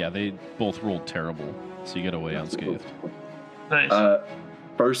 Yeah, they both rolled terrible, so you get away unscathed. Nice.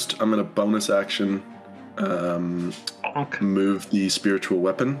 First, I'm gonna bonus action Okay. move the spiritual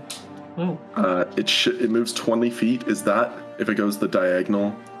weapon. Oh. It moves 20 feet. Is that if it goes the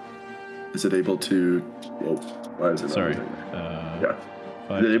diagonal? Is it able to? Whoa! Why is it? not Sorry. moving? Yeah. Yeah.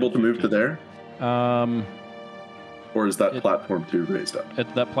 5, Is it able to 10, move to 15. there, or is that It- platform too raised up?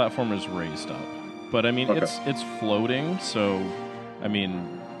 That platform is raised up, but I mean Okay. it's floating, so I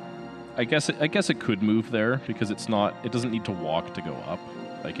mean, I guess it could move there because it doesn't need to walk to go up.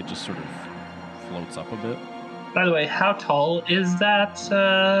 Like it just sort of floats up a bit. By the way, how tall is that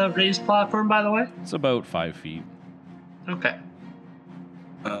raised platform, by the way? It's about 5 feet. Okay.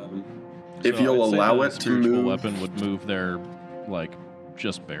 If So you'll I'd say allow the it to spiritual move weapon would move there, like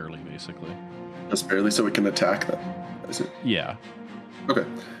just barely, basically. just barely, so it can attack them. I see. Yeah. Okay,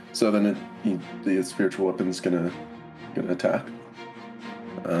 so then the spiritual weapon's gonna attack.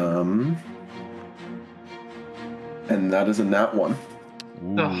 And that is a nat 1.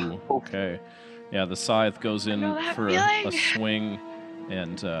 Ooh. Okay. Yeah, the scythe goes in know that for a feeling. swing,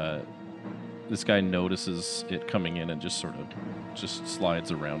 and this guy notices it coming in and just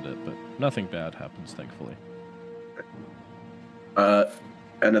slides around it, but nothing bad happens, thankfully.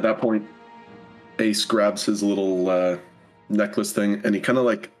 And at that point, Ace grabs his little necklace thing, and he kind of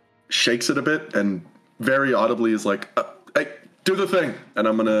like shakes it a bit, and very audibly is like, "Hey, do the thing!" And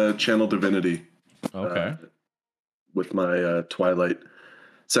I'm gonna channel divinity Okay. with my Twilight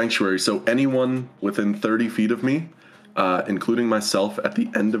Sanctuary. So anyone within 30 feet of me, including myself, at the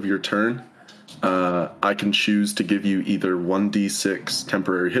end of your turn, I can choose to give you either 1d6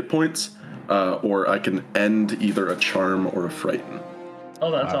 temporary hit points, or I can end either a charm or a frighten. Oh,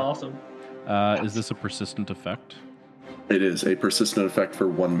 that's Wow. awesome. Is this a persistent effect? It is a persistent effect for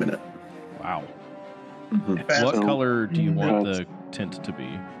 1 minute. Wow. Fast. What So- color do you want That's- the tint to be?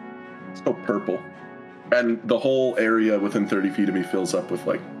 So purple. And the whole area within 30 feet of me fills up with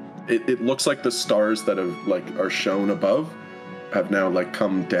like, it looks like the stars that have like are shown above have now like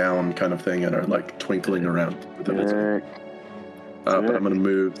come down kind of thing and are like twinkling around with everything. Sick. But I'm gonna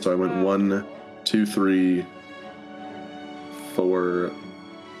move, so I went 1, 2, 3, 4,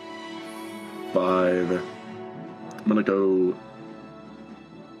 5. I'm gonna go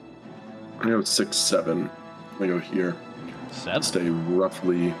 6, 7. I'm gonna go here. 7. Stay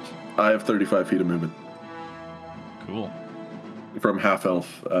roughly. I have 35 feet of movement Cool. from half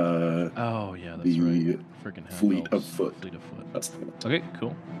elf. Oh yeah, that's The right. Freaking fleet of foot. Fleet of foot. That's the Okay,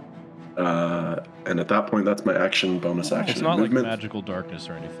 cool. and at that point, that's my action bonus action. It's not movement. like magical darkness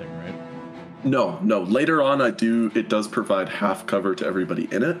or anything, right? No. Later on, it does provide half cover to everybody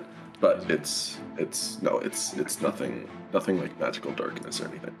in it, but it's nothing like magical darkness or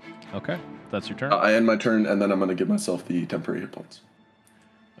anything. Okay, that's your turn. I end my turn, and then I'm gonna give myself the temporary hit points,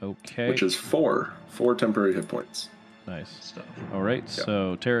 Okay, which is four temporary hit points. nice. Stuff. All right, Yeah.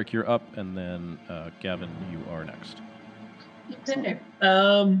 so Tarek, you're up, and then Gavin, you are next.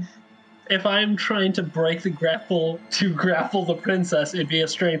 If I'm trying to break the grapple to grapple the princess, it'd be a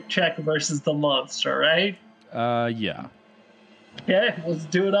strength check versus the monster, right? Yeah. Okay, let's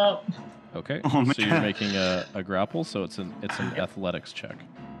do it up. Okay. Oh, So you're man. making a grapple, so it's an athletics check.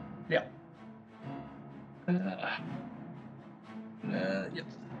 Yeah. Yep.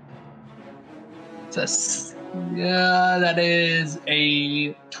 That is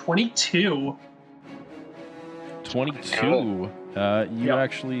a 22. 22. You Yep.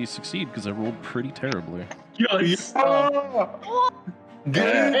 actually succeed because I rolled pretty terribly. Yes. Yeah.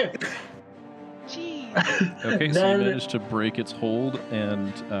 Jeez. Okay, so Then- you manage to break its hold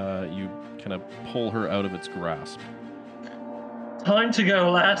and you kind of pull her out of its grasp. Time to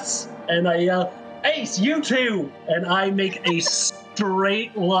go, lass. And I yell, Ace, you two! And I make a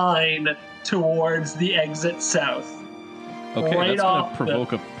straight line towards the exit south. Okay, Right that's going off to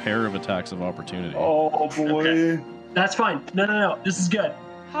provoke a pair of attacks of opportunity. Oh boy. Okay. That's fine. No. This is good.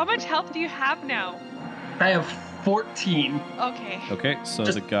 How much health do you have now? I have 14. Okay. Okay, so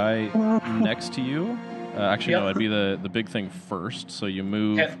Just- the guy next to you, actually Yep. no, it'd be the big thing first. So you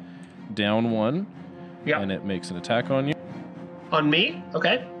move Okay. down one, Yep. and it makes an attack on you. On me?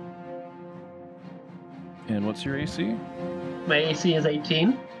 Okay. And what's your AC? My AC is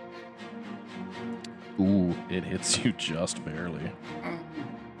 18. Ooh, it hits you just barely.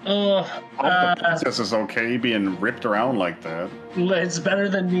 Hope the princess is okay being ripped around like that. It's better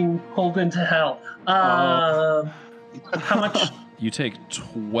than being pulled into hell. How much? You take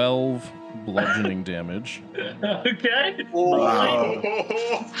 12 bludgeoning damage. Okay. Wow.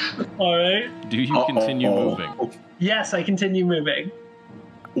 All right. Do you continue moving? Yes, I continue moving.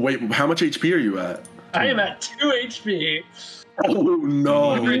 Wait, how much HP are you at? I am at 2 HP. Oh Do you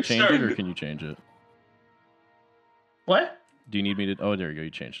no! need me to Great change it, start. or can you change it? What? Do you need me to? Oh, there you go. You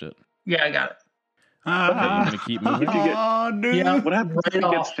changed it. Yeah, I got it. Okay, you're gonna keep moving. If you get- Oh, dude. Yeah. What happens if Right he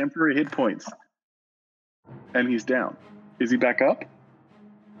gets off. temporary hit points? And he's down. Is he back up?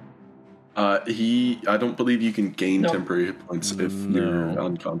 I don't believe you can gain Nope. temporary hit points if No. you're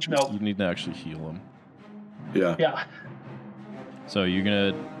unconscious. Nope. You need to actually heal him. Yeah. Yeah. So you're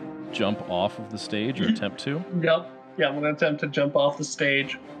gonna jump off of the stage or attempt to. Yep. Yeah, I'm gonna attempt to jump off the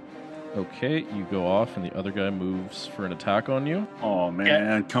stage. Okay, you go off, and the other guy moves for an attack on you. Oh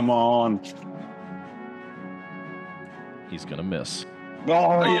man, come on. He's gonna miss.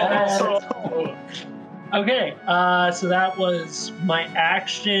 Oh, Yes. yes. Okay, so that was my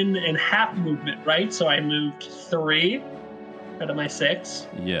action and half movement, right? So I moved 3 out of my 6.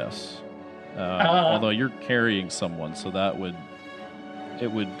 Yes. Although you're carrying someone, so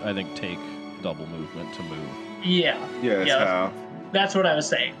it would I think take double movement to move. Yeah, Yes, Yeah. half. that's what I was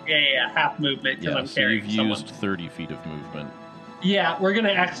saying. Yeah, half movement because Yeah, I'm so carrying you've someone. used 30 feet of movement. Yeah, we're gonna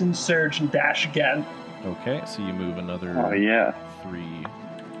action surge and dash again. Okay, so you move another Oh, yeah. 3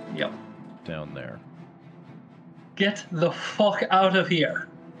 Yep. down there. Get the fuck out of here.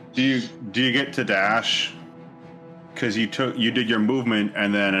 Do you get to dash? Because you did your movement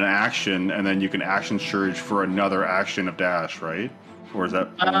and then an action, and then you can action surge for another action of dash, right? Or is that?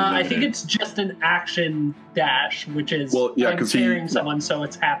 only I think limited? it's just an action dash, which is Well, yeah, I'm 'cause he- carrying someone, so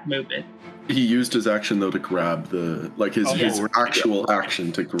it's half movement. He used his action though to grab his Oh, his yeah. actual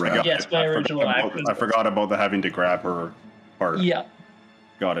action to grab. got Yes, it. my I forgot original about- action. I forgot about the having to grab her part. Yeah.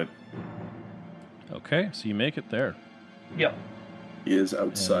 Got it. Okay, so you make it there. Yep. He is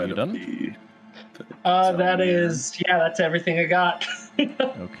outside you of done? the. That's everything I got.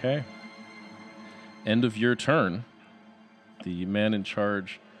 Okay. End of your turn. The man in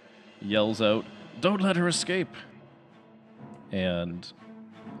charge yells out, "Don't let her escape!" And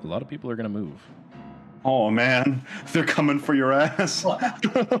a lot of people are going to move. Oh man, they're coming for your ass.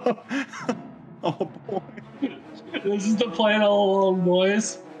 Oh boy. This is the plan all along,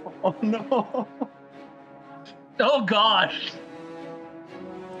 boys. Oh no. Oh gosh.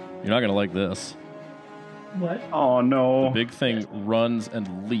 You're not going to like this. What? Oh The no. big thing runs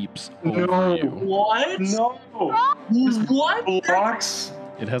and leaps over No. you. What? No. What? Blocks.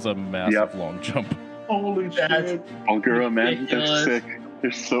 It has a massive Yep. long jump. Holy That's- shit. Algura, man, they're Ridiculous. sick.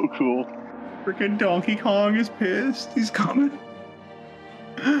 They're so cool. Freaking Donkey Kong is pissed. He's coming.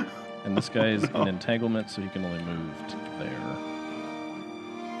 And this guy is in entanglement, so he can only move to there.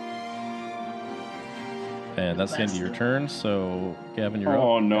 And that's the end of your turn, so Gavin, you're up.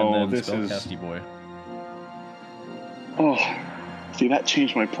 Oh, no, And then this is- Spellcasty Boy. Oh, see, that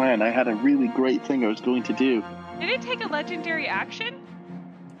changed my plan. I had a really great thing I was going to do. Did it take a legendary action?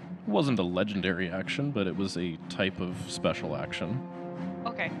 It wasn't a legendary action, but it was a type of special action.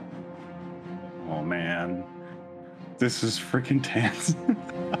 Okay. Oh man. This is freaking tense.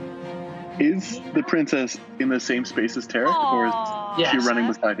 Is the princess in the same space as Tarek, or is Aw. Yeah. she running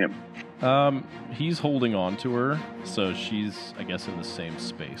beside him? He's holding on to her, so she's, I guess, in the same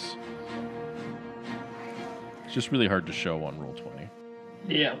space. It's just really hard to show on Roll20.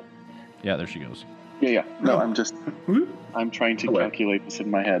 Yeah. Yeah, there she goes. Yeah. No, I'm trying to Hello. calculate this in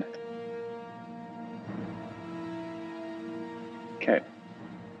my head. Okay.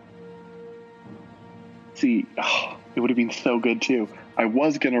 See, it would have been so good too. I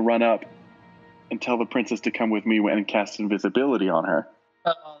was going to run up and tell the princess to come with me and cast invisibility on her.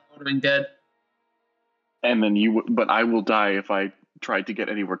 That would have been good. And then but I will die if I tried to get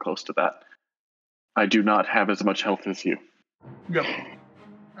anywhere close to that. I do not have as much health as you. Yep.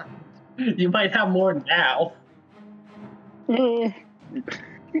 You might have more now.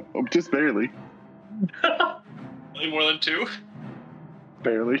 Just barely. Only more than 2?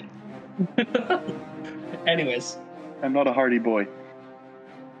 Barely. Anyways. I'm not a hardy boy.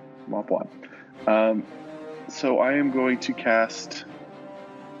 Mop one. So I am going to cast...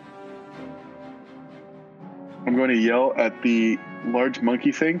 I'm going to yell at the large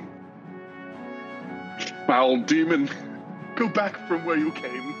monkey thing. Foul demon, go back from where you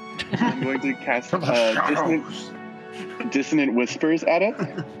came. I'm going to cast dissonant whispers at it.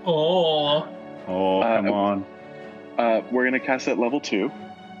 Oh, come on. We're going to cast at level 2.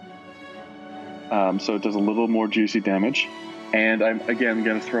 So it does a little more juicy damage. And I'm, again,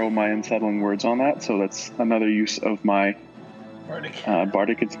 going to throw my unsettling words on that. So that's another use of my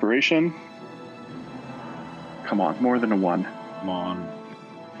Bardic Inspiration. Come on, more than a 1. Come on.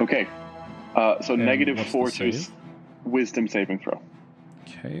 Okay. So And negative what's 4 the to save? wisdom saving throw.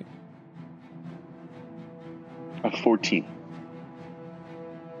 Okay. A 14.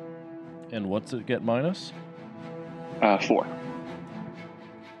 And what's it get minus? 4.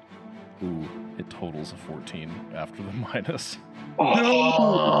 Ooh, it totals a 14 after the minus.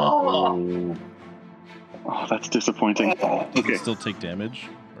 Oh, that's disappointing. Does Okay. it still take damage?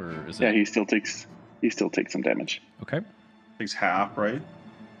 Or is it? Yeah, he still takes some damage. Okay. Takes half, right?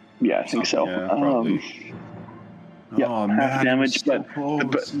 Yeah, I think so. Yeah, probably. Yeah, Oh, half man, damage, so but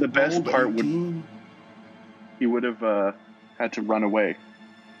close. the best Gold part would 18. he would have had to run away.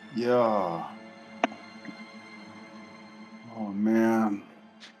 Yeah. Oh, man.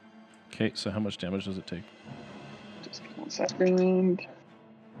 Okay, so how much damage does it take? Just 1 second.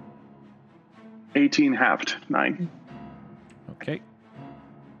 18 halved, 9. Okay.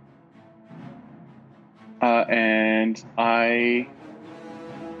 And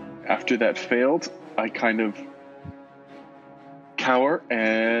after that failed, I kind of cower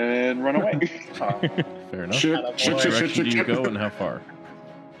and run away. Fair enough. Shit, What shit, shit, direction shit, do you shit. go and how far?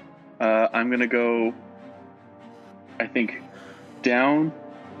 I'm gonna go, I think, down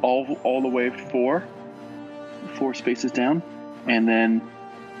all the way 4 spaces down, and then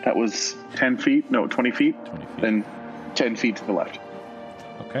that was 10 feet, no, 20 feet, 20 feet. then 10 feet to the left.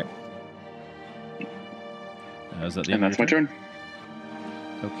 Okay. Is that the And end that's of my your turn.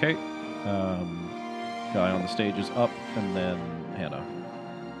 Okay. Guy on the stage is up, and then Hannah.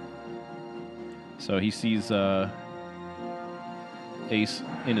 So he sees Ace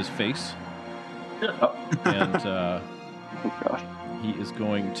in his face, and Oh gosh. he is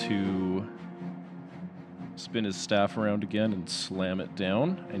going to spin his staff around again and slam it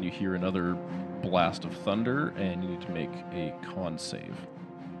down, and you hear another blast of thunder, and you need to make a con save.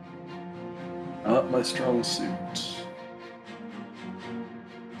 Not my strong suit.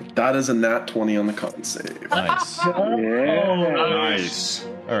 That is a nat 20 on the con save. Nice. Yeah. Nice.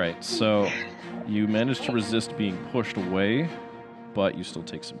 All right, so you manage to resist being pushed away, but you still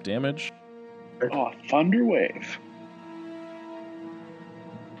take some damage. Oh, thunder wave.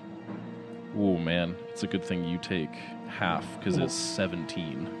 Oh man, it's a good thing you take half because it's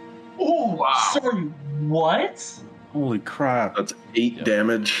 17. Oh, Wow. sorry, what? Holy crap. That's 8 Yep.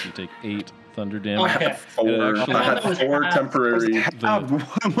 damage. You take 8 thunder I damage. Okay. had 4, actually- I had That was 4 half. temporary.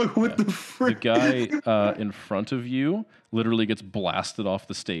 I'm like, what the The frick? guy in front of you literally gets blasted off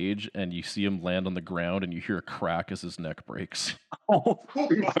the stage, and you see him land on the ground, and you hear a crack as his neck breaks. Oh, I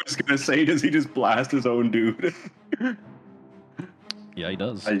was gonna say, does he just blast his own dude? Yeah, he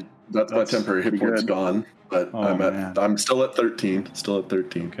does. That's my temporary hit pretty points good. gone, but Oh, man. I'm still at 13. Still at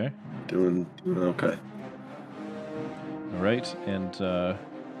 13. Okay. Doing okay. All right, and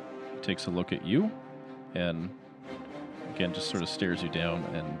he takes a look at you, and again, just sort of stares you down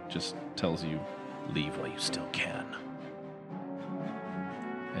and just tells you, leave while you still can.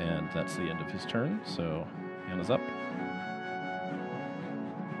 And that's the end of his turn, so Hannah's up.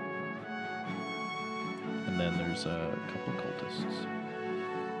 And then there's a couple cultists.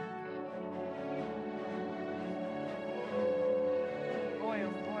 Boy,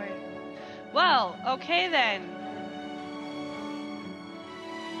 oh boy. Well, okay then.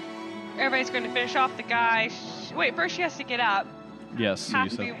 Everybody's going to finish off the guy. Wait, first she has to get up. Yes, you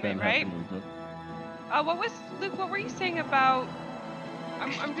Half said movement, Ben right? half movement. What was Luke? What were you saying about?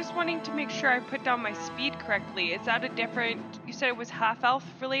 I'm just wanting to make sure I put down my speed correctly. Is that a different? You said it was half elf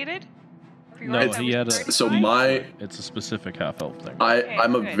related. for No, yours? he That had was a- 35? So my It's a specific half elf thing.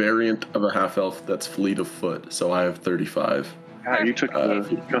 I'm a good. variant of a half elf that's fleet of foot, so I have 35. Ah, you took the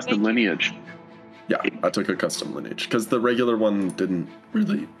Perfect. custom Thank you. lineage. Yeah, I took a custom lineage because the regular one didn't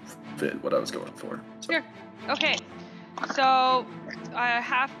really fit what I was going for. So. Sure. Okay. So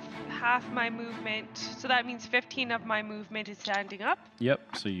half my movement. So that means 15 of my movement is standing up.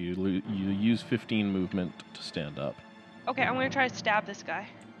 Yep. So you use 15 movement to stand up. Okay, I'm gonna try to stab this guy.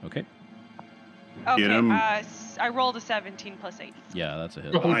 Okay. Okay. him. I rolled a 17 plus 8. Yeah, that's a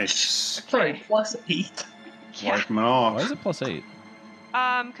hit. Oh, Nice. Sorry, +8. Yeah. Wipe him off. Why is it +8?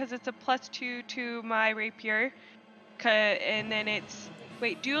 Because it's a +2 to my rapier. And then it's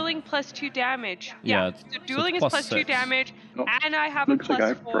dueling +2 damage. Yeah, So so dueling it's is +2 +6. damage, Oh, and I have looks a like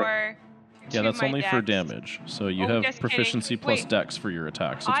I +4. Yeah, to that's my only for dex. damage. So you Oh, have just kidding. proficiency plus Wait. dex for your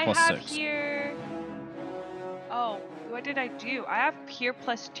attack, so it's I plus have 6. here. Oh, what did I do? I have here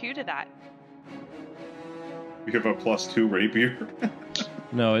 +2 to that. You have a +2 rapier.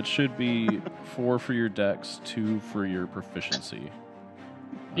 No, it should be 4 for your dex, 2 for your proficiency.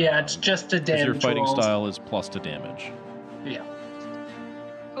 Yeah, it's just a Because damage your fighting roll. style is plus to damage. Yeah.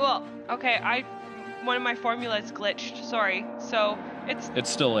 Cool. Okay, one of my formulas glitched. Sorry. So it's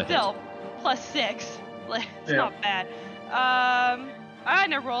Still a hit. still +6. Like, it's Yeah. not bad.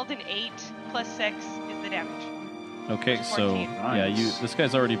 And I rolled an 8 plus 6 is the damage. Okay, so 14. yeah, Nice. this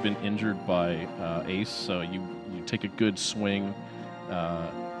guy's already been injured by Ace, so you take a good swing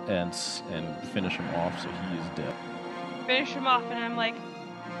and finish him off, so he is dead. Finish him off, and I'm like,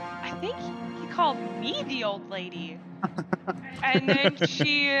 I think he called me the old lady. And then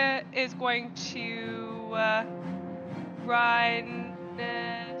she is going to run.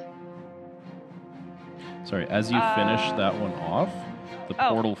 Sorry, as you finish that one off, the Oh.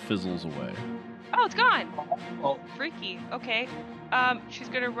 portal fizzles away. Oh, it's gone. Oh, Freaky. Okay. She's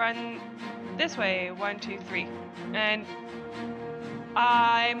gonna run this way. 1, 2, 3, and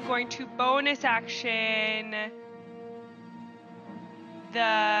I'm going to bonus action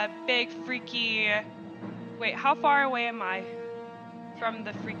the big freaky. Wait, how far away am I from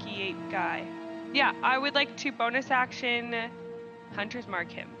the freaky ape guy? Yeah, I would like to bonus action Hunter's Mark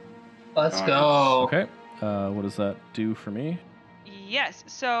him. let's Nice. go. Okay, what does that do for me? Yes,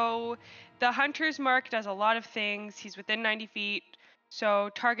 so the Hunter's Mark does a lot of things. He's within 90 feet. So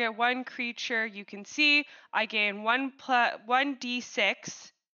target one creature you can see. I gain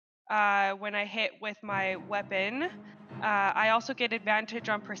 1d6 when I hit with my weapon. I also get advantage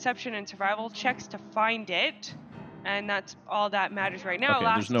on perception and survival checks to find it. And that's all that matters right now. Okay, It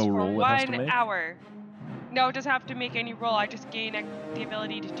lasts there's no for roll it has to 1 make? hour. No, it doesn't have to make any roll. I just gain the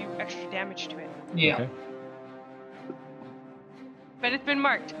ability to do extra damage to it. Yeah. Okay. But it's been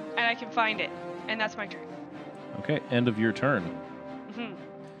marked, and I can find it. And that's my turn. Okay, end of your turn. Hmm.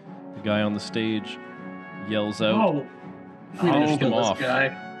 The guy on the stage yells out. Oh, Finish kill him this off.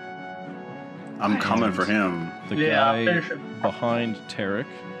 guy. I'm coming for him. The Yeah, guy finish him. behind Tarek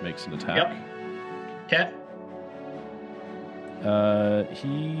makes an attack. Okay.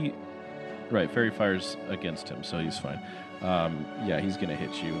 He fairy fires against him, so he's fine. Yeah, he's gonna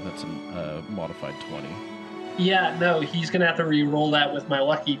hit you. That's a modified 20. Yeah, no, he's gonna have to re-roll that with my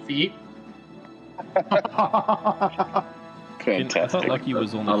lucky feat. I Fantastic. thought lucky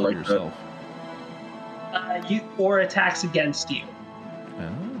was only I for like that. yourself. Or attacks against you.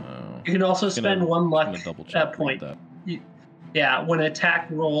 Oh. You can also Just gonna- spend one just luck gonna double check point. that. Yeah, when an attack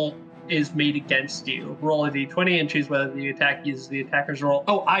roll is made against you, roll a d20 and choose whether the attack uses the attacker's roll.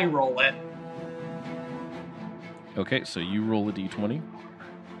 Oh, I roll it. Okay, so you roll a d20.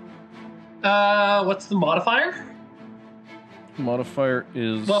 What's the modifier? Modifier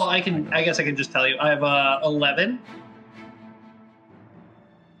is. Well, I guess I can just tell you. I have 11.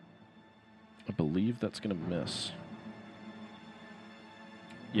 I believe that's gonna miss.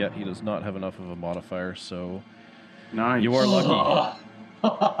 Yeah, he does not have enough of a modifier, so Nice. you are lucky.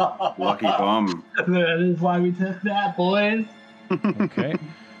 Lucky bum. That is why we took that, boys. Okay.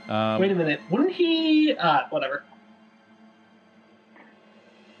 Wait a minute. Wouldn't he? Whatever.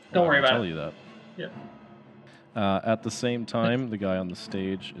 Don't worry I'll about tell it. you that. Yeah. At the same time, the guy on the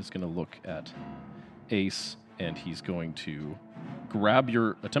stage is going to look at Ace, and he's going to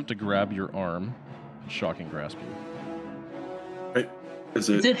attempt to grab your arm, and shocking grasp you. Wait, is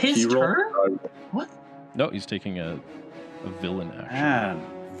it it his hero? turn? No, he's taking a villain action. Man,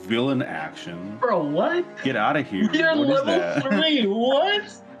 villain action. Bro, what? Get out of here. You're What is level that? 3. What?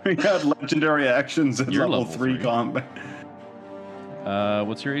 We got legendary actions at You're level level 3 3. combat.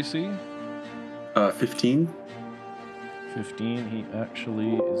 What's your AC? 15. 15. He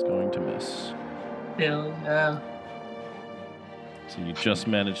actually is going to miss. Yeah. So you just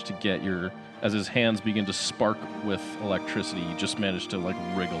managed to get as his hands begin to spark with electricity, you just managed to like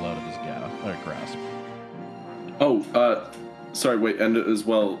wriggle out of his grasp. Oh, sorry, wait, and as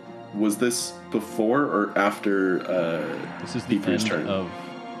well, was this before or after This is the P3's end turn? of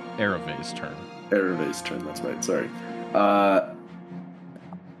Erave's turn. Erave's turn, that's right, sorry.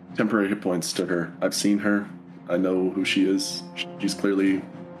 Temporary hit points to her. I've seen her. I know who she is. She's clearly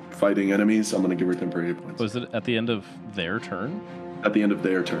fighting enemies. I'm going to give her temporary hit points. Was it at the end of their turn? At the end of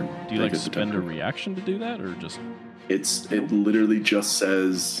their turn. Do you they like get the spend a temporary- reaction to do that, or just? It literally just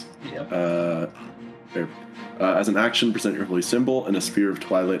says, Yep. there. As an action, present your holy symbol, and a sphere of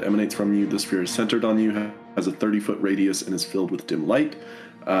twilight emanates from you. The sphere is centered on you, has a 30-foot radius, and is filled with dim light.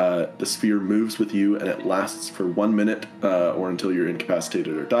 The sphere moves with you, and it lasts for 1 minute, or until you're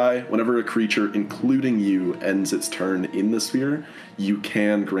incapacitated or die. Whenever a creature, including you, ends its turn in the sphere, you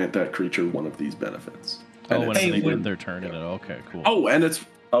can grant that creature one of these benefits. And When it's- they when- end their turn in it. Okay, cool. Oh, and it's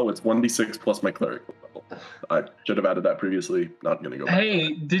 1d6 plus my cleric level. I should have added that previously. Not gonna go back.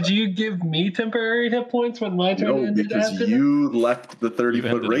 Hey, did you give me temporary hit points when my turn No, ended because after you left the You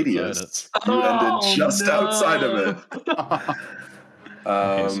 30-foot ended radius. that? You Oh, ended just no. outside of it.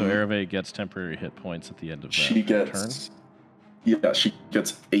 Okay, so Erave gets temporary hit points at the end of that she turn. gets. Yeah, she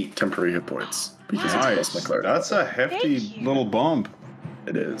gets 8 temporary hit points because it's plus my Nice. cleric. That's a hefty Thank you. little bump.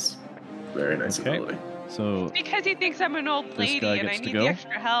 It is. Very nice Okay. ability. So Because he thinks I'm an old This lady guy and I gets to need go? the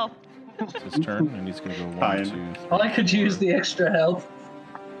extra help. it's his turn, and he's going to go 1, Fine. 2, 3, I could 4, use the extra help.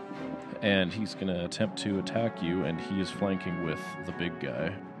 and he's going to attempt to attack you, and he is flanking with the big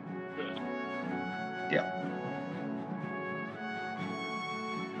guy. Yeah.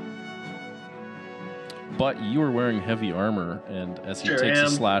 But you are wearing heavy armor, and as he Sure takes a am.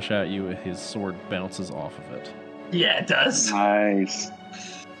 slash at you, his sword bounces off of it. Yeah, it does. Nice.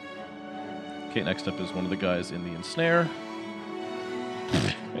 Okay, next up is one of the guys in the ensnare.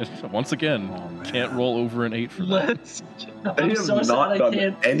 Once again, Oh, man. can't roll over an 8 for that. Let's. They I'm have so not sad I done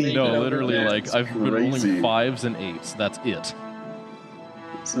can't any- make it No, over literally, there. like, It's I've been rolling crazy. 5s and 8s. That's it.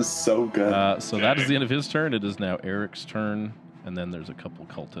 This is so good. So that is the end of his turn. It is now Eric's turn, and then there's a couple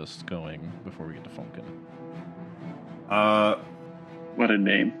cultists going before we get to Funkin. What a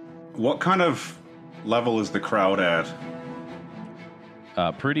name. What kind of level is the crowd at?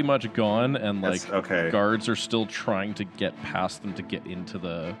 Pretty much gone, and like That's- okay. guards are still trying to get past them to get into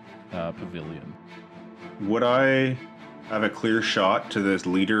the pavilion. Would I have a clear shot to this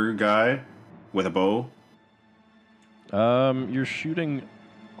leader guy with a bow? You're shooting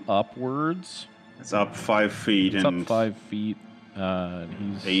upwards. It's up 5 feet, It's and up 5 feet. And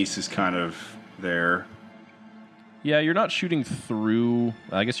he's Ace is kind of there. Yeah, you're not shooting through.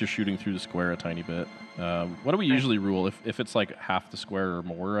 I guess you're shooting through the square a tiny bit. What do we usually rule? If it's like half the square or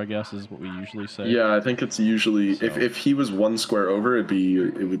more, I guess is what we usually say. Yeah, I think it's usually So- if he was 1 square over, it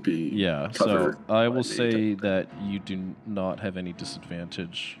would be Yeah. cover So I will by the say that you do not have any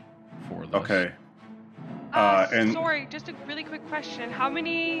disadvantage for this. Okay. And- Sorry, just a really quick question. How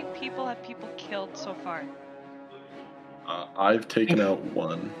many people have people killed so far? I've taken out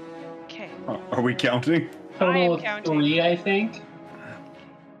 1. Okay. Are we counting? I am Total of counting. 3, I think.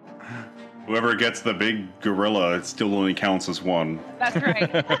 Whoever gets the big gorilla, it still only counts as 1. That's right.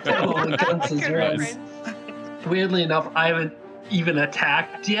 Oh, that's Good right. reference. Weirdly enough, I haven't even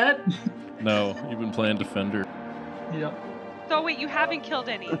attacked yet. No, you've been playing defender. Yep. So wait, you haven't killed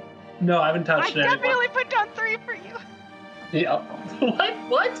any. No, I haven't I touched anyone. definitely put down 3 for you. Yep.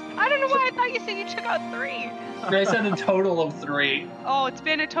 What? I don't know why I thought you said you took out 3. I said a total of 3. Oh, it's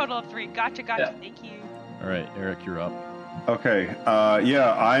been a total of 3. Gotcha. Yeah. Thank you. All right, Eric, you're up. Okay.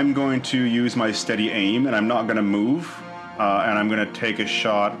 Yeah, I'm going to use my steady aim, and I'm not going to move. And I'm going to take a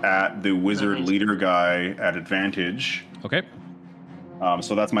shot at the wizard Nice. leader guy at advantage. Okay.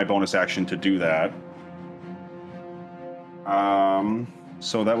 So that's my bonus action to do that.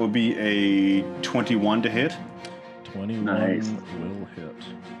 So that would be a 21 to hit. 21 Nice. will hit.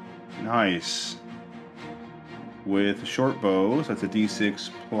 Nice. With short bows, that's a d6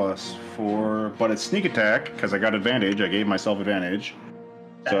 plus 4. But it's sneak attack, because I got advantage. I gave myself advantage.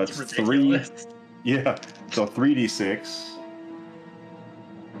 So That's it's ridiculous. 3. Yeah, so 3d6.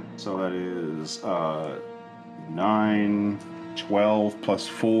 So that is 9, 12 plus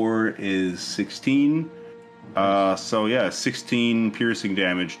 4 is 16. So yeah, 16 piercing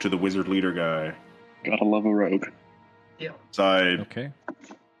damage to the wizard leader guy. Gotta love a rogue. So Okay.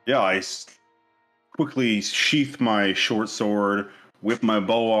 I quickly sheath my short sword, whip my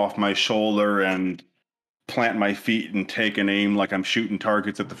bow off my shoulder, and plant my feet and take an aim like I'm shooting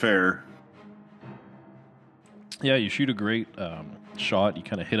targets at the fair. Yeah, you shoot a great shot. You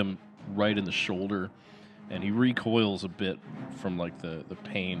kind of hit him right in the shoulder, and he recoils a bit from like the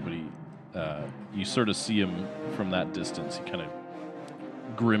pain, but you sort of see him from that distance. He kind of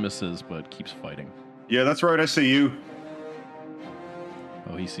grimaces, but keeps fighting. Yeah, that's right. I see you.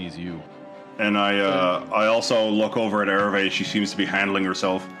 Oh, he sees you. And I also look over at Hervé. She seems to be handling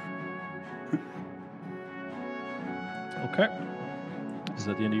herself. Okay. Is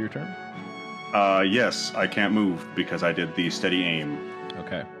that the end of your turn? Yes, I can't move because I did the steady aim,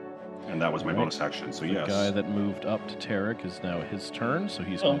 Okay. and that was my Right. bonus action. So The yes. guy that moved up to Tarek is now his turn, so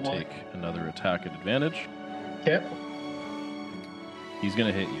he's going to boy. take another attack at advantage. Okay. He's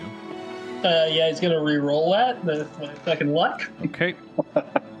going to hit you. Yeah, he's gonna re-roll that with my fucking luck. Okay.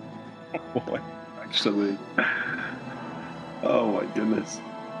 Boy. Actually. Oh my goodness.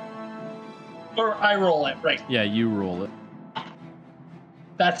 Or I roll it, right. Yeah, you roll it.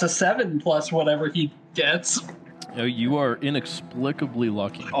 That's a 7 plus whatever he gets. Oh, you are inexplicably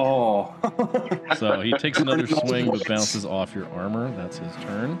lucky. Oh. So he takes another swing but bounces off your armor. That's his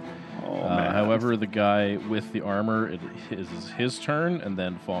turn. Oh, man. However, the guy with the armor, it is his turn, and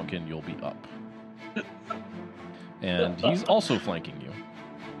then Fonkin, you'll be up. And he's also flanking you.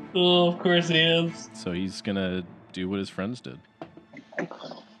 Oh, of course he is. So he's going to do what his friends did.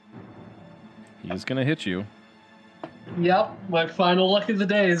 He's going to hit you. Yep, my final luck of the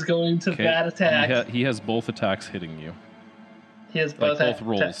day is going to Okay. that attack. He has both attacks hitting you. He has Like both, both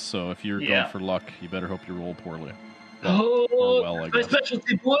rolls. attacks. So if you're Yeah. going for luck, you better hope you roll poorly. Oh, or well, I my guess.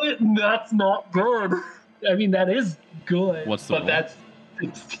 specialty bullet? That's not good. I mean, that is good. What's the but roll? that's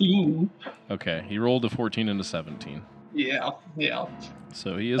 16. Okay, he rolled a 14 and a 17. Yeah, yeah.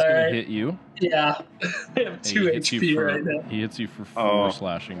 So he is going Alright. to hit you. Yeah. I have And 2 he hits HP you for, right now. He hits you for 4 Oh.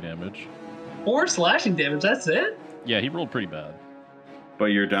 slashing damage. 4 slashing damage, that's it? Yeah, he rolled pretty bad. But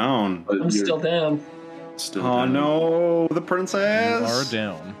you're down. But I'm you're still down. still Oh down. no, the You princess. are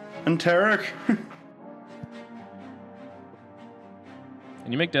down. And Tarek.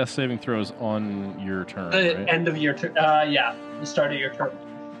 And you make death saving throws on your turn, right? End of your turn. Yeah, the start of your turn.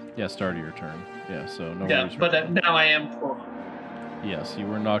 Yeah, start of your turn. Yeah, so no Yeah, worries. but right now I am prone. Yes, you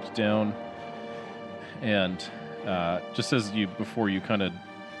were knocked down, and just as you before you kind of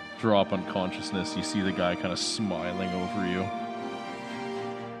drop unconsciousness, you see the guy kind of smiling over you,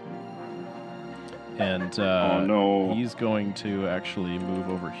 and Oh no. he's going to actually move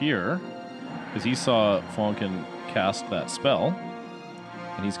over here because he saw Fonkin cast that spell,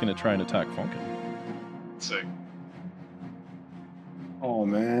 and he's going to try and attack Fonkin. Sick. Oh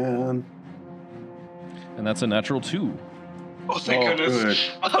man. And that's a natural 2. Oh, thank Oh,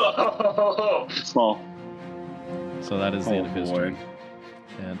 goodness. Oh, Small. So that is the end of his boy. turn.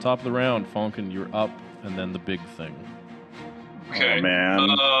 And top of the round, Fonkin, you're up, and then the big thing. okay. Oh,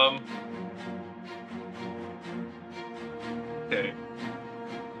 man. Okay.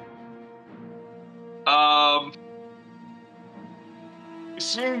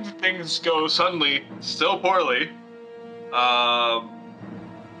 Seeing things go suddenly, still poorly.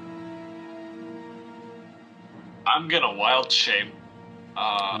 I'm gonna wild shape.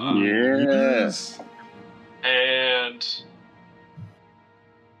 Yes. And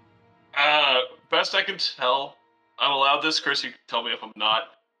best I can tell, I'm allowed this. Chris, you can tell me if I'm not.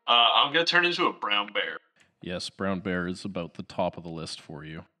 I'm gonna turn into a brown bear. Yes, brown bear is about the top of the list for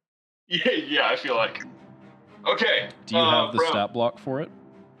you. Yeah, I feel like. Okay. Do you have the brown. stat block for it?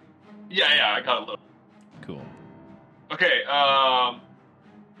 Yeah, I got a little. Cool. Okay.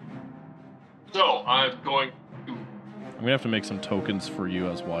 So I'm going to. I'm gonna have to make some tokens for you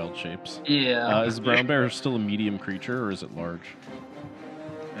as wild shapes. Yeah. Is brown bear still a medium creature, or is it large?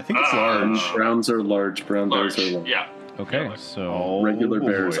 I think it's large. Browns are large. Brown Large. bears are large. Yeah. Okay, Yeah, so Oh, Regular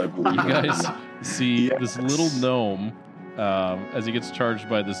bears, boy. I believe. you guys see this Yes. little gnome as he gets charged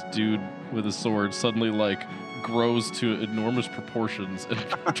by this dude with a sword suddenly like grows to enormous proportions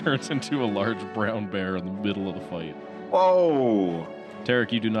and turns into a large brown bear in the middle of the fight. Whoa.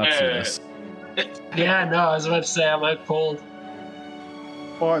 Tarek, you do not see Hey. this. Yeah, no, I was about to say I might pull.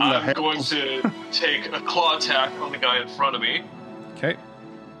 What in the I'm hell? going to take a claw attack on the guy in front of me. Okay.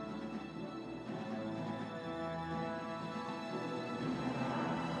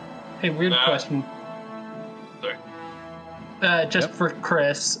 Hey, weird Nah. question. Sorry. Just Yep. for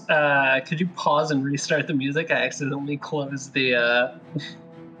Chris, could you pause and restart the music? I accidentally closed the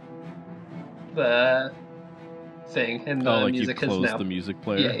the thing, and the Oh, like you music is closed now. the music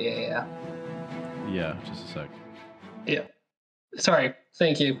player? Yeah. Yeah, just a sec. Yeah. Sorry.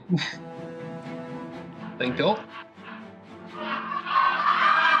 Thank you. Thank you.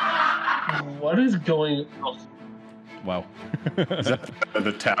 What is going on? Wow. Is that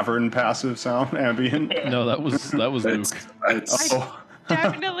the tavern passive sound ambient? No, that was Luke. It's Oh,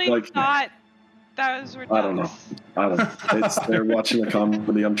 Definitely Like- thought That was I don't know. They're watching a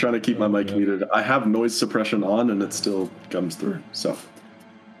comedy. I'm trying to keep my mic muted. I have noise suppression on, and it still comes through. So.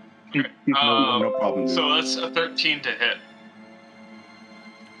 No problem. Dude. So that's a 13 to hit.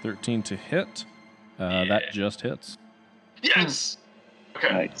 13 to hit. That just hits. Yes.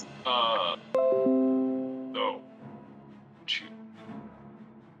 Okay. Nice. Oh. Shoot.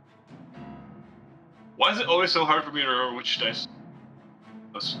 Why is it always so hard for me to remember which dice?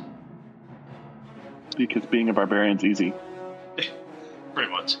 Because being a barbarian's easy. Pretty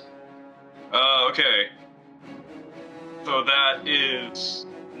much. Okay. So that is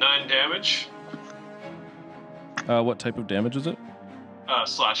 9 damage. What type of damage is it?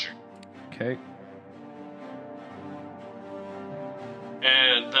 Slasher. Okay.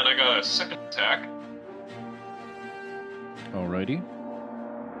 And then I got a second attack, Alrighty.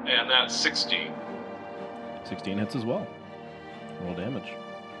 and that's 16. 16 hits as well. Roll damage.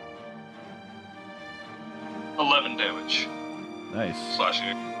 11 damage. Nice.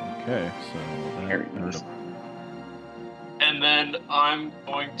 Slashing. Okay, so that Very hurt nice. him. And then I'm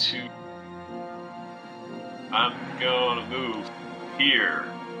going to move here.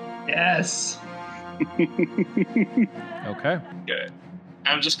 Yes. Okay. Okay.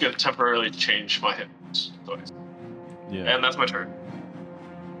 I'm just going to temporarily change my hit points. Yeah. And that's my turn.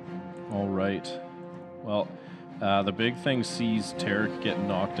 All right. Well, the big thing sees Tarek get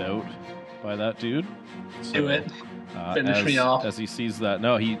knocked out by that dude. So, Do it. Finish me off. As he sees that,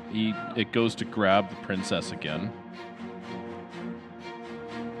 no, it goes to grab the princess again.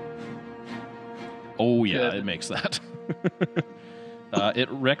 Oh yeah, Good. it makes that. It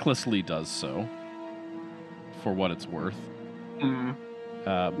recklessly does so, for what it's worth. Mm.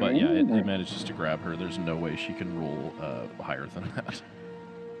 But yeah, it manages to grab her. There's no way she can roll higher than that.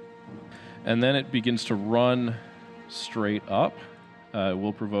 And then it begins to run straight up. It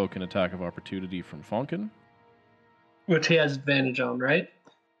will provoke an attack of opportunity from Fonkin. Which he has advantage on, right?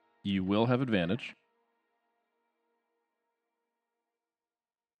 You will have advantage.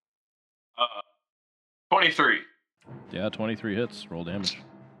 23. Yeah, 23 hits. Roll damage.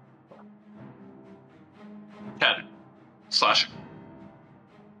 10. Slashing.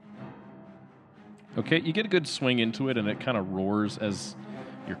 Okay, you get a good swing into it, and it kind of roars as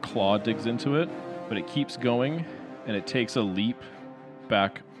your claw digs into it, but it keeps going, and it takes a leap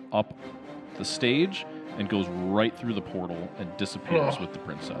back up the stage and goes right through the portal and disappears with the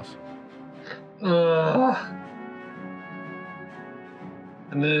princess. And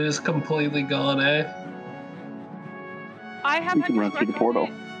then it is completely gone, eh? I have We can run through the portal.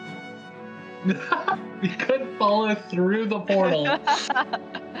 We could follow through the portal.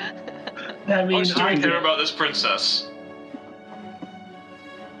 I mean, Much do I we care did. about this princess?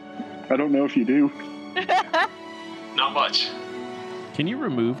 I don't know if you do. Not much. Can you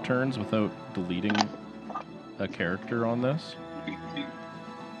remove turns without deleting a character on this?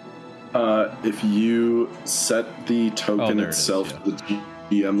 If you set the token there it is, itself yeah. to the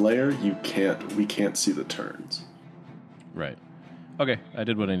GM layer, we can't see the turns. Right. Okay, I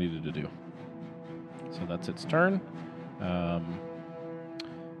did what I needed to do. So that's its turn.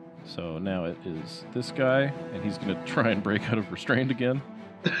 So now it is this guy, and he's going to try and break out of restraint again.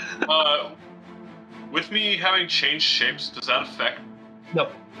 With me having changed shapes, does that affect? No.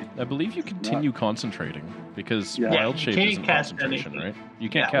 I believe you continue concentrating, because Yeah. wild You shape can't isn't cast concentration, anything. right? You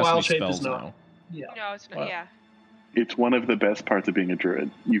can't Yeah, cast any wild shape is spells not. now. Yeah. No, it's not. Well, Yeah. It's one of the best parts of being a druid.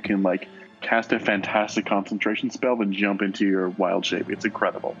 You can cast a fantastic concentration spell, then jump into your wild shape. It's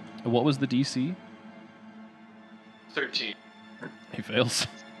incredible. What was the DC? 13. He fails.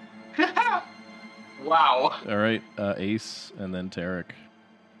 Wow. All right, Ace, and then Tarek.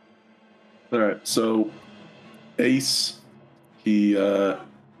 All right, so Ace, he's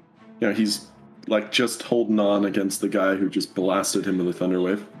just holding on against the guy who just blasted him with a thunder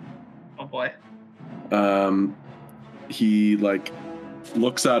wave. Oh boy. He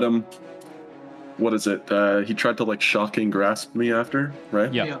looks at him. What is it? He tried to shocking grasp me after,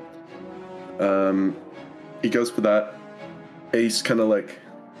 right? Yeah. He goes for that. Ace kind of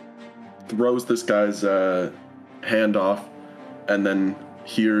throws this guy's hand off, and then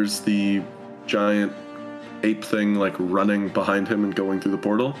hears the giant ape thing running behind him and going through the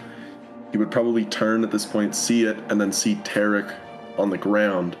portal. He would probably turn at this point, see it, and then see Tarek on the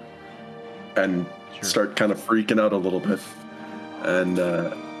ground, and start kind of freaking out a little bit. And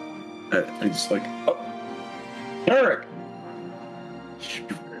he's like, "Oh, Tarek,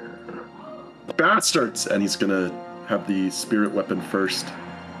 bastards!" And he's gonna have the spirit weapon first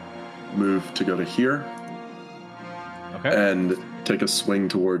move to go to here, Okay. and take a swing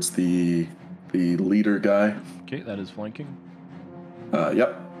towards the leader guy. Okay, that is flanking.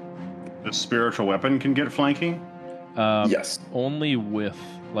 Yep. The spiritual weapon can get flanking? Yes. Only with,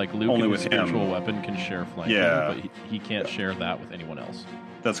 like, Luke Only and with his spiritual him. weapon can share flanking, Yeah. but he can't share that with anyone else.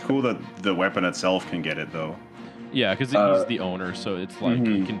 That's cool that the weapon itself can get it, though. Yeah, because he's the owner, so it's like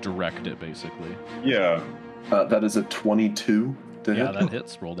he Mhm. can direct it, basically. Yeah. That is a 22 to Yeah, hit. that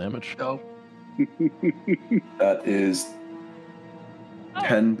hits. Roll damage. Go. That is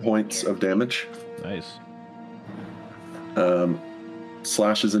 10 points of damage. Nice.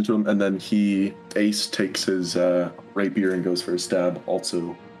 Slashes into him, and then Ace takes his rapier and goes for a stab,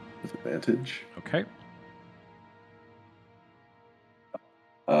 also with advantage. Okay.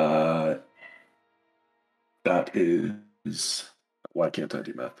 That is. Why can't I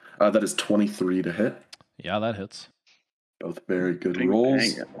do math? That is 23 to hit. Yeah, that hits. Both very good Bing,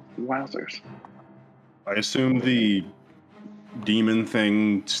 rolls. bang. Wowzers. I assume the demon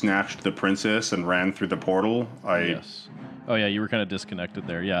thing snatched the princess and ran through the portal. Yes. Oh yeah, you were kind of disconnected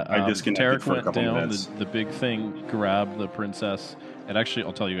there. Yeah, I disconnected Tarek for a went couple down. minutes. The big thing grabbed the princess. And actually,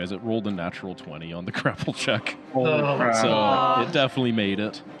 I'll tell you guys, it rolled a natural 20 on the grapple check. Oh, So Aw. it definitely made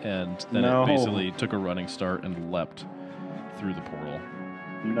it, and then No. it basically took a running start and leapt through the portal.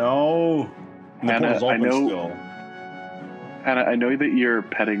 No. And the Hannah, portal's open I know- still. Hannah, I know that you're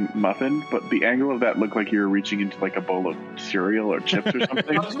petting Muffin, but the angle of that looked like you were reaching into like a bowl of cereal or chips or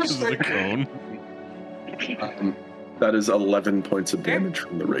something. This is a cone. That is 11 points of damage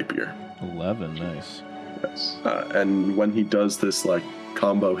from the rapier. 11, nice. Yes. And when he does this like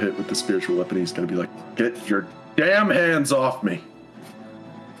combo hit with the spiritual weapon, he's going to be like, "Get your damn hands off me!"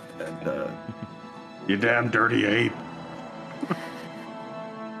 And You damn dirty ape.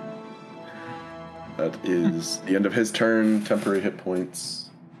 that is the end of his turn. Temporary hit points.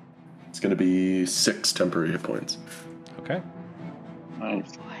 It's going to be 6 temporary hit points. Okay.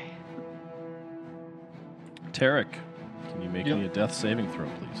 Nice. Boy. Tarek, can you make Yep. me a death saving throw,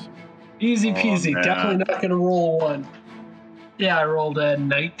 please? Easy Oh, peasy. man. Definitely not gonna roll one. Yeah, I rolled a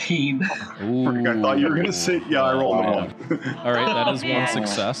 19. Ooh. I thought you were going to say, yeah, I rolled a Wow. 1. All right, that Oh, is man. one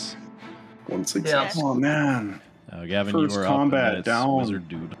success. One success. Oh, man. Gavin, First you are combat up, and then it's down. Wizard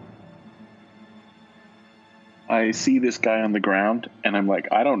Dude. I see this guy on the ground, and I'm like,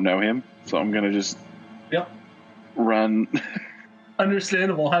 I don't know him, so I'm gonna just Yep. run.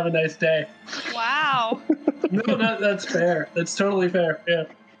 Understandable. Have a nice day. Wow. No, that's fair. That's totally fair. Yeah.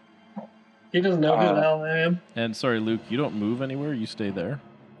 He doesn't know who the hell I am. And sorry, Luke, you don't move anywhere. You stay there.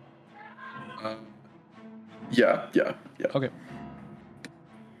 Yeah. Okay.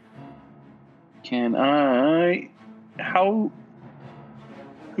 Can I? How?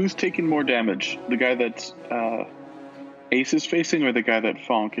 Who's taking more damage? The guy that Ace is facing, or the guy that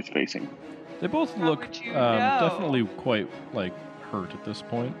Fonk is facing? They both How look would you know? definitely quite like hurt at this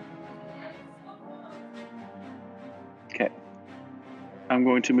point. Okay. I'm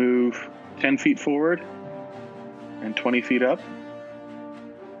going to move 10 feet forward and 20 feet up.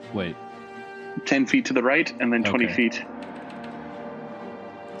 Wait, 10 feet to the right, and then 20 Okay. feet.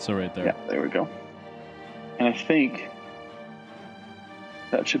 so right there. Yeah, there we go. And I think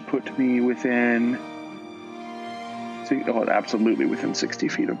that should put me within. Oh, absolutely within 60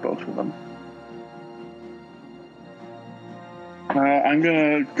 feet of both of them. I'm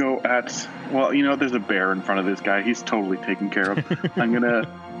gonna go at. Well, you know, there's a bear in front of this guy. He's totally taken care of. I'm gonna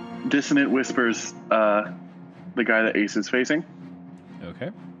Dissonant Whispers the guy that Ace is facing.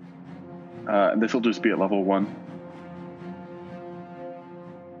 Okay. This will just be at level 1.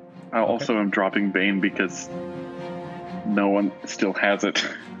 I also am dropping Bane because no one still has it.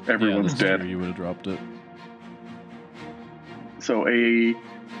 Everyone's yeah, dead. You would have dropped it. So a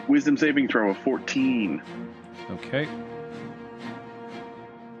Wisdom saving throw of 14. Okay.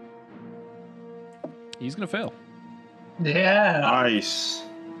 He's gonna fail. Yeah. Nice.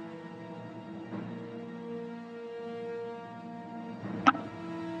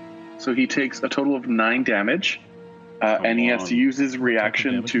 So he takes a total of 9 damage, and he has to on. use his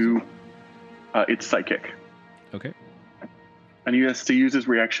reaction damage is to. It's psychic, Okay. and he has to use his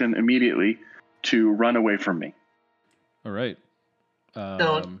reaction immediately to run away from me. All right.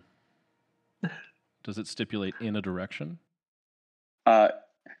 No. Does it stipulate in a direction?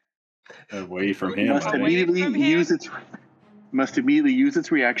 Away from He him. must I think. immediately from him? use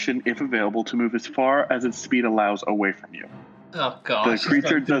its reaction, if available, to move as far as its speed allows away from you. Oh The gosh.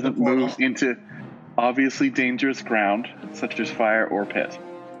 creature He's back to the doesn't move portal. into obviously dangerous ground, such as fire or pit.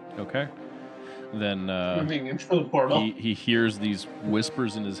 Okay. Then Moving into the portal. he hears these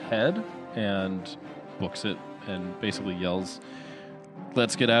whispers in his head and books it and basically yells,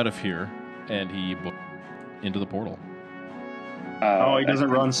 "Let's get out of here!" And he booked into the portal. Oh, he doesn't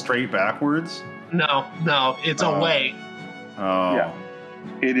run straight backwards? No, it's Oh. away. Oh. Yeah.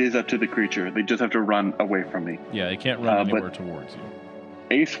 It is up to the creature. They just have to run away from me. Yeah, it can't run but- anywhere towards you.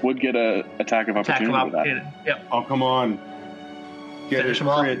 Ace would get a attack of Attack opportunity of with that. opportunity. Yep. Oh, come on. Get Finish it, him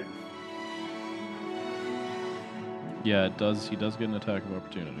off. crit. Yeah, it does. He does get an attack of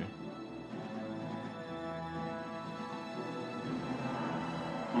opportunity.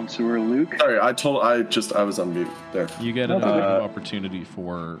 On Sewer Luke. Sorry, I was on mute there. You get an attack of opportunity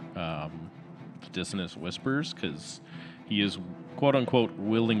for Dissonant Whispers because he is quote unquote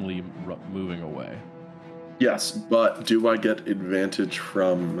willingly moving away. Yes, but do I get advantage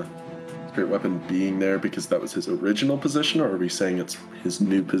from Spirit Weapon being there because that was his original position, or are we saying it's his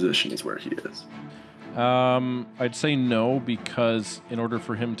new position is where he is? I'd say no, because in order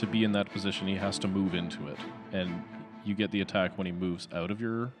for him to be in that position, he has to move into it, and you get the attack when he moves out of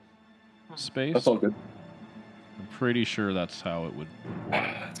your space. That's all good. I'm pretty sure that's how it would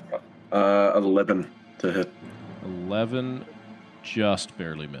work. 11 to hit. 11 just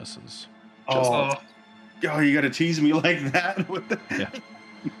barely misses. Oh, you gotta tease me like that? What the Yeah.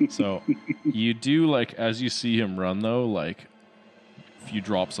 So you do, like, as you see him run, though, like, a few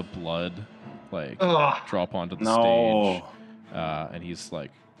drops of blood, like, drop onto the stage. And he's,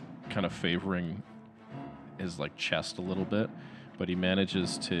 like, kind of favoring his, like, chest a little bit. But he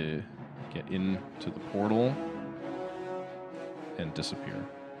manages to get into the portal and disappear.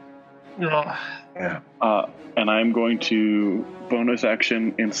 Yeah. And I'm going to bonus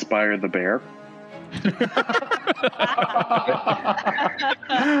action inspire the bear.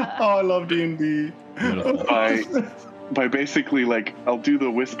 Oh, I love D&D. Beautiful. By basically, like, I'll do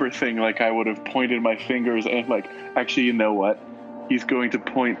the whisper thing, like I would have pointed my fingers and, like, actually, you know what? He's going to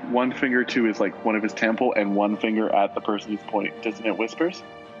point one finger to his, like, one of his temple and one finger at the person he's pointing. Dissonant Whispers.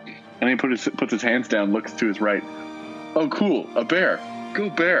 And then he puts his hands down, looks to his right. Oh, cool, a bear. Go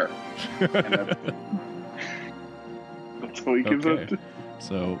bear. And that's what he gives Okay. up to.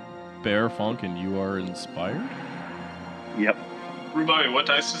 So, Bear Funkin, you are inspired? Yep. Remind me, what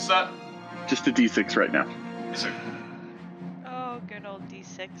dice is that? Just a d6 right now. Is it- Oh, good old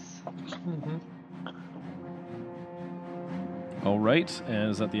D6. Mm-hmm. All right, and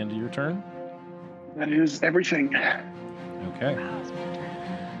is that the end of your turn? That is everything. Okay. Wow, it's my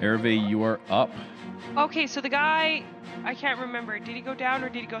turn. Hervé, you are up. Okay, so the guy, I can't remember. Did he go down or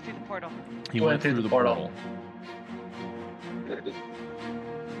did he go through the portal? He Went went through through the the portal.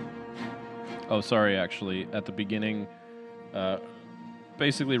 Oh, sorry, actually, at the beginning,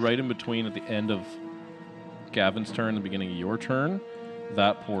 basically right in between at the end of Gavin's turn, the beginning of your turn,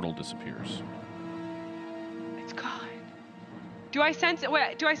 that portal disappears. It's gone. Do I sense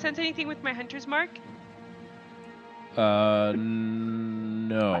anything with my hunter's mark?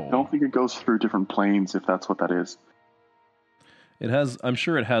 No. I don't think it goes through different planes, if that's what that is. It has. I'm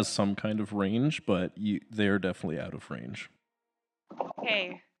sure it has some kind of range, but they are definitely out of range.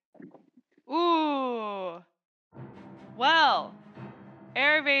 Okay. Ooh. Well,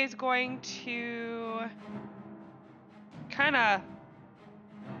 Hervé is going to kind of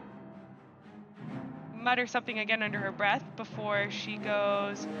mutter something again under her breath before she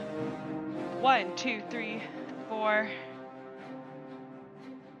goes 1, 2, 3, 4,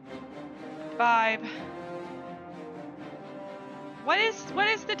 5. What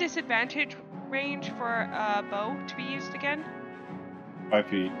is the disadvantage range for a bow to be used again? 5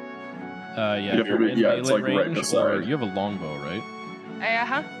 feet. Yeah, Yeah, if you're in yeah, it's melee like right range, beside. or you have a longbow, right?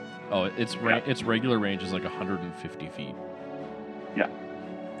 Uh-huh. Oh, its regular range is like 150 feet. Yeah.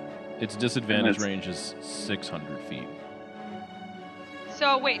 Its disadvantage that's- range is 600 feet.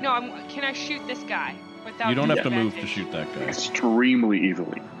 So wait, no, can I shoot this guy without You don't have to move to disadvantage? shoot that guy. Extremely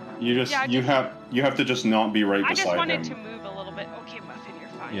easily. You just Yeah, you have to just not be right I just beside wanted him. to move a little bit. Okay, Muffin, you're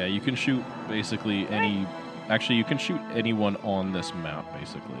fine. Yeah, you can shoot basically any. Actually, you can shoot anyone on this map,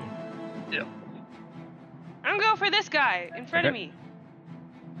 basically. I'm gonna go for this guy in front of Okay. me.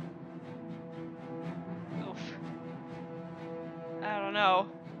 Oof. I don't know.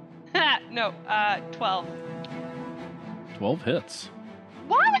 No, 12. 12 hits.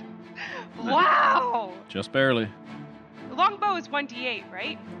 What? Wow! Just barely. Longbow is 1d8,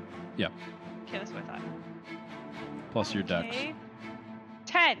 right? Yeah. Okay, that's what I thought. Plus your dex. Okay.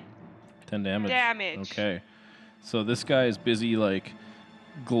 10 10 damage. damage. Okay. So this guy is busy, like,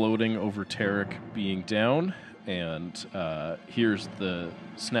 gloating over Tarek being down, and hears the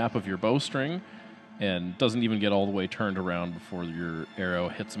snap of your bowstring, and doesn't even get all the way turned around before your arrow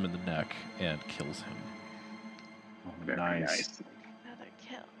hits him in the neck and kills him. Very Nice. Another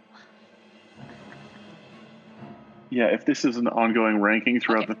kill. Yeah, if this is an ongoing ranking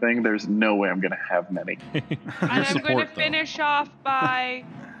throughout Okay. the thing, there's no way I'm going to have many. And Your I'm going support, to though. finish off by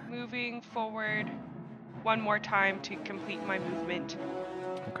moving forward one more time to complete my movement.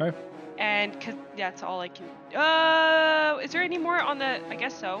 Okay. And cause that's all I can. Is there any more on the? I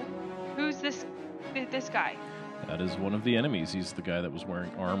guess so. Who's this guy? That is one of the enemies. He's the guy that was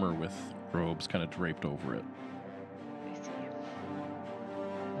wearing armor with robes kind of draped over it. I see.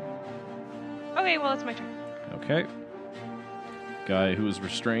 Okay, well it's my turn. Okay. Guy who is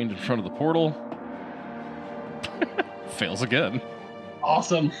restrained in front of the portal fails again.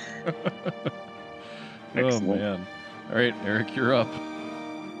 Awesome. Oh Excellent. man. All right, Eric, you're up.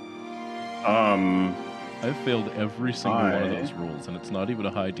 I've failed every single one of those rolls, and it's not even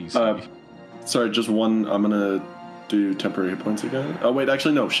a high DC. Sorry, just one. I'm gonna do temporary hit points again. Oh wait,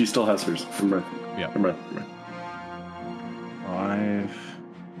 actually no, she still has hers. Never mind. Yeah. Never mind.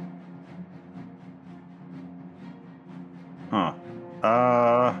 5.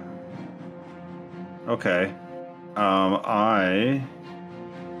 Huh. Okay. I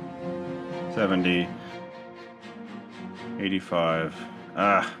 70 85.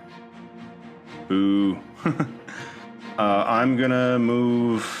 Boo. I'm gonna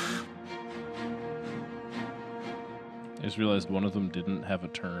move. I just realized one of them didn't have a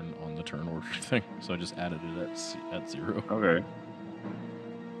turn on the turn order thing, so I just added it at 0. Okay.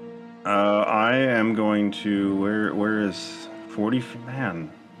 I am going to where is 40?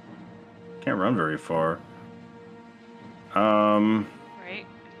 Man, can't run very far. Right.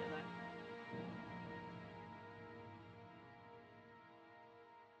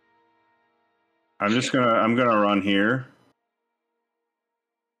 I feel that. I'm gonna run here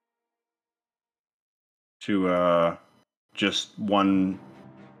to just one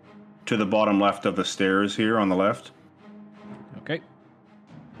to the bottom left of the stairs here on the left. Okay.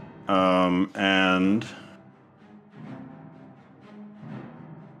 And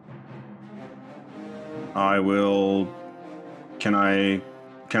I will. Can I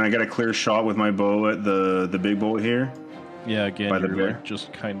get a clear shot with my bow at the big boy here? Yeah, again, By the you're bear? like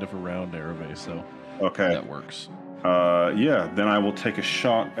just kind of around Ereve, so Okay. that works. Yeah. Then I will take a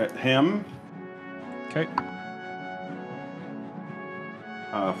shot at him. Okay,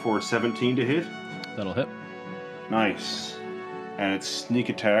 For 17 to hit. that'll hit. Nice. And it's sneak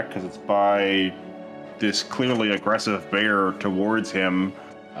attack because it's by this clearly aggressive bear towards him.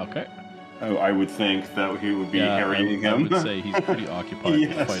 Okay. Oh, I would think that he would be Yeah, harrying I him. would say he's pretty occupied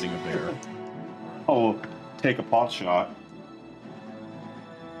with Yes. fighting a bear. I'll take a pot shot.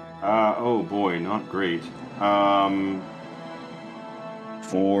 Oh boy, not great.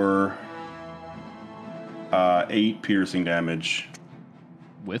 For 8 piercing damage.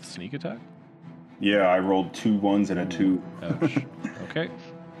 With sneak attack? Yeah, I rolled 2 1s and a 2. Ouch. Okay.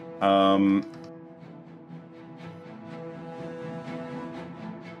 Oh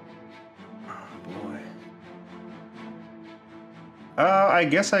boy. I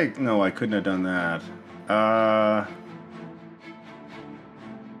guess I couldn't have done that.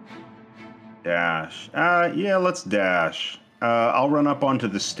 Dash. Yeah, let's dash. I'll run up onto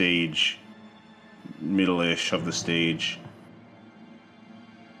the stage. Middle-ish of the stage.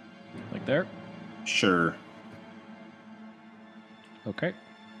 Like there? Sure. Okay.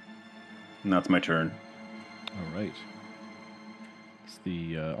 And that's my turn. All right. It's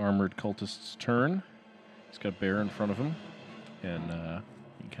the armored cultist's turn. He's got a bear in front of him, and you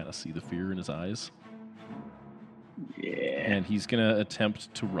can kind of see the fear in his eyes. Yeah. And he's going to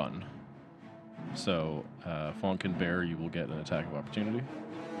attempt to run. So, Fonk and Bear, you will get an attack of opportunity.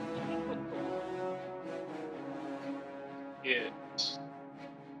 It's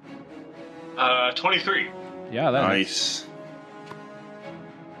 23. Yeah, that hits. Nice.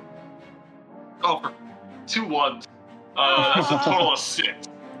 Oh, for 2 1s. That's a total of 6.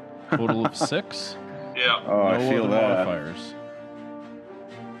 Total of 6. Yeah, Oh, I No feel other that. modifiers.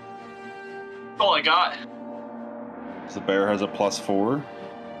 that's all I got. The bear has a +4.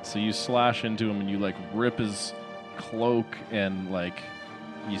 So you slash into him and you like rip his cloak and like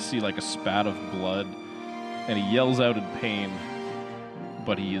you see like a spat of blood and he yells out in pain,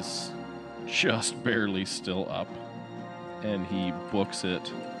 but he is just barely still up and he books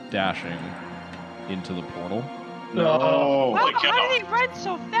it dashing into the portal. No. Oh Wow, my how God. did he run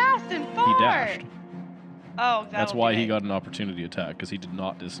so fast and far? He dashed. Oh, That's why he got an opportunity attack because he did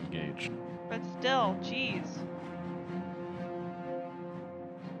not disengage. But still, jeez.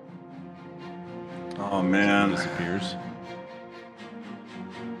 Oh man. Disappears.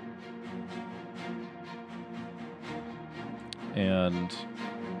 And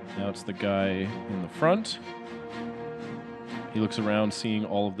now it's the guy in the front. He looks around seeing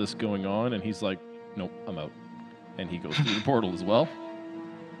all of this going on and he's like, nope, I'm out. And he goes through the portal as well.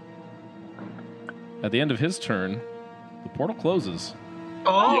 At the end of his turn, the portal closes.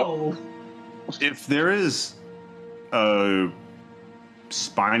 Oh. If there is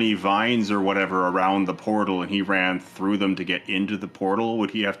spiny vines or whatever around the portal and he ran through them to get into the portal,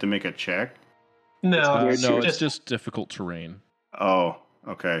 would he have to make a check? No, No, it's just difficult terrain. Oh,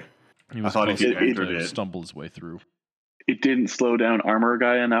 okay. He was thought he close enough entered to it. stumble his way through. It didn't slow down armor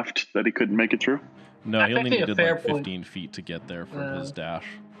guy enough that he couldn't make it through. No, That's he only actually a needed fair like point. 15 feet to get there from his dash.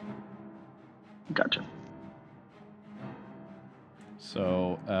 Gotcha.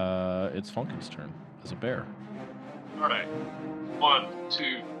 So it's Funkin's turn as a bear. All right. 1,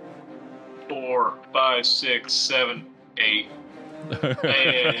 2, 4, 5, 6, 7, 8.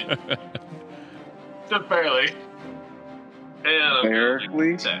 And just barely. And I'm Barely?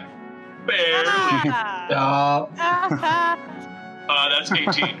 gonna attack. Barely. That's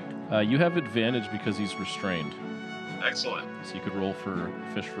 18. You have advantage because he's restrained, Excellent. so you could roll for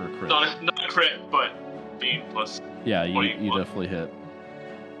fish for a crit. Not a crit, but being plus. Yeah, you 21. definitely hit.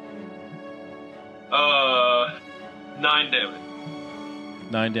 9 damage.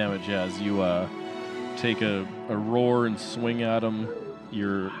 9 damage, yeah, as you take a roar and swing at him.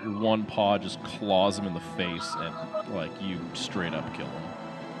 Your one paw just claws him in the face, and like you straight up kill him.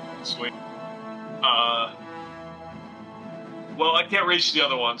 Sweet. Well, I can't reach the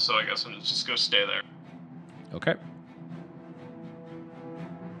other one, so I guess I'm just gonna stay there. Okay.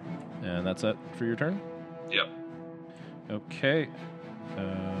 And that's it for your turn? Yep. Okay.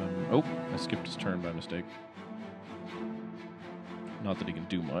 Oh, I skipped his turn by mistake. Not that he can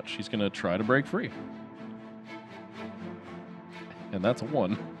do much. He's going to try to break free. And that's a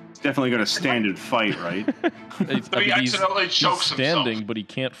 1. He's definitely going to stand and fight, right? He's accidentally chokes standing, himself. but he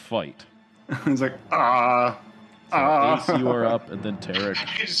can't fight. He's like, So Ace, you are up, and then Tarek.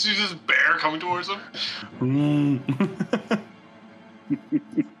 He just sees this bear coming towards him.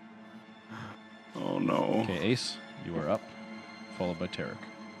 Oh no. Okay, Ace, you are up, followed by Tarek.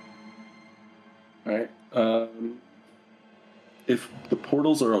 All right. If the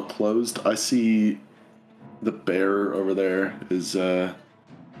portals are all closed, I see the bear over there is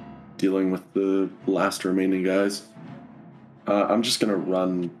dealing with the last remaining guys. I'm just gonna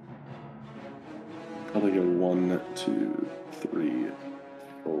run. Probably go 1, 2, 3,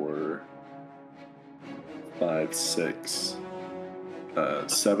 4, 5, 6,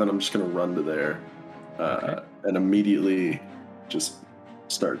 7. I'm just gonna run to there, and immediately just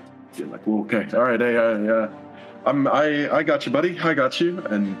start being like, well, "Okay, all right, hey, I got you, buddy. I got you."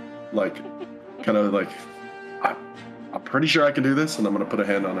 And like, kind of like, I'm pretty sure I can do this, and I'm gonna put a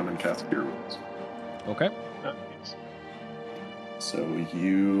hand on him and cast Cure Wounds. Okay. So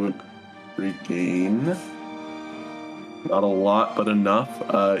you regain not a lot, but enough.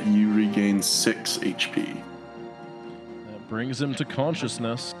 You regain 6 HP. That brings him to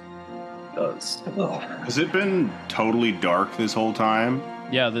consciousness. Does. Has it been totally dark this whole time?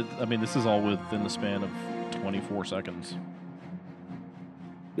 Yeah, I mean, this is all within the span of 24 seconds.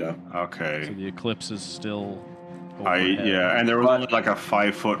 Yeah. Okay. So the eclipse is still overhead. And there was only like a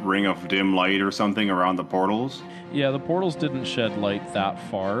 5-foot ring of dim light or something around the portals. Yeah, the portals didn't shed light that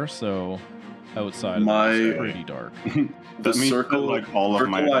far, so outside of My- it's pretty dark. The That means circle, that, like all of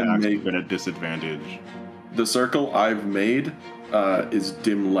my circle I attacks made- have been at disadvantage. The circle I've made is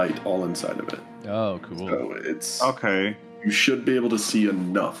dim light all inside of it. Oh, cool. So it's Okay. you should be able to see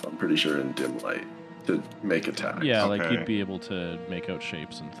enough, I'm pretty sure, in dim light to make attacks. Yeah, like Okay. you'd be able to make out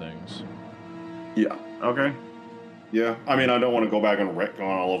shapes and things. Yeah. Okay. Yeah. I mean, I don't want to go back and wreck on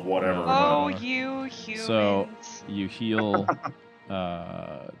all of whatever. Oh, Uh, you humans. so- You heal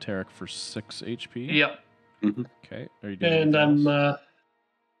Tarek for 6 HP. Yep. Okay. Are you doing And anything I'm else?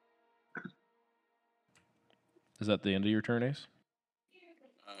 Is that the end of your turn, Ace?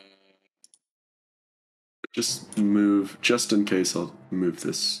 Just move, just in case, I'll move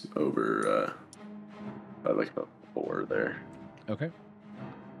this over by like about 4 there. Okay.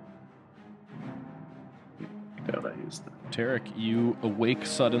 God, I used that. Tarek, you awake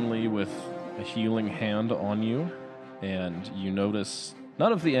suddenly with a healing hand on you, and you notice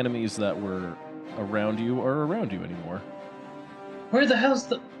none of the enemies that were around you are around you anymore. where the hell's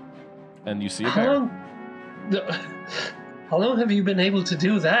the? And you see a How bear. long? How long have you been able to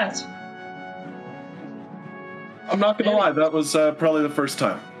do that? I'm not gonna lie, that was probably the first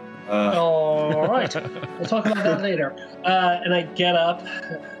time. All right, we'll talk about that later. And I get up,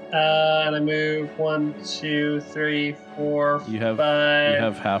 and I move 1, 2, 3, 4, You have 5. you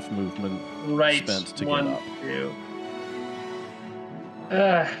have half movement right. spent to 1, get up. 2.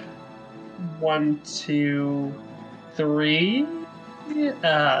 1, 2, 3.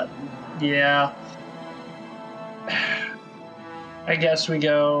 Yeah. I guess we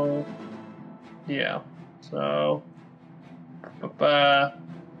go. Yeah. So.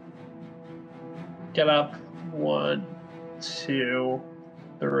 get up. 1, 2,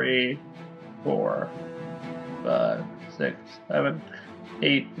 3, 4, 5, 6, 7,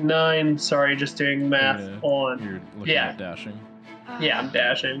 8, 9. Sorry, just doing math on. You're looking at dashing. Yeah, I'm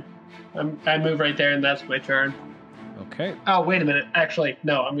dashing. I move right there, and that's my turn. Okay. Oh, wait a minute. Actually,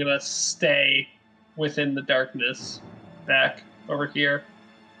 no, I'm gonna stay within the darkness back over here.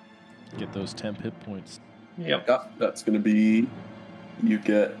 Get those temp hit points. Yep. Yeah, that's going to be. You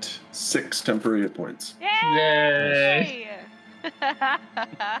get 6 temporary hit points. Yay!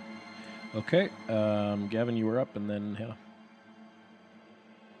 Okay. Gavin, you were up, and then Hannah.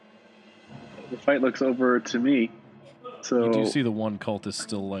 The fight looks over to me. So You do see the one cultist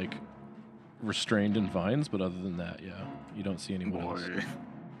still, like, restrained in vines, but other than that, yeah. You don't see anyone else.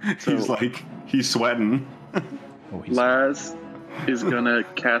 Boy. He's sweating. Oh, he's Laz is gonna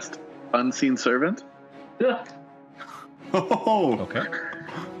cast Unseen Servant. Oh, Okay.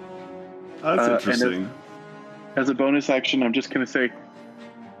 that's And interesting. as a bonus action, I'm just gonna say,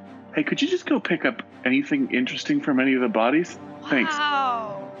 "Hey, could you just go pick up anything interesting from any of the bodies? Thanks."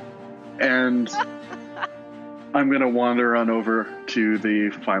 Wow. And I'm gonna wander on over to the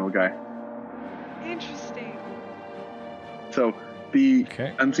final guy. Interesting. So the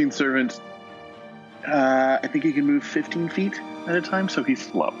Okay. Unseen Servant, I think he can move 15 feet at a time, so he's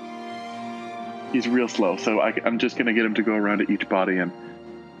slow. He's real slow, so I'm just going to get him to go around to each body and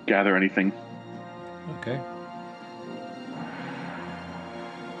gather anything. Okay.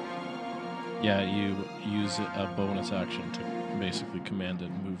 Yeah, you use a bonus action to basically command it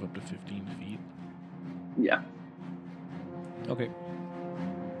and move up to 15 feet. Yeah. Okay.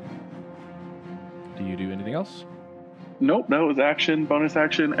 Do you do anything else? Nope, that was action, bonus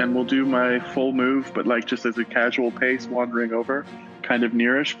action, and we'll do my full move, but like just as a casual pace, wandering over, kind of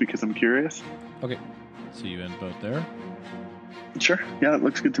nearish because I'm curious. Okay. So you end both there. Sure, yeah, that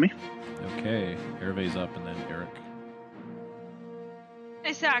looks good to me. Okay. Hervé's up, and then Eric.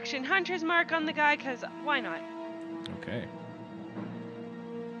 This action, Hunter's Mark on the guy, because why not? Okay.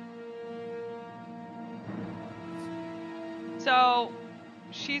 So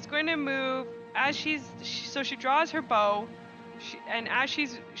she's going to move as she draws her bow, and as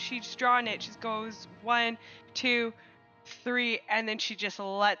she's drawn it, she goes 1, 2, 3, and then she just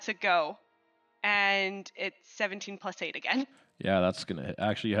lets it go, and it's 17 plus 8 again. Yeah, that's gonna hit.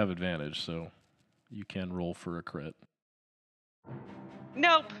 Actually, you have advantage, so you can roll for a crit.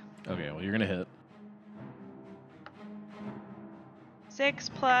 Nope. Okay, well, you're gonna hit. 6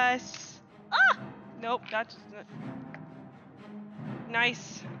 plus. Nope. That's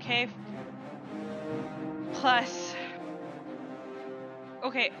nice. Okay. Plus.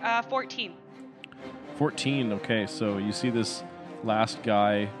 Okay. 14. 14. Okay, so you see this last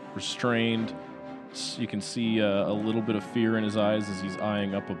guy restrained. You can see a little bit of fear in his eyes as he's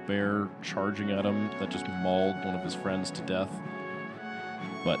eyeing up a bear charging at him that just mauled one of his friends to death.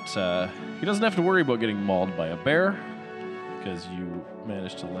 But he doesn't have to worry about getting mauled by a bear because you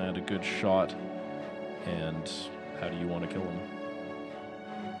managed to land a good shot. And how do you want to kill him?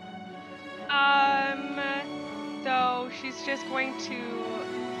 So she's just going to.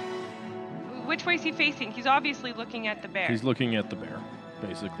 Which way is he facing? He's obviously looking at the bear. He's looking at the bear,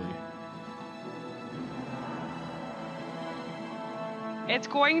 basically. It's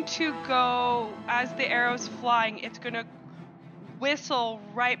going to go, as the arrow's flying, it's going to whistle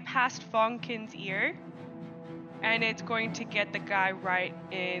right past Vonkin's ear, and it's going to get the guy right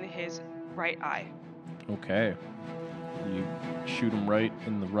in his right eye. Okay. You shoot him right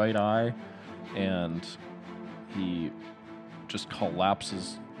in the right eye, and he just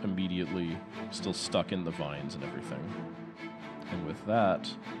collapses immediately, still stuck in the vines and everything. And with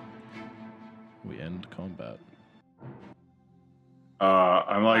that, we end combat.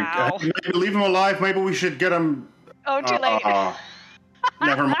 I'm like, Wow. hey, maybe leave him alive. Maybe we should get him. Oh, too late.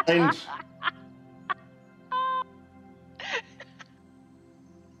 Never mind.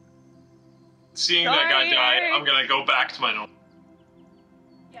 Seeing that guy Sorry, die, Eric. I'm gonna go back to my normal.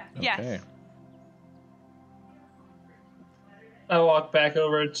 Yes. Okay. I walk back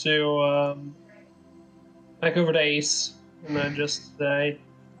over to Ace, and I just say,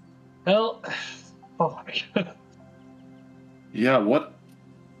 "Hell, oh my god." Yeah,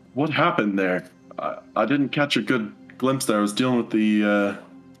 what happened there? I didn't catch a good glimpse there. I was dealing with the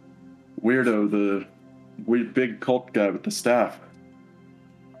weirdo, the weird big cult guy with the staff.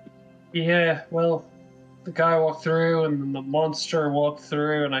 Yeah, well, the guy walked through, and then the monster walked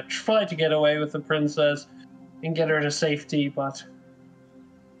through, and I tried to get away with the princess and get her to safety, but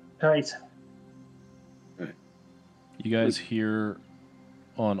tight. You guys hear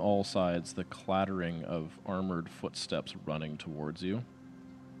on all sides the clattering of armored footsteps running towards you.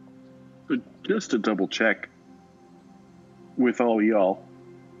 But just to double check with all y'all,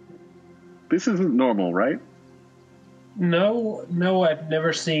 this isn't normal, right? No, I've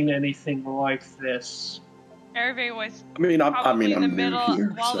never seen anything like this. Hervé was I mean, probably in the I'm new middle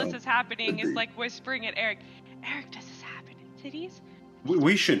here, while so this is happening, could is be. like whispering at Eric. Eric, does this happen in cities?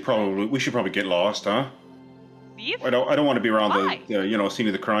 We should probably get lost, huh? Thief? I don't want to be around Why? the scene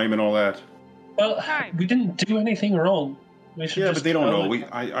of the crime and all that. Well, Time. we didn't do anything wrong. We should Yeah, just but they don't tell know. them.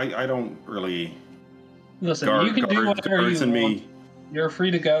 I don't really. Listen, you can do whatever guards you and want. me. You're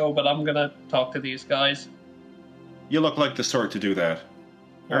free to go, but I'm gonna talk to these guys. You look like the sort to do that.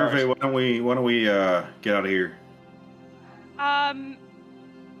 All right. Hervé, why don't we get out of here? I don't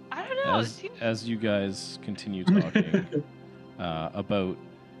know. It As, seems as you guys continue talking, about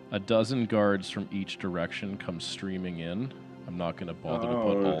a dozen guards from each direction come streaming in. I'm not going to bother to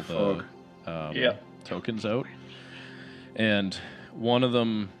put all the Yeah. tokens out. And one of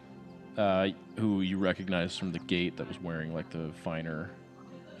them, who you recognize from the gate that was wearing like the finer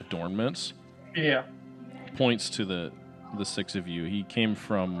adornments, Yeah. points to the six of you. He came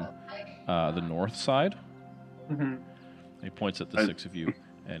from the north side. hmm He points at the I- six of you,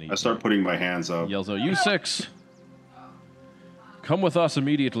 and he I start putting my hands up. yells out, "You six! Come with us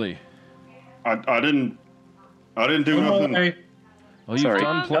immediately!" I didn't do Come nothing. on, Well, you've Sorry.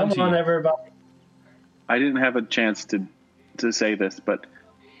 done come plenty. on, everybody. I didn't have a chance to say this, but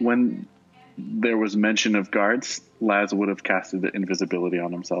when there was mention of guards, Laz would have casted invisibility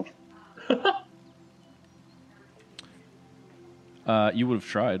on himself. You would have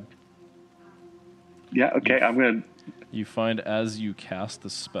tried. Yeah, okay, I'm gonna. You find as you cast the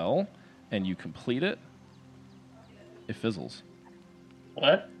spell and you complete it, it fizzles.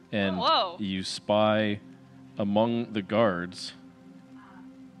 What? And Whoa. you spy among the guards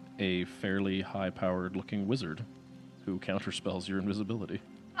a fairly high-powered looking wizard who counterspells your invisibility.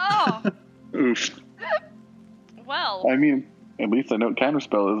 Oh, Oof. well. I mean, at least I know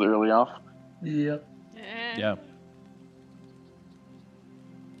counterspell is early off. Yep. Yeah.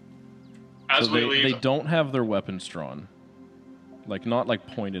 As So we they leave, don't have their weapons drawn. Like, not like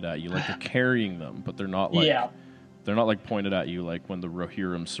pointed at you. Like, they're carrying them, but they're not like... Yeah. They're not like pointed at you like when the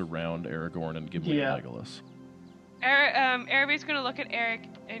Rohirrim surround Aragorn and Gimli Yeah. and Legolas. Araby's gonna look at Eric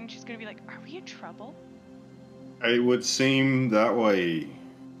and she's gonna be like, "Are we in trouble?" It would seem that way.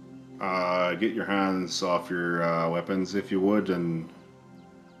 Get your hands off your weapons, if you would, and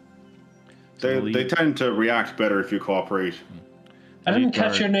So the they lead- tend to react better if you cooperate. I didn't lead catch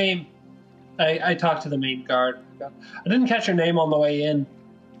guard- your name. I talked to the main guard. I didn't catch your name on the way in.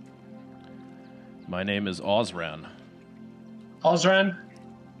 My name is Osran. Osran,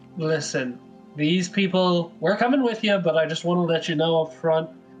 listen. These people, we're coming with you, but I just want to let you know up front.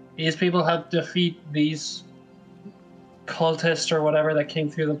 These people have defeat these cultists or whatever that came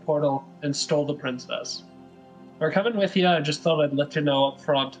through the portal and stole the princess. We're coming with you. I just thought I'd let you know up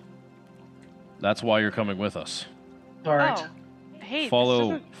front. That's why you're coming with us. All right. Oh, hey, this Follow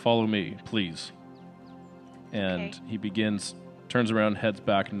doesn't- follow me, please. And Okay. he begins, turns around, heads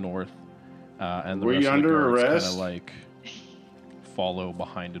back north, and the Were rest you of the under guards kind arrest? of like follow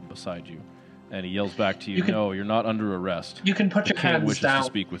behind and beside you. And he yells back to you, You can- "No, you're not under arrest. You can put The your king hands wishes down. to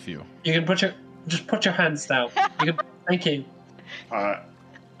speak with you." You can just put your hands down. You can, thank you.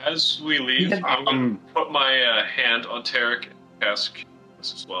 as we leave, can- I'm going to put my hand on Tarek and cast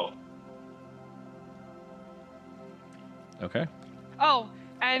this as well. Okay. Oh,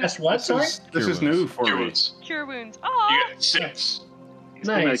 and That's what? Sorry. This Cure is new for Cure me. wounds. cure wounds. You Oh, get 6. He's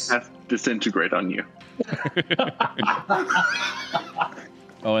gonna Nice. cast disintegrate on you.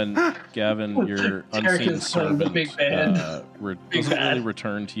 Oh, and Gavin, your Tarek unseen is playing the servant big band. Big doesn't really bad.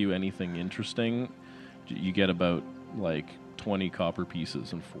 return to you anything interesting. You get about like 20 copper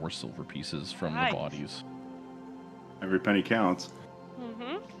pieces and 4 silver pieces from Nice. the bodies. Every penny counts.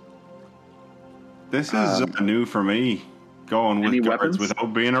 mm-hmm. This is new for me. Going with Any guards weapons?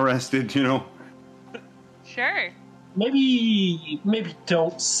 without being arrested, you know. Sure. Maybe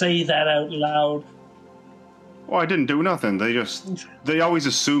don't say that out loud. Well, I didn't do nothing. They always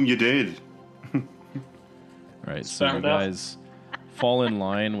assume you did. Right, so Fair you enough. guys fall in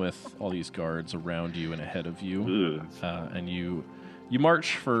line with all these guards around you and ahead of you, Ugh. and you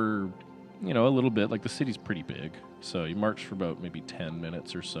march for a little bit. Like the city's pretty big, so you march for about maybe 10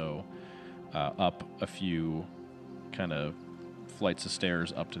 minutes or so, up a few kind of flights of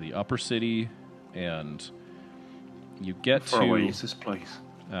stairs up to the upper city, and you get Far away to is this place?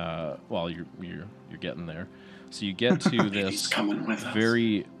 well, you're getting there. So you get to He's this coming with us.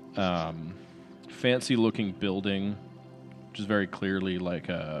 very fancy-looking building, which is very clearly like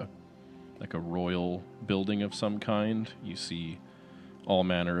a royal building of some kind. You see all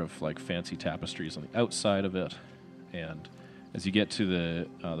manner of like fancy tapestries on the outside of it. And as you get to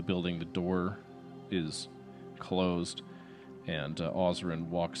the building, the door is closed, and Osrin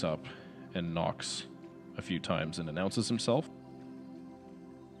walks up and knocks a few times and announces himself.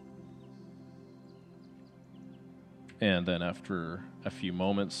 And then after a few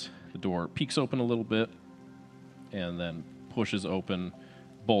moments, the door peeks open a little bit and then pushes open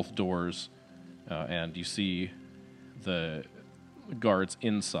both doors, and you see the guards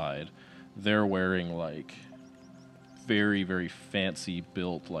inside. They're wearing like very, very fancy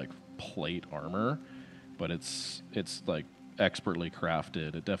built like plate armor, but it's like expertly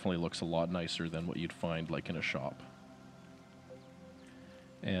crafted. It definitely looks a lot nicer than what you'd find like in a shop.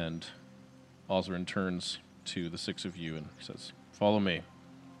 And Osrin turns to the six of you and says, "Follow me."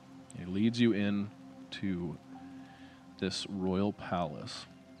 He leads you in to this royal palace.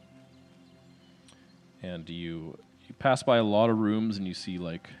 And you pass by a lot of rooms, and you see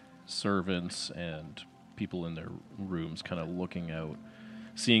like servants and people in their rooms kind of looking out,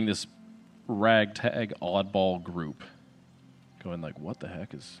 seeing this ragtag oddball group going like, what the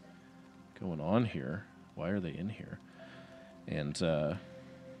heck is going on here? Why are they in here? And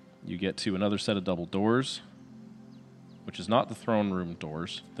you get to another set of double doors, which is not the throne room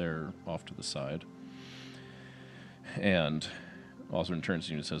doors. They're off to the side. And Osrin turns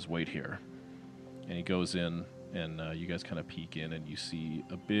to you and says, "Wait here." And he goes in, and you guys kind of peek in, and you see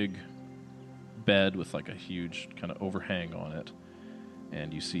a big bed with like a huge kind of overhang on it.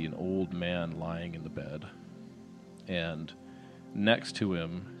 And you see an old man lying in the bed. And next to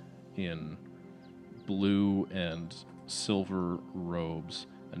him, in blue and silver robes,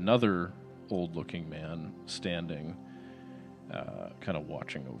 another old-looking man standing, kind of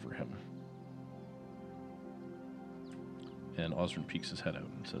watching over him. And Osrin peeks his head out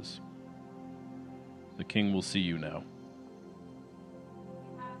and says, "The king will see you now."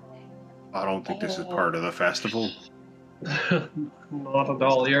 I don't think this is part of the festival. Not at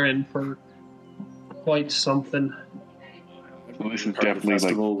all. You're in for quite something. So this is Part of the definitely like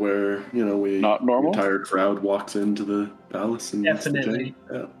festival where, you know, not normal? the entire crowd walks into the palace and meets the Definitely. king.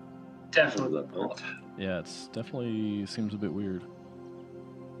 Yeah. Definitely not. Yeah, it's definitely seems a bit weird.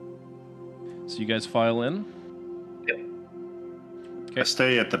 So you guys file in? I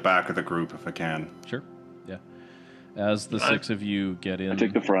stay at the back of the group if I can. Sure. Yeah. As the six of you get I in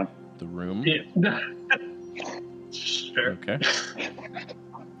take the front. the room. Yeah. Sure. Okay.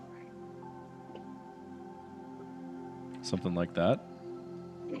 Something like that.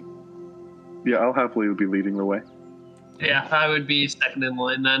 Yeah, I'll happily be leading the way. Yeah, I would be second in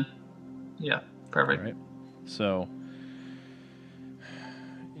line then. Yeah, perfect. All right. So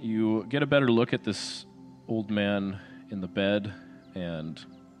you get a better look at this old man in the bed, and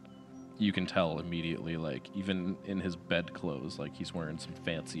you can tell immediately, like, even in his bed clothes, like, he's wearing some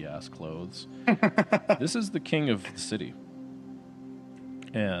fancy-ass clothes. This is the king of the city.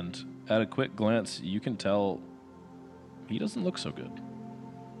 And at a quick glance, you can tell he doesn't look so good.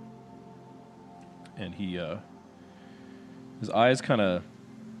 And he, his eyes kind of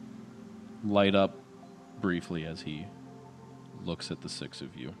light up briefly as he looks at the six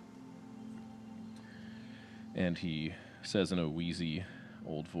of you. And he says in a wheezy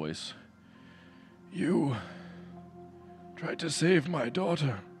old voice, "You tried to save my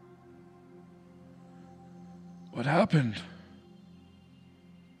daughter. What happened?"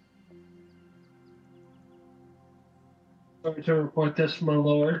 Sorry to report this, my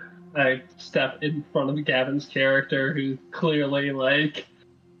lord. I step in front of Gavin's character, who clearly, like,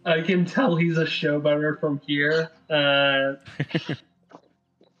 I can tell he's a showrunner from here, Oh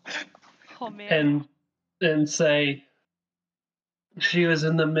man. and say she was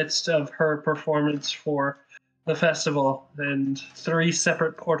in the midst of her performance for the festival, and 3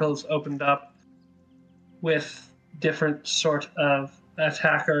 separate portals opened up with different sort of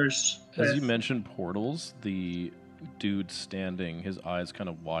attackers. As you mentioned portals, the dude standing, his eyes kind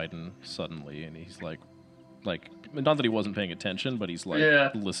of widen suddenly, and he's like, not that he wasn't paying attention, but he's like Yeah.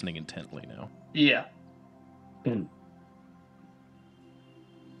 listening intently now. Yeah.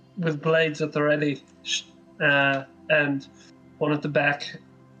 With blades at the ready, and one at the back,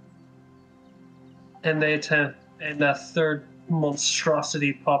 and a third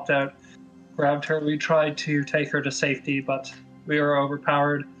monstrosity popped out, grabbed her. We tried to take her to safety, but we were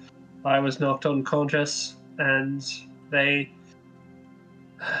overpowered. I was knocked unconscious, and they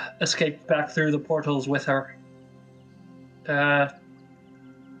escaped back through the portals with her. I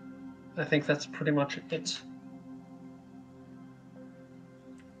think that's pretty much it.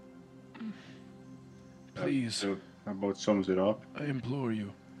 Please, So that about sums it up. I implore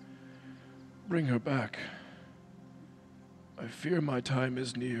you, bring her back. I fear my time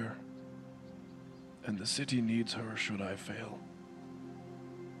is near, and the city needs her should I fail.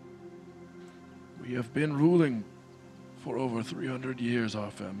 We have been ruling for over 300 years,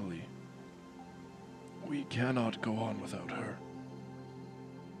 our family. We cannot go on without her.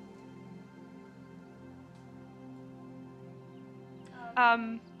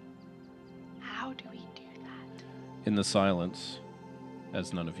 How do we do that? In the silence,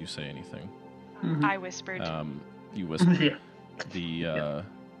 as none of you say anything, I whispered. you whisper. Yeah.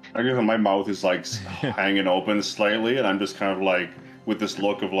 I guess my mouth is like hanging open slightly, and I'm just kind of like with this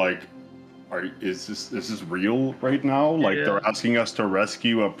look of like, is this real right now? Like Yeah. they're asking us to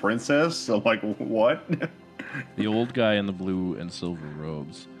rescue a princess? So like what? The old guy in the blue and silver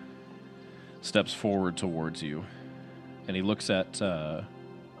robes steps forward towards you, and he looks at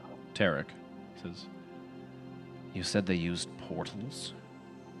Tarek. Says, "You said they used portals?"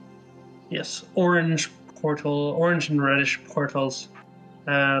 Yes, orange and reddish portals.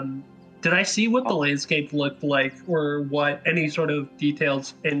 Did I see what the landscape looked like, or what any sort of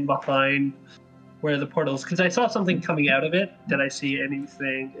details in behind where the portals? Because I saw something coming out of it. Did I see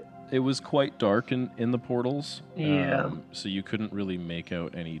anything? It was quite dark in the portals, Yeah. so you couldn't really make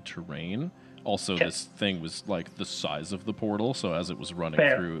out any terrain. Also, Okay. this thing was like the size of the portal, so as it was running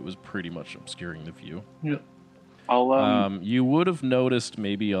Fair. through, it was pretty much obscuring the view. Yeah. I'll You would have noticed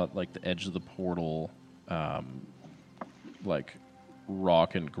maybe on like the edge of the portal, like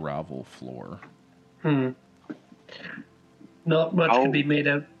rock and gravel floor. Not much I'll- could be made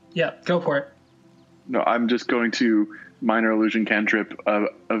out. Yeah, go for it. No, I'm just going to minor illusion cantrip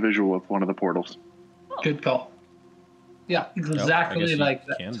a visual of one of the portals. Good call. Yeah, Oh, I guess exactly you like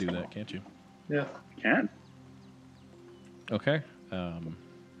that. can do that, can't you? Yeah. Can. Okay.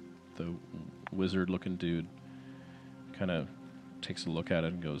 The wizard-looking dude kind of takes a look at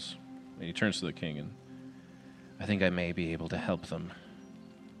it and goes, and he turns to the king and, "I think I may be able to help them."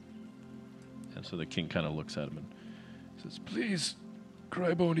 And so the king kind of looks at him and says, "Please,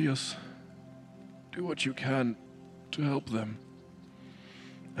 Crybonius, do what you can to help them.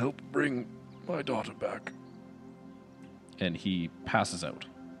 Help bring my daughter back." And he passes out.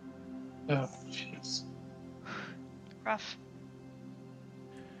 Oh, jeez. Rough.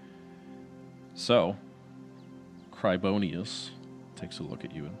 So, Crybonius takes a look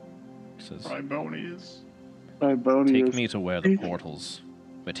at you and says, Tribonius. "Take me to where the portals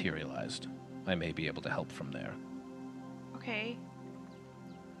materialized. I may be able to help from there." Okay.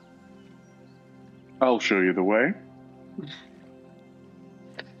 I'll show you the way.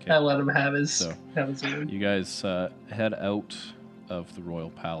 Okay. I let him have his So, own. You guys head out of the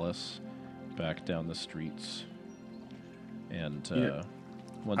royal palace, back down the streets, and Yeah.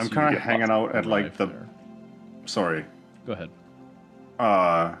 once I'm you kinda hanging out at, like, arrive the- there- Sorry. Go ahead.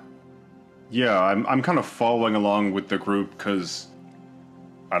 Yeah, I'm kind of following along with the group because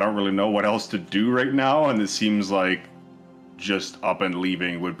I don't really know what else to do right now, and it seems like just up and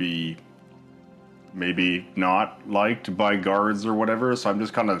leaving would be maybe not liked by guards or whatever, so I'm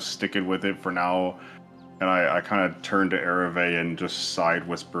just kind of sticking with it for now. And I kind of turn to Ereve and just side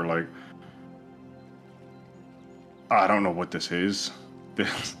whisper like, "I don't know what this is.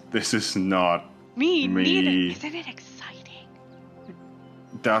 This is not. Me Me. neither. Isn't it exciting?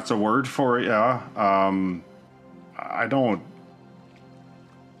 That's a word for it, yeah. I don't.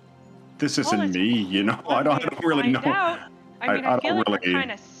 This isn't Well, it's me, you know. I one don't way to really find know. out. I mean, I I feel don't like really- we're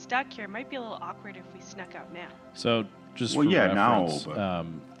kind of stuck here. It might be a little awkward if we snuck out now. So, just Well, for yeah, now, reference,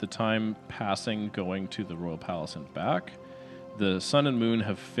 but- the time passing going to the royal palace and back, the sun and moon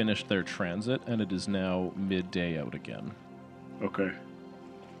have finished their transit, and it is now midday out again. Okay.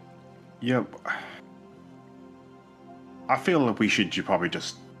 Yeah. I feel like we should probably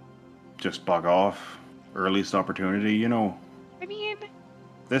just bug off. Earliest opportunity, you know. I mean,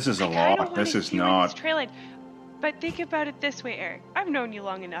 This is a I kinda lot. This wanna is hear not. This trail line. But think about it this way, Eric. I've known you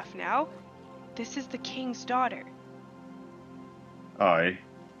long enough now. This is the king's daughter. Aye.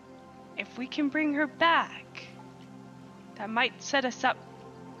 If we can bring her back, that might set us up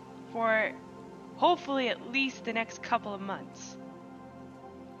for hopefully at least the next couple of months.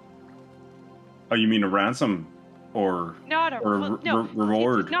 Oh, you mean a ransom, or Not a Or well, re- no, re-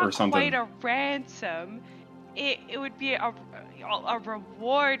 reward it's not or something. quite a ransom. It would be a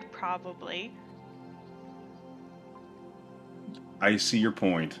reward probably. I see your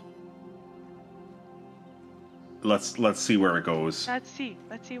point. Let's see where it goes. Let's see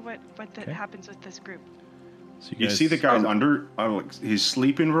what Okay. happens with this group. So You see the guy's under his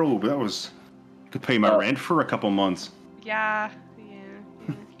sleeping robe. That was could pay my rent for a couple months. Yeah.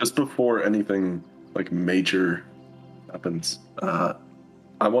 Just before anything like major happens, I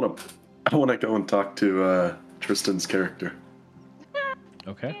want to go and talk to Tristan's character.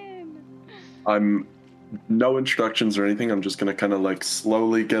 Okay. I'm no instructions or anything. I'm just gonna kind of like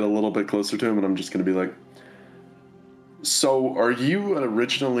slowly get a little bit closer to him, and I'm just gonna be like, "So, are you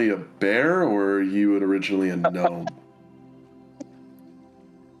originally a bear, or are you originally a gnome?"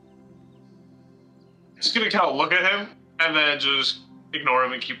 Just gonna kind of look at him and then just ignore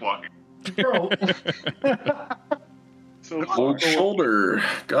him and keep walking. Bro. So Cold shoulder.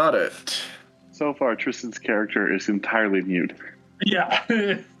 Got it. so far, Tristan's character is entirely mute. Yeah.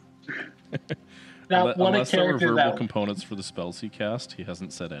 That one Unless there were character verbal that. components for the spells he cast, he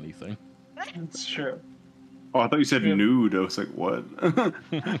hasn't said anything. That's true. Oh, I thought you said Yeah. nude. I was like, what?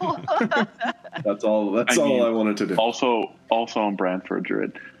 That's all. That's I all mean, I wanted to do. Also on brand for a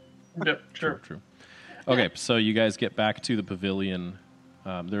druid. Yep, sure. True. Okay, so you guys get back to the pavilion.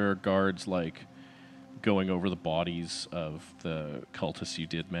 There are guards like going over the bodies of the cultists you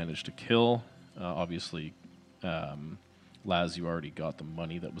did manage to kill. Obviously, Laz, you already got the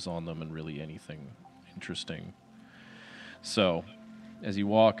money that was on them and really anything interesting. So, as you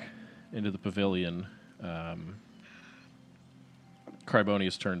walk into the pavilion,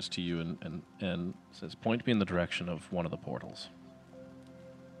 Crybonius turns to you and says, "Point me in the direction of one of the portals."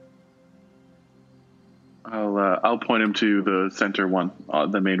 I'll point him to the center one,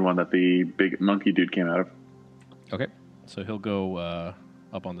 the main one that the big monkey dude came out of. Okay, so he'll go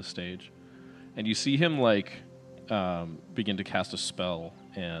up on the stage, and you see him like begin to cast a spell,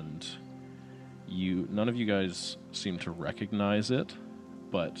 and none of you guys seem to recognize it,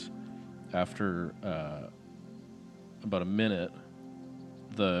 but after about a minute,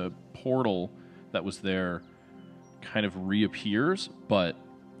 the portal that was there kind of reappears, but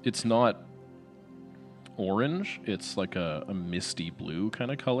it's not orange. It's like a misty blue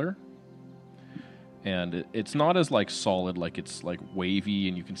kind of color. And it's not as like solid, like it's like wavy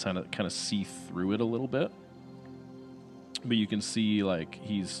and you can kind of see through it a little bit. But you can see like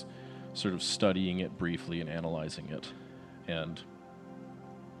he's sort of studying it briefly and analyzing it. And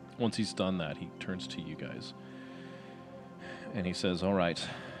once he's done that, he turns to you guys. And he says, "All right,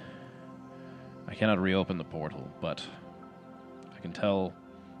 I cannot reopen the portal, but I can tell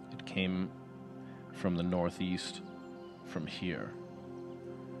it came from the northeast, from here.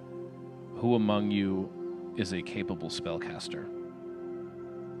 Who among you is a capable spellcaster?"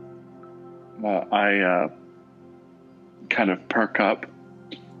 I kind of perk up,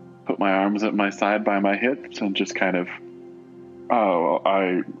 put my arms at my side by my hips, and just kind of,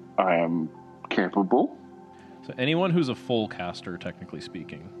 I am capable. So anyone who's a full caster, technically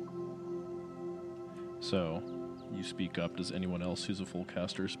speaking. So you speak up. Does anyone else who's a full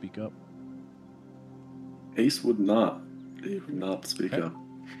caster speak up? Ace would not. He would not speak Okay. up.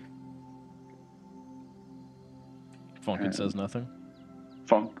 Funkin says nothing.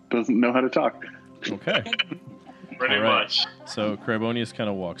 Funk doesn't know how to talk. Okay. Pretty All right. much. So Crybonius kind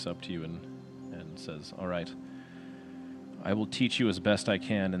of walks up to you and says, "All right, I will teach you as best I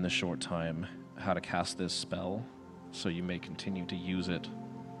can in this short time how to cast this spell, so you may continue to use it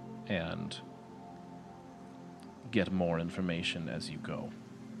and get more information as you go.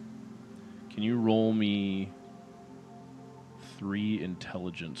 Can you roll me 3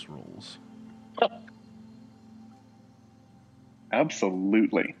 intelligence rolls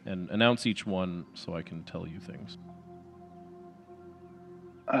Absolutely. and announce each one so I can tell you things?"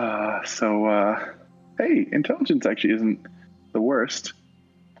 Hey, intelligence actually isn't the worst.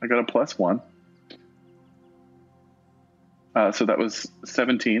 I got a +1. So that was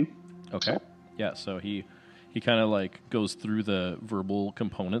 17. Okay. Yeah, so he kind of like goes through the verbal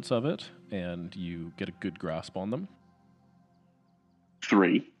components of it, and you get a good grasp on them.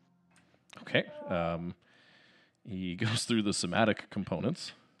 3. Okay. He goes through the somatic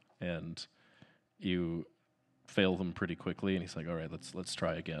components, and you fail them pretty quickly. And he's like, "All right, let's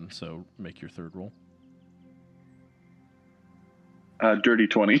try again." So make your third roll. Dirty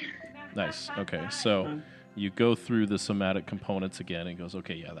 20. Nice. Okay, so you go through the somatic components again, and he goes,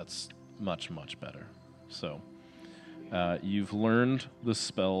 "Okay, yeah, that's much better." So you've learned the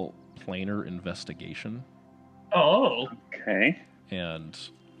spell Planar Investigation, Oh. Okay. and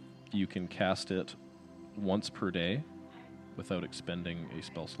you can cast it once per day without expending a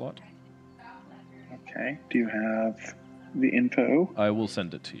spell slot. Okay. Do you have the info? I will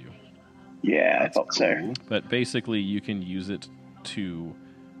send it to you. Yeah, I thought so. But basically, you can use it to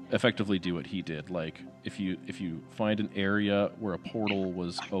effectively do what he did. Like, if you find an area where a portal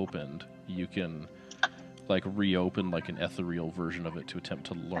was opened, you can like reopen like an ethereal version of it to attempt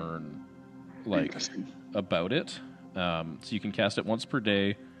to learn like Interesting. about it. So you can cast it once per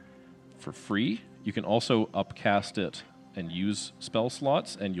day for free. You can also upcast it and use spell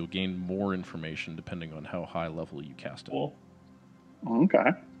slots, and you'll gain more information depending on how high level you cast it. Cool.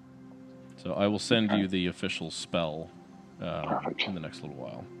 Okay. So I will send you the official spell Perfect. in the next little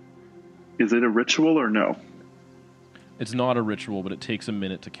while. Is it a ritual or no? It's not a ritual, but it takes a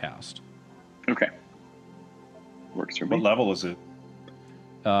minute to cast. Okay. Works for me. What level is it?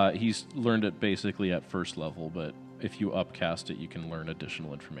 He's learned it basically at first level, but if you upcast it, you can learn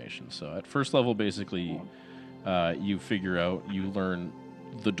additional information. So at first level, basically, you figure out, you learn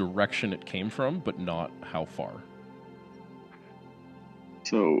the direction it came from, but not how far.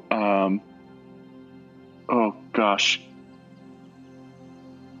 So, oh gosh.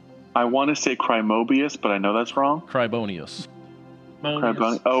 I want to say Crymobius, but I know that's wrong. Crybonius.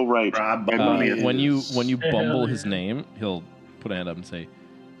 Crybonius. Oh, right. Crybonius. When you bumble Hell his yeah. name, he'll put a hand up and say,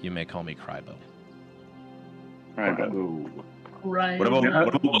 "You may call me Crybo." Crybonius. Right. What about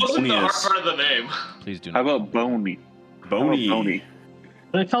What was the hard Bonius? part of the name? Please do How not. about Boney? Bony. How about Boney?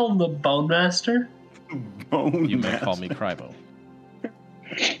 They call him the Bone Master. Bone You may Master. call me Crybo.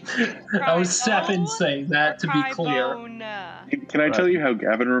 I was Stefan saying that to be clear. Crybona. Can I tell you how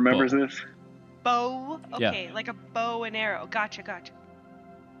Gavin remembers this? Bow? Yeah. Okay, like a bow and arrow. Gotcha.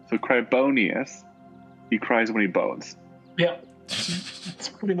 So Crybonius, he cries when he bones. Yeah, that's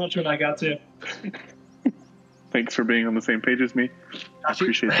pretty much what I got to. Thanks for being on the same page as me. I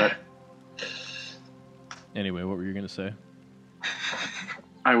appreciate that. Anyway, what were you going to say?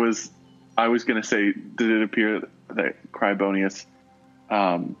 I was gonna say, did it appear that Crybonius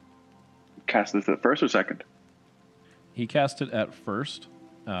cast this at first or second? He cast it at first.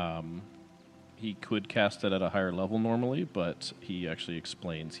 He could cast it at a higher level normally, but he actually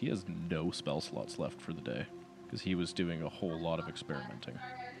explains he has no spell slots left for the day because he was doing a whole lot of experimenting.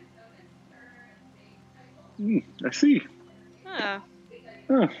 I see. Huh.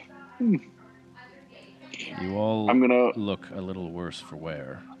 Huh. You all I'm gonna. look a little worse for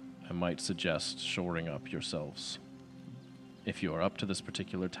wear. I might suggest shoring up yourselves. If you are up to this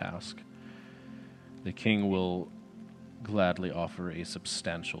particular task, the king will gladly offer a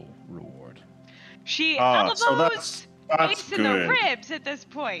substantial reward. She Ah, so elbows that's Ace in the good. ribs at this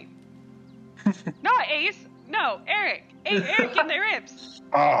point. Not Ace. No, Eric. Eric in the ribs.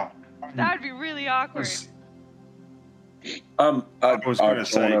 Ah, That would be really awkward. I was going to I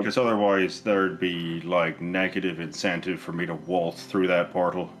say, wanna- because otherwise there'd be, like, negative incentive for me to waltz through that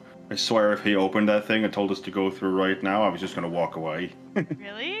portal. I swear if he opened that thing and told us to go through right now, I was just going to walk away.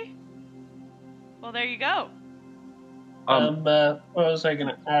 Really? Well, there you go. What was I going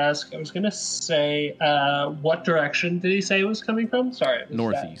to ask? I was going to say, what direction did he say it was coming from? Sorry. I missed that.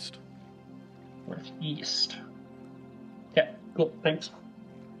 Northeast. Northeast. Yeah, cool. Thanks.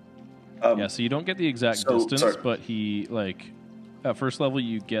 Yeah, so you don't get the exact so- distance, sorry. but he, like, at first level,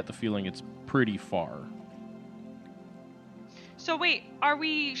 you get the feeling it's pretty far. So wait, are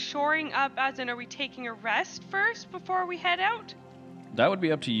we shoring up as in are we taking a rest first before we head out? That would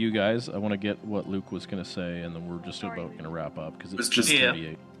be up to you guys. I want to get what Luke was going to say, and then we're just Sorry. about going to wrap up because It's it's just- just Yeah.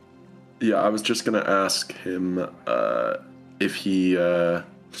 38. Yeah, I was just gonna ask him if he,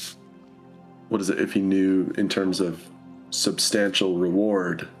 what is it? If he knew in terms of substantial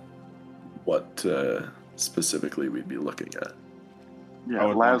reward, what specifically we'd be looking at. Yeah, I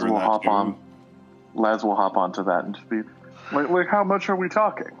would Laz wonder will that hop too. on. Laz will hop onto that and just be like, how much are we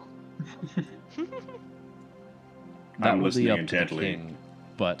talking? That I'm will be listening up to the intently. king,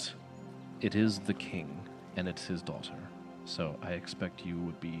 but it is the king, and it's his daughter. So I expect you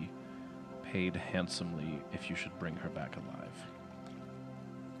would be paid handsomely if you should bring her back alive.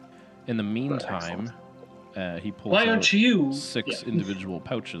 In the meantime, he pulls Why out aren't you? 6 Yeah. individual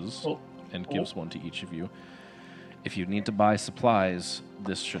pouches Oh. and gives one to each of you. If you need to buy supplies,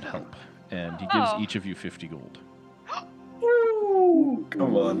 this should help. And he gives Oh. each of you 50 gold. Woo!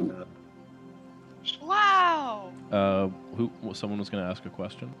 Come on. Wow. Someone was going to ask a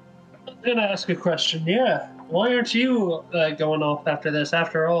question? I'm gonna ask a question. Yeah, why aren't you going off after this?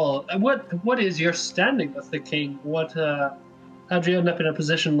 After all, what is your standing with the king? How'd you end up in a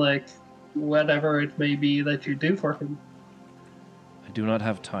position like whatever it may be that you do for him? I do not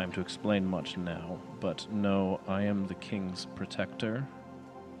have time to explain much now, but no, I am the king's protector.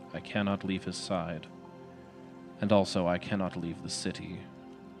 I cannot leave his side. And also, I cannot leave the city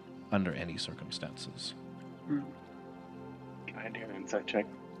under any circumstances. Can I do an insight check?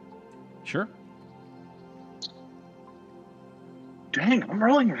 Sure. Dang, I'm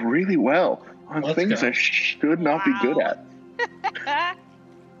rolling really well on Let's things go. I should not be good Wow.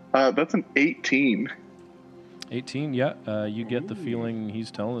 at. That's an 18. 18, yeah. You get the feeling he's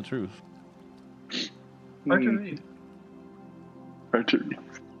telling the truth. Hard to Hmm, read. hard to read.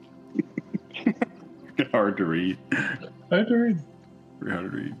 Hard to read. Hard to read.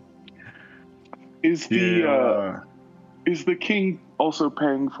 Hard to read. Is the Yeah. is the king also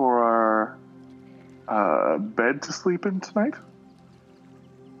paying for our bed to sleep in tonight?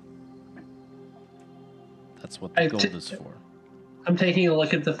 That's what the I gold t- is for. I'm taking a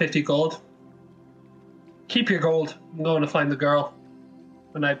look at the 50 gold. Keep your gold. I'm going to find the girl.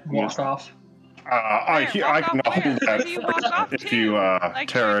 And I walk Yes. off. I Where? I Walk can off where? hold Where that do you for walk off if to? you, Like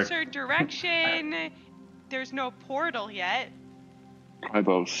Tarek. towards her direction. There's no portal yet. Hi,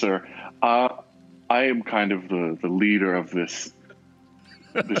 both, sir. I am kind of the leader of this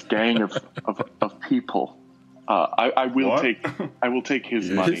gang of people. I will What? take his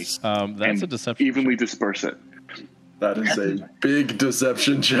money Yes. That's and a deception. evenly check. disperse it. That is a big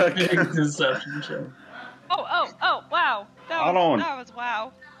deception check. Big deception check. Oh, wow. I don't- That was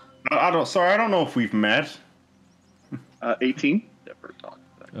wow. I don't know if we've met. 18. Never talk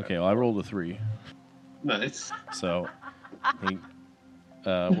about that. Okay, well, I rolled a 3. Nice. So he,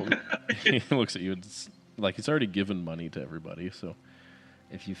 he looks at you and like he's already given money to everybody. So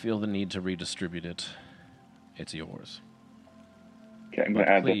if you feel the need to redistribute it, it's yours. Okay, I'm going But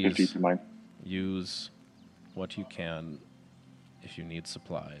to add that please- 50 to mine. Use what you can if you need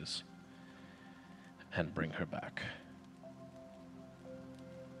supplies and bring her back.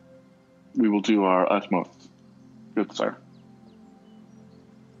 We will do our utmost. Good, sir.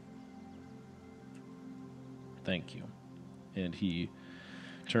 Thank you. And he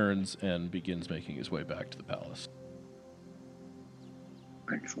turns and begins making his way back to the palace.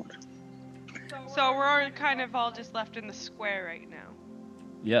 Excellent. So we're kind of all just left in the square right now.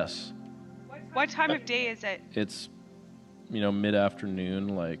 Yes, What time of day is it? it's, mid-afternoon,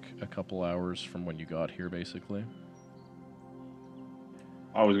 like a couple hours from when you got here, basically.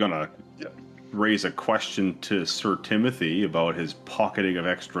 I was gonna raise a question to Sir Timothy about his pocketing of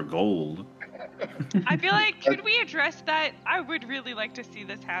extra gold. I feel like, could we address that? I would really like to see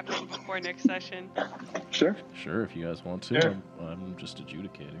this happen before next session. Sure. Sure, if you guys want to. Sure. I'm just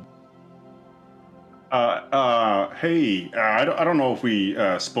adjudicating. Hey, I don't know if we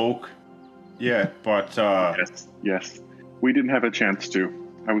spoke yet, but Yes. We didn't have a chance to.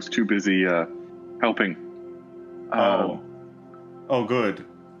 I was too busy helping. Oh, good.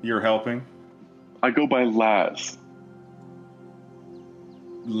 You're helping, I go by Laz.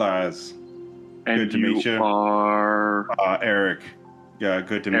 Laz. And Good to you meet you. are... Eric. Yeah,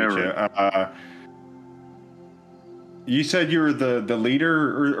 good to meet Eric. you. You said you were the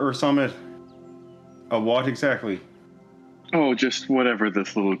leader or something? What exactly? Oh, just whatever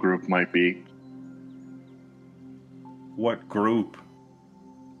this little group might be. What group?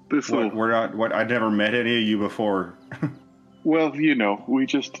 This What, little... we're not. What? I'd never met any of you before. Well, we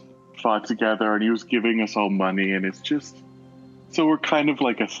just fought together and he was giving us all money and it's just... So we're kind of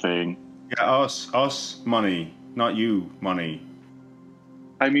like a thing. Yeah, us money, not you money.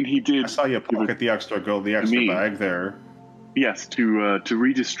 I mean, he did... I saw you pocket the extra gold, the extra Me. bag there. Yes, to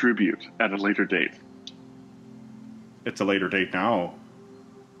redistribute at a later date. It's a later date now.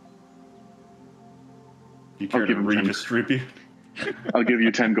 You care I'll to give him 10. redistribute? I'll give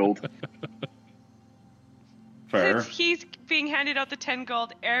you 10 gold. Fair. Since he's being handed out the 10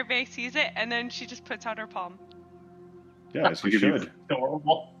 gold, Hervé sees it, and then she just puts out her palm. Yes, you I'll give you- should.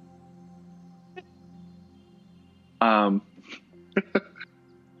 Adorable.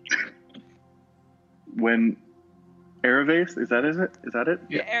 When Erevace, is that it?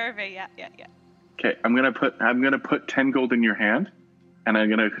 Yeah. Hervé, yeah. Okay, I'm gonna put 10 gold in your hand, and I'm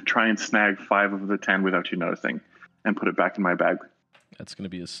gonna try and snag 5 of the 10 without you noticing, and put it back in my bag. That's going to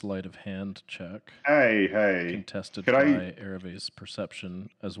be a sleight of hand check, Hey. contested Could by I- Hervé's perception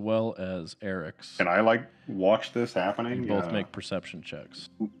as well as Eric's. Can I watch this happening? You both make perception checks.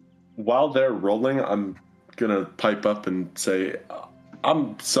 While they're rolling, I'm gonna pipe up and say,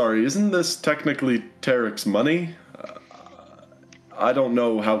 I'm sorry, isn't this technically Tarek's money? I don't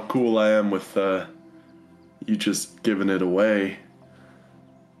know how cool I am with you just giving it away.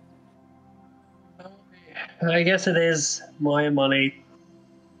 I guess it is my money.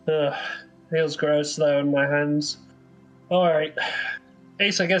 Ugh, feels gross though in my hands. Alright.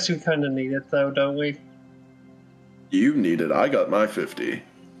 Ace, I guess we kind of need it though, don't we? You need it. I got my 50.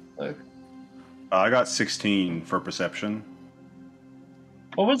 I got 16 for perception.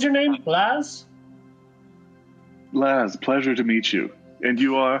 What was your name? Laz? Laz, pleasure to meet you. And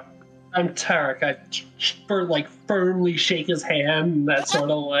you are? I'm Tarek. I firmly shake his hand in that sort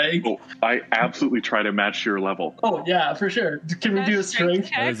of way. Oh, I absolutely try to match your level. Oh yeah, for sure. Can we do a strength?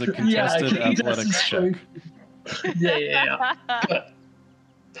 That is a check? contested can you do a athletics check. strength? Yeah.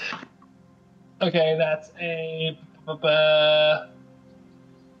 Okay, that's a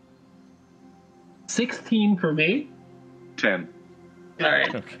 16 for me. 10. All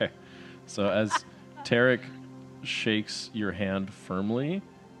right. Okay. So as Tarek shakes your hand firmly,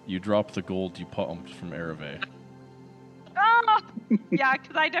 you drop the gold you palmed from Ereve. Ah! Yeah,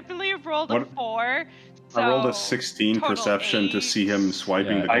 because I definitely rolled a What? 4. So I rolled a 16 total perception to 8. see him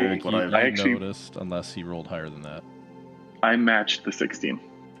swiping the gold, but you, I I actually- noticed unless he rolled higher than that. I matched the 16.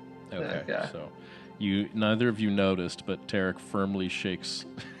 Okay, Okay. so neither of you noticed, but Tarek firmly shakes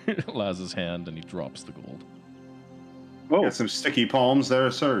Laz's hand and he drops the gold. Oh, got some sticky palms there,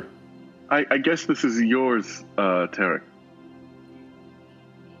 sir. I guess this is yours, Tarek.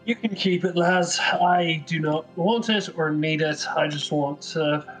 You can keep it, Laz. I do not want it or need it. I just want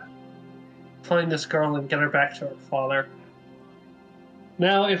to find this girl and get her back to her father.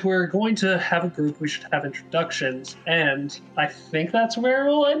 Now, if we're going to have a group, we should have introductions, and I think that's where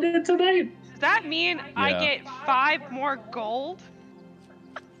we'll end it tonight. Does that mean I Yeah. get 5 more gold?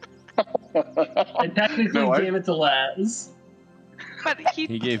 I technically No, gave it to Laz. But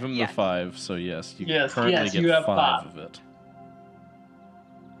He gave him yeah. the 5, so yes, you Yes, currently yes, get you have 5 5. of it.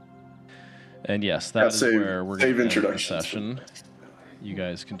 And yes, Yeah, that is save- where we're save going to end the introductions. session. You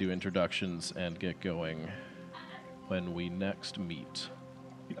guys can do introductions and get going when we next meet.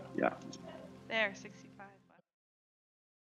 Yeah. There, 60.